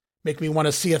not make me want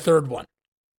to see a third one.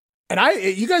 And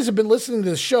you guys have been listening to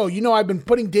this show. You know I've been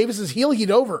putting Davis's heel heat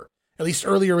over, at least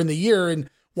earlier in the year, and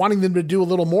wanting them to do a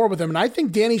little more with him. And I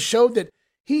think Danny showed that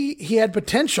he had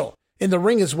potential in the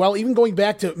ring as well, even going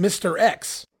back to Mr.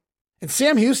 X. And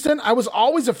Sam Houston, I was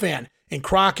always a fan in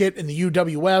Crockett and the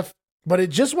UWF, but it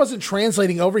just wasn't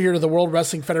translating over here to the World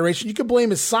Wrestling Federation. You could blame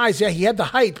his size. Yeah, he had the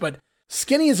height, but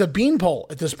skinny as a beanpole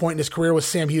at this point in his career with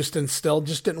Sam Houston still.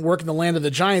 Just didn't work in the land of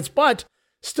the Giants, but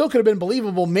still could have been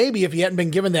believable maybe if he hadn't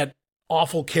been given that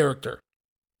awful character.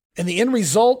 And the end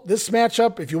result, this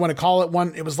matchup, if you want to call it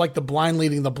one, it was like the blind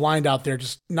leading the blind out there,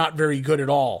 just not very good at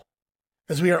all.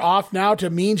 As we are off now to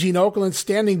Mean Gene Okerlund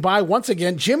standing by once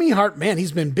again. Jimmy Hart, man,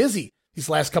 he's been busy these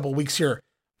last couple of weeks here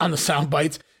on the Sound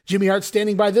Bites. Jimmy Hart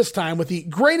standing by this time with the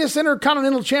greatest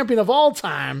Intercontinental Champion of all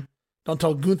time. Don't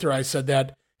tell Gunther I said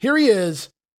that. Here he is,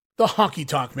 the Honky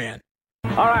Tonk Man.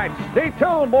 All right, stay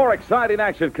tuned. More exciting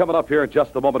action coming up here in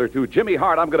just a moment or two. Jimmy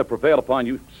Hart, I'm going to prevail upon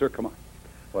you. Sir, come on.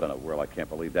 What in the world? I can't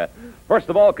believe that. First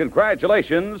of all,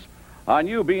 congratulations on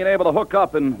you being able to hook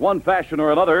up in one fashion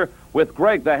or another with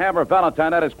Greg the Hammer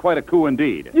Valentine. That is quite a coup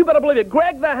indeed. You better believe it.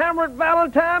 Greg the Hammer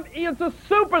Valentine is a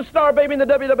superstar, baby, in the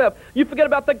WWF. You forget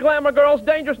about the Glamour Girls,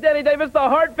 Dangerous Danny Davis, the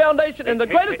Hart Foundation, and the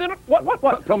greatest...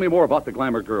 What? Tell me more about the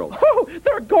Glamour Girls. Oh,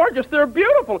 They're gorgeous. They're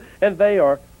beautiful. And they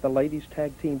are the ladies'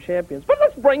 tag team champions. But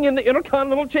let's bring in the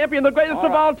Intercontinental Champion, the greatest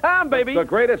of all time, baby. The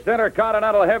greatest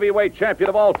Intercontinental Heavyweight Champion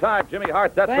of all time, Jimmy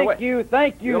Hart. That's the way. Thank you.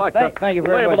 Thank You like thank you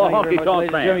very much. Label the Thank you very honky much, tonk ladies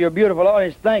and man. gentlemen. You're a beautiful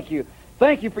audience. Thank you.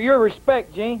 Thank you for your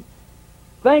respect, Gene.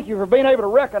 Thank you for being able to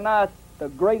recognize the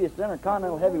greatest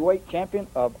Intercontinental Heavyweight Champion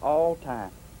of all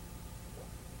time.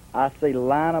 I say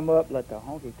line them up, let the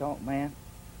honky tonk man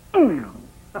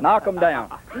knock them down.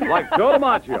 Like Joe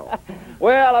DiMaggio.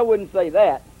 Well, I wouldn't say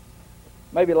that.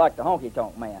 Maybe like the honky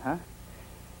tonk man,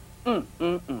 huh?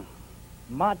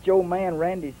 Macho Man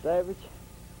Randy Savage.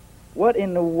 What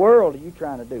in the world are you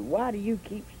trying to do? Why do you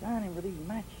keep signing for these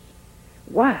matches?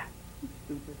 Why?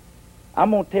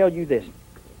 I'm going to tell you this.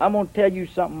 I'm going to tell you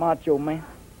something, Macho Man.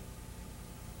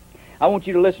 I want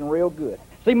you to listen real good.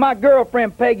 See, my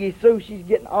girlfriend Peggy Sue, she's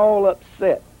getting all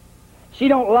upset. She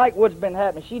don't like what's been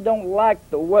happening. She don't like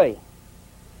the way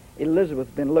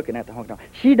Elizabeth's been looking at the honky tonk.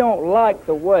 She don't like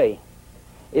the way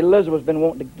Elizabeth's been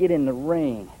wanting to get in the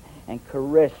ring and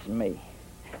caress me,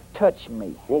 touch me.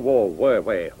 Whoa,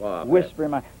 wait. Whisper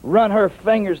in my, run her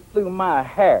fingers through my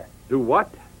hair. Do what?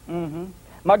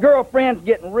 My girlfriend's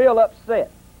getting real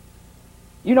upset.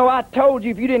 You know, I told you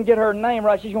if you didn't get her name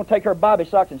right, she's going to take her bobby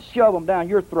socks and shove them down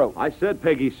your throat. I said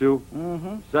Peggy Sue.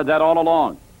 Said that all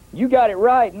along. You got it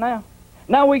right now.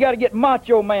 Now we got to get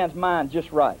Macho Man's mind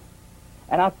just right.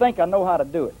 And I think I know how to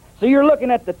do it. So you're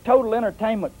looking at the total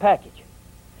entertainment package.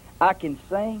 I can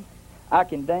sing, I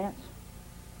can dance,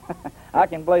 I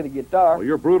can play the guitar. Well,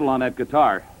 you're brutal on that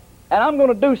guitar. And I'm going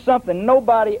to do something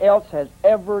nobody else has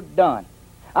ever done.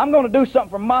 I'm going to do something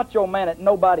for Macho Man that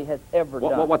nobody has ever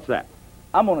done. What's that?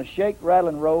 I'm going to shake, rattle,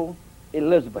 and roll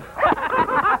Elizabeth.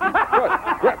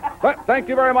 Good. Thank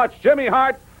you very much, Jimmy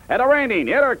Hart, and the reigning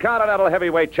Intercontinental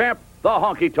Heavyweight Champ, the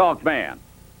Honky Tonk Man.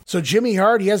 So Jimmy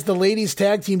Hart, he has the ladies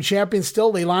tag team champion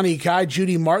still, Leilani Kai,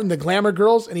 Judy Martin, the Glamour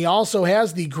Girls, and he also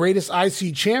has the greatest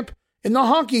IC champ in the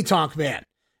Honky Tonk Man.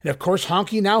 And of course,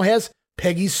 Honky now has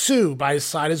Peggy Sue by his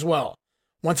side as well.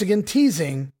 Once again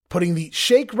teasing, putting the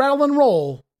shake, rattle, and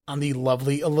roll on the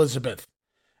lovely Elizabeth.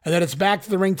 And then it's back to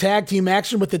the ring tag team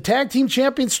action with the tag team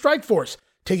champion Strikeforce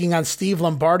taking on Steve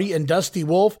Lombardi and Dusty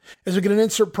Wolf as we get an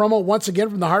insert promo once again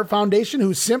from the Hart Foundation,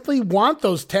 who simply want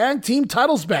those tag team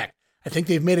titles back. I think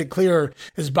they've made it clear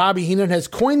as Bobby Heenan has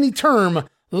coined the term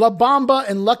La Bamba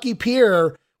and Lucky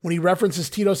Pierre when he references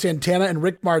Tito Santana and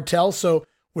Rick Martel. So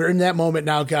we're in that moment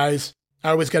now, guys. I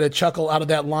always got a chuckle out of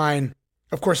that line.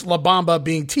 Of course, La Bamba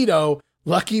being Tito,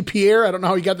 Lucky Pierre, I don't know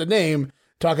how he got the name,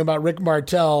 talking about Rick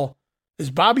Martel. As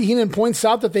Bobby Heenan points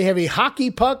out that they have a hockey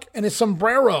puck and a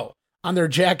sombrero on their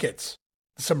jackets.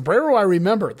 The sombrero I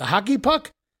remember. The hockey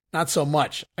puck, not so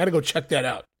much. I got to go check that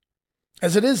out.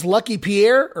 As it is Lucky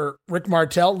Pierre, or Rick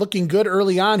Martel, looking good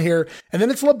early on here. And then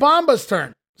it's La Bamba's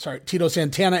turn. Tito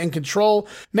Santana in control.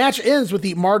 Match ends with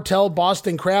the Martel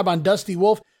Boston Crab on Dusty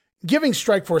Wolf, giving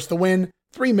Strikeforce the win.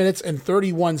 3 minutes and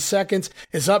 31 seconds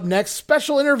is up next.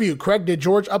 Special interview. Craig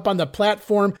DeGeorge up on the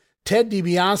platform. Ted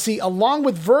DiBiase, along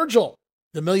with Virgil,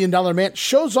 the $1 Million Man,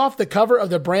 shows off the cover of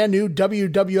the brand new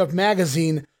WWF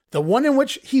magazine, the one in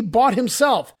which he bought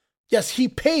himself. Yes, he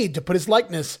paid to put his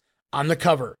likeness on the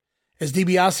cover. As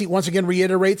DiBiase once again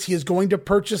reiterates he is going to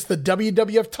purchase the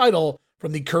WWF title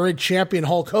from the current champion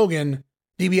Hulk Hogan,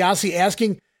 DiBiase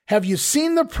asking, have you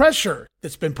seen the pressure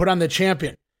that's been put on the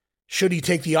champion? Should he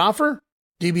take the offer?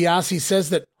 DiBiase says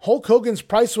that Hulk Hogan's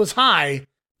price was high,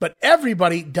 but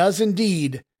everybody does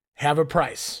indeed have a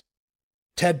price.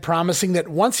 Ted promising that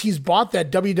once he's bought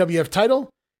that WWF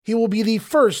title, he will be the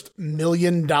first $1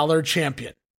 million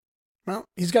champion. Well,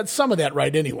 he's got some of that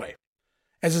right anyway.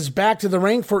 As it's back to the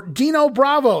ring for Dino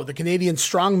Bravo, the Canadian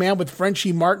strongman with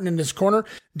Frenchie Martin in his corner.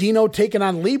 Dino taking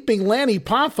on Leaping Lanny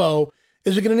Poffo.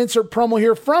 As we get an insert promo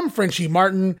here from Frenchie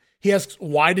Martin, he asks,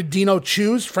 why did Dino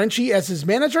choose Frenchie as his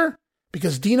manager?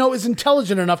 Because Dino is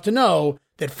intelligent enough to know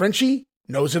that Frenchie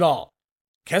knows it all.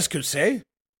 Qu'est-ce que c'est?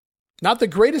 Not the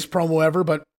greatest promo ever,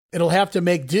 but it'll have to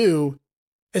make do.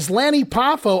 As Lanny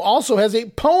Poffo also has a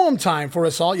poem time for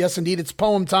us all. Yes, indeed, it's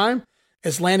poem time.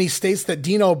 As Lanny states that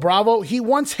Dino Bravo, he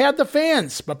once had the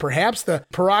fans, but perhaps the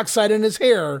peroxide in his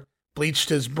hair bleached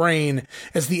his brain.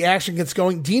 As the action gets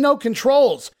going, Dino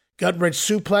controls gut-wrench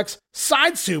suplex,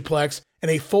 side suplex, and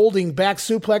a folding back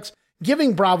suplex,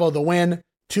 giving Bravo the win.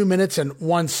 2 minutes and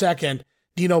 1 second.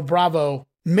 Dino Bravo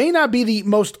may not be the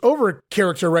most over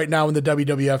character right now in the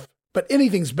WWF, but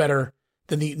anything's better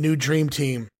than the new Dream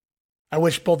Team. I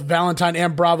wish both Valentine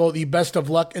and Bravo the best of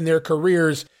luck in their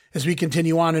careers as we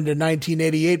continue on into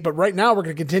 1988. But right now, we're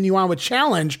going to continue on with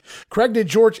Challenge. Craig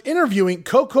DeGeorge interviewing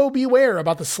Coco Beware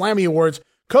about the Slammy Awards.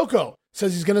 Coco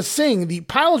says he's going to sing the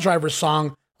Piledriver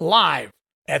song live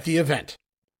at the event.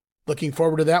 Looking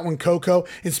forward to that one, Coco.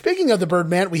 And speaking of the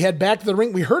Birdman, we head back to the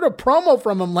ring. We heard a promo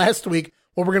from him last week.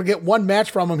 Well, we're going to get one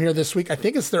match from him here this week. I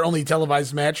think it's their only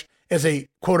televised match as a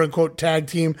quote-unquote tag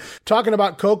team. Talking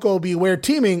about Coco Beware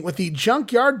teaming with the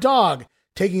Junkyard Dog,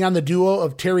 taking on the duo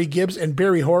of Terry Gibbs and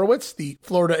Barry Horowitz, the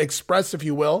Florida Express, if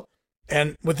you will.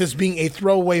 And with this being a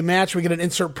throwaway match, we get an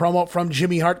insert promo from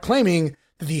Jimmy Hart claiming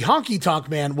that the Honky Tonk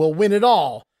Man will win it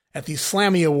all at the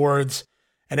Slammy Awards.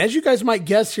 And as you guys might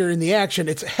guess here in the action,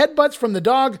 it's headbutts from the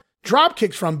dog, drop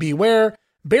kicks from Beware,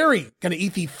 Barry going to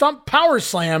eat the thump power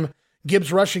slam,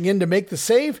 Gibbs rushing in to make the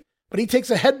save, but he takes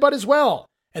a headbutt as well.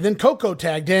 And then Coco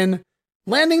tagged in,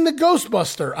 landing the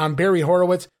Ghostbuster on Barry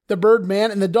Horowitz. The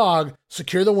Birdman and the dog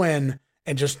secure the win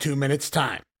in just 2 minutes'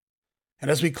 time. And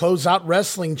as we close out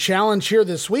Wrestling Challenge here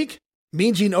this week,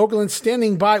 Mean Gene Okerlund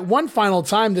standing by one final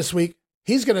time this week.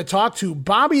 He's going to talk to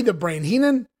Bobby the Brain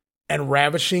Heenan and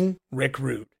Ravishing Rick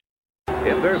Rude.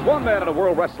 If there's one man in the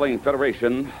World Wrestling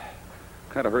Federation,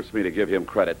 kind of hurts me to give him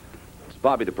credit, it's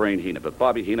Bobby the Brain Heenan. But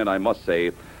Bobby Heenan, I must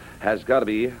say, has got to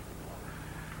be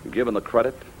given the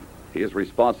credit. He is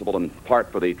responsible in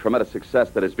part for the tremendous success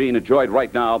that is being enjoyed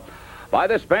right now by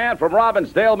this band from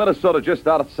Robbinsdale, Minnesota, just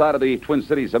outside of the Twin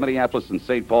Cities of Minneapolis and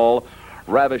St. Paul,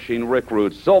 Ravishing Rick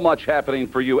Rude. So much happening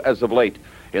for you as of late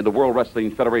in the World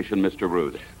Wrestling Federation, Mr.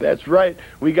 Rude. That's right.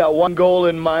 We got one goal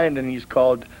in mind, and he's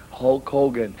called Hulk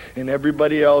Hogan. And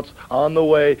everybody else on the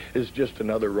way is just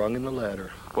another rung in the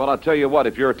ladder. Well, I'll tell you what,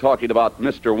 if you're talking about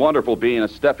Mr. Wonderful being a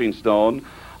stepping stone,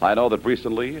 I know that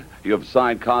recently you have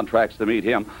signed contracts to meet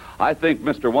him. I think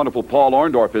Mr. Wonderful Paul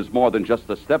Orndorff is more than just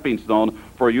a stepping stone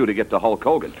for you to get to Hulk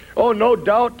Hogan. Oh, no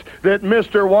doubt that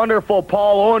Mr. Wonderful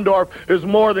Paul Orndorff is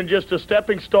more than just a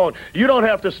stepping stone. You don't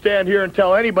have to stand here and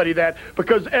tell anybody that,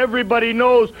 because everybody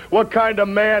knows what kind of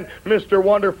man Mr.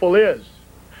 Wonderful is.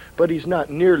 But he's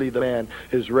not nearly the man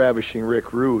as Ravishing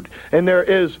Rick Rude. And there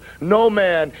is no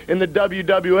man in the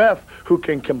WWF who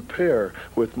can compare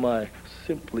with my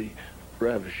simply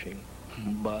ravishing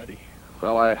body.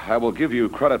 Well, I will give you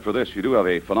credit for this. You do have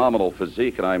a phenomenal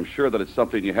physique, and I'm sure that it's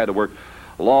something you had to work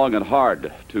long and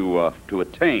hard to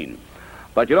attain.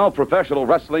 But, you know, professional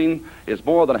wrestling is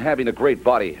more than having a great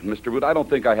body. Mr. Rude, I don't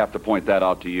think I have to point that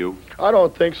out to you. I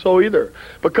don't think so either.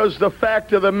 Because the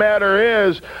fact of the matter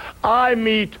is, I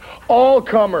meet all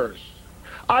comers.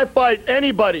 I fight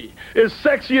anybody. As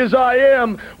sexy as I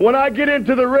am, when I get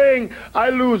into the ring,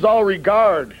 I lose all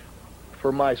regard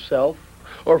for myself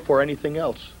or for anything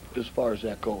else as far as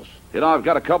that goes. You know, I've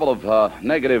got a couple of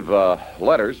negative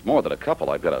letters, more than a couple.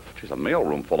 I've got a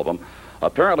mailroom full of them.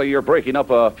 Apparently, you're breaking up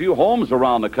a few homes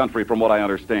around the country, from what I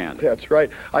understand. That's right.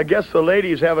 I guess the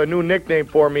ladies have a new nickname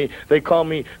for me. They call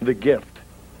me The Gift.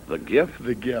 The Gift?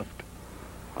 The Gift.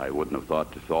 I wouldn't have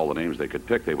thought with all the names they could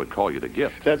pick, they would call you The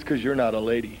Gift. That's because you're not a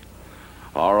lady.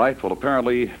 All right. Well,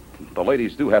 apparently, the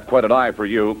ladies do have quite an eye for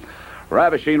you.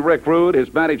 Ravishing Rick Rude,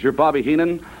 his manager, Bobby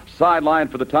Heenan, sidelined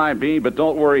for the time being, but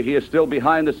don't worry, he is still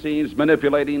behind the scenes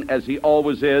manipulating as he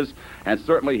always is, and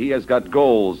certainly he has got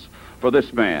goals for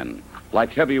this man.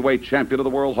 Like heavyweight champion of the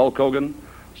world, Hulk Hogan,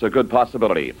 it's a good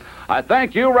possibility. I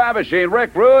thank you, Ravishing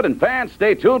Rick Rude, and fans,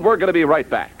 stay tuned. We're going to be right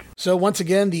back. So once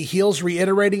again, the heels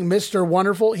reiterating Mr.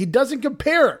 Wonderful. He doesn't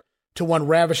compare to one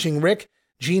Ravishing Rick.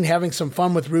 Gene having some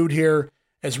fun with Rude here.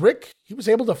 As Rick, he was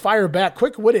able to fire back,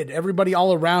 quick-witted, everybody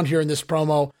all around here in this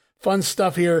promo. Fun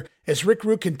stuff here as Rick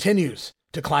Rude continues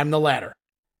to climb the ladder.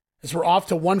 As we're off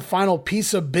to one final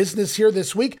piece of business here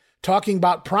this week, talking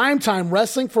about primetime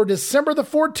wrestling for December the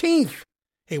 14th.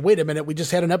 Hey, wait a minute, we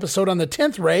just had an episode on the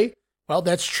 10th, Ray. Well,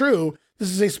 that's true. This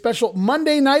is a special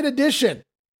Monday night edition,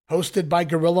 hosted by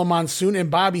Gorilla Monsoon and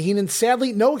Bobby Heenan.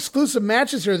 Sadly, no exclusive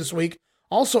matches here this week.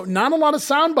 Also, not a lot of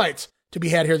sound bites to be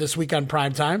had here this week on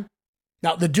primetime.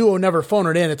 Now, the duo never phone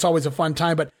it in. It's always a fun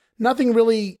time, but nothing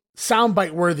really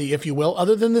soundbite worthy, if you will,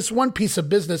 other than this one piece of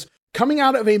business coming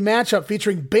out of a matchup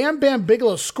featuring Bam Bam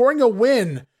Bigelow scoring a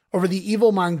win over the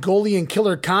evil Mongolian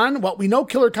Killer Khan. Well, we know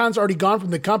Killer Khan's already gone from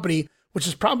the company, which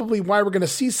is probably why we're going to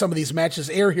see some of these matches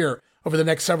air here over the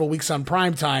next several weeks on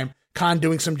primetime. Khan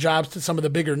doing some jobs to some of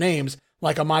the bigger names,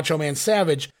 like a Macho Man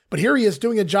Savage. But here he is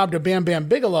doing a job to Bam Bam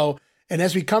Bigelow. And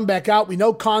as we come back out, we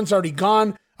know Khan's already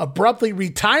gone, abruptly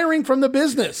retiring from the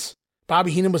business.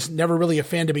 Bobby Heenan was never really a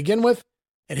fan to begin with.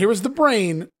 And here was the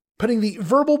Brain putting the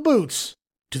verbal boots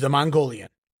to the Mongolian.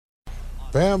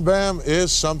 Bam Bam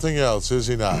is something else, is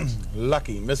he not?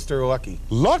 Lucky, Mr. Lucky.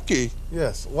 Lucky?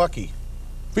 Yes, lucky.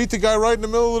 Beat the guy right in the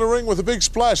middle of the ring with a big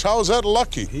splash. How is that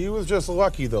lucky? He was just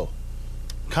lucky, though.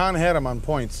 Khan had him on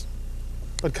points.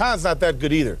 But Khan's not that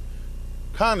good either.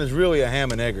 Khan is really a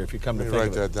ham and egger, if you come to think of it.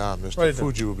 Write that down. Mr.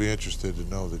 Fuji will be interested to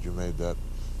know that you made that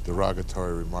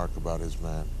derogatory remark about his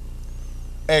man?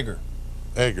 Egger.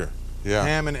 Egger, yeah.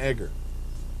 Ham and Egger.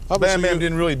 Obviously, Bam Bam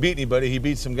didn't really beat anybody. He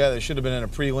beat some guy that should have been in a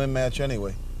prelim match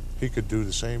anyway. He could do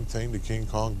the same thing to King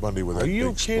Kong Bundy with that big Are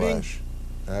you kidding? splash.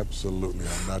 Absolutely,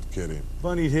 I'm not kidding.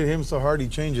 Bundy hit him so hard he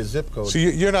changed his zip code.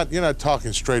 See, you're not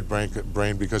talking straight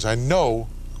brain because I know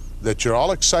that you're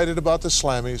all excited about the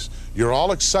Slammies. You're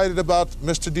all excited about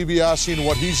Mr. DiBiase and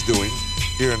what he's doing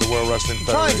here in the World Wrestling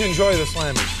Federation. Trying to enjoy the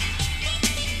Slammies.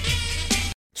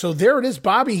 So there it is,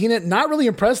 Bobby Heenan. Not really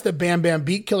impressed that Bam Bam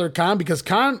beat Killer Khan because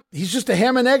Khan, he's just a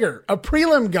ham and egger, a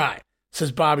prelim guy,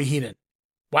 says Bobby Heenan.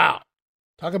 Wow.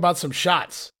 Talk about some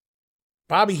shots.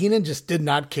 Bobby Heenan just did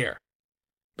not care.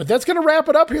 But that's going to wrap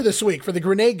it up here this week for the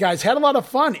Grenade guys. Had a lot of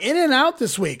fun in and out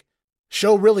this week.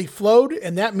 Show really flowed,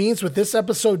 and that means with this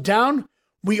episode down,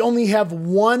 we only have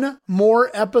one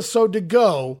more episode to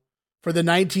go for the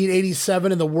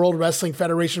 1987 and the World Wrestling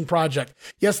Federation project.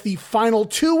 Yes, the final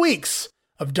 2 weeks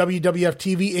of WWF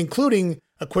TV, including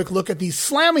a quick look at the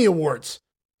Slammy Awards.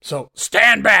 So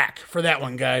stand back for that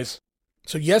one, guys.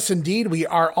 So yes, indeed, we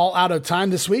are all out of time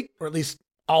this week, or at least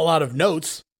all out of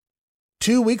notes.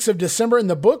 2 weeks of December in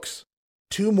the books,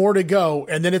 2 more to go,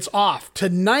 and then it's off to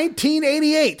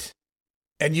 1988.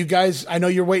 And you guys, I know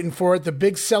you're waiting for it. The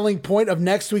big selling point of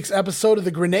next week's episode of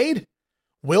The Grenade.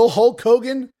 Will Hulk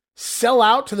Hogan sell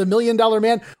out to the $1 Million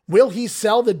Man? Will he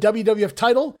sell the WWF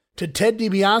title to Ted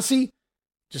DiBiase?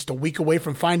 Just a week away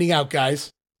from finding out,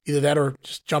 guys. Either that or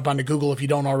just jump onto Google if you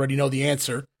don't already know the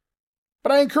answer.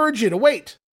 But I encourage you to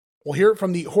wait. We'll hear it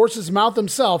from the horse's mouth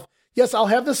himself. Yes, I'll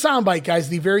have the soundbite, guys,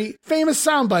 the very famous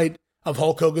soundbite of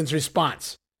Hulk Hogan's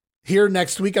response. Here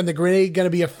next week on The Grenade, going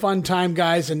to be a fun time,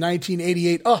 guys, in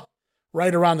 1988. Oh,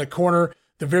 right around the corner.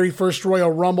 The very first Royal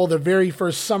Rumble, the very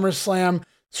first SummerSlam.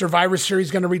 Survivor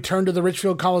Series going to return to the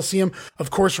Richfield Coliseum.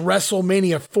 Of course,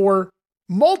 WrestleMania 4.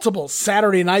 Multiple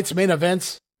Saturday nights main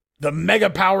events. The Mega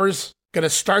Powers going to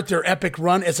start their epic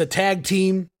run as a tag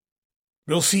team.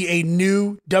 We'll see a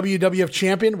new WWF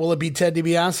champion. Will it be Ted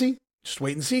DiBiase? Just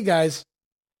wait and see, guys.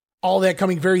 All that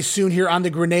coming very soon here on The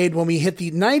Grenade when we hit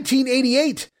the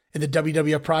 1988 in the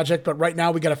WWF project. But right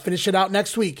now, we got to finish it out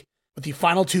next week with the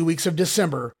final 2 weeks of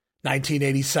December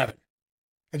 1987.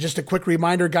 And just a quick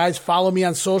reminder, guys, follow me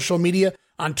on social media,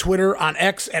 on Twitter, on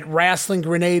X at Wrestling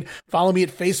Grenade. Follow me at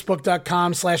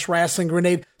Facebook.com/Wrestling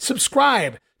Grenade.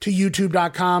 Subscribe to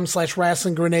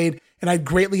YouTube.com/Wrestling Grenade. And I'd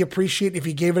greatly appreciate if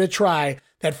you gave it a try,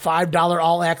 that $5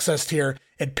 all access tier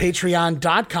at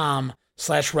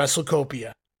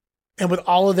Patreon.com/WrestleCopia. And with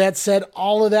all of that said,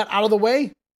 all of that out of the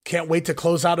way, can't wait to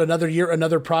close out another year,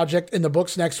 another project in the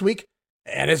books next week.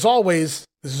 And as always,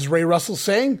 this is Ray Russell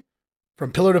saying,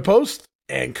 from pillar to post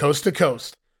and coast to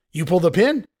coast, you pull the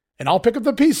pin and I'll pick up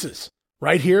the pieces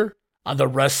right here on the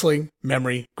Wrestling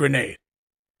Memory Grenade.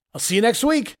 I'll see you next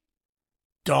week.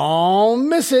 Don't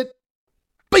miss it.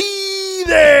 Be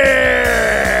there!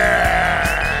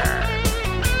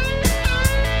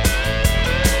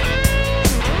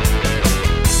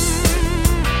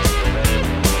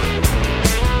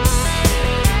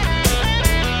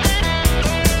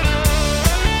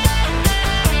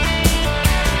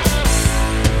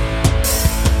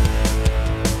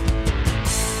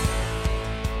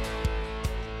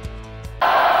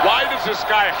 Why does this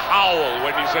guy howl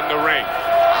when he's in the ring?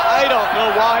 I don't know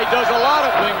why he does a lot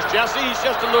of things, Jesse. He's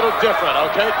just a little different,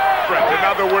 okay? In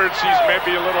other words, he's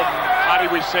maybe a little, how do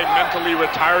we say, mentally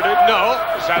retarded? No.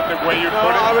 Is that the way you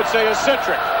put it? I would say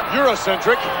eccentric. You're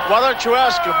eccentric. Why don't you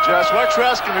ask him, Jess? Why don't you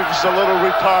ask him if he's a little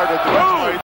retarded? The reason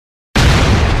why he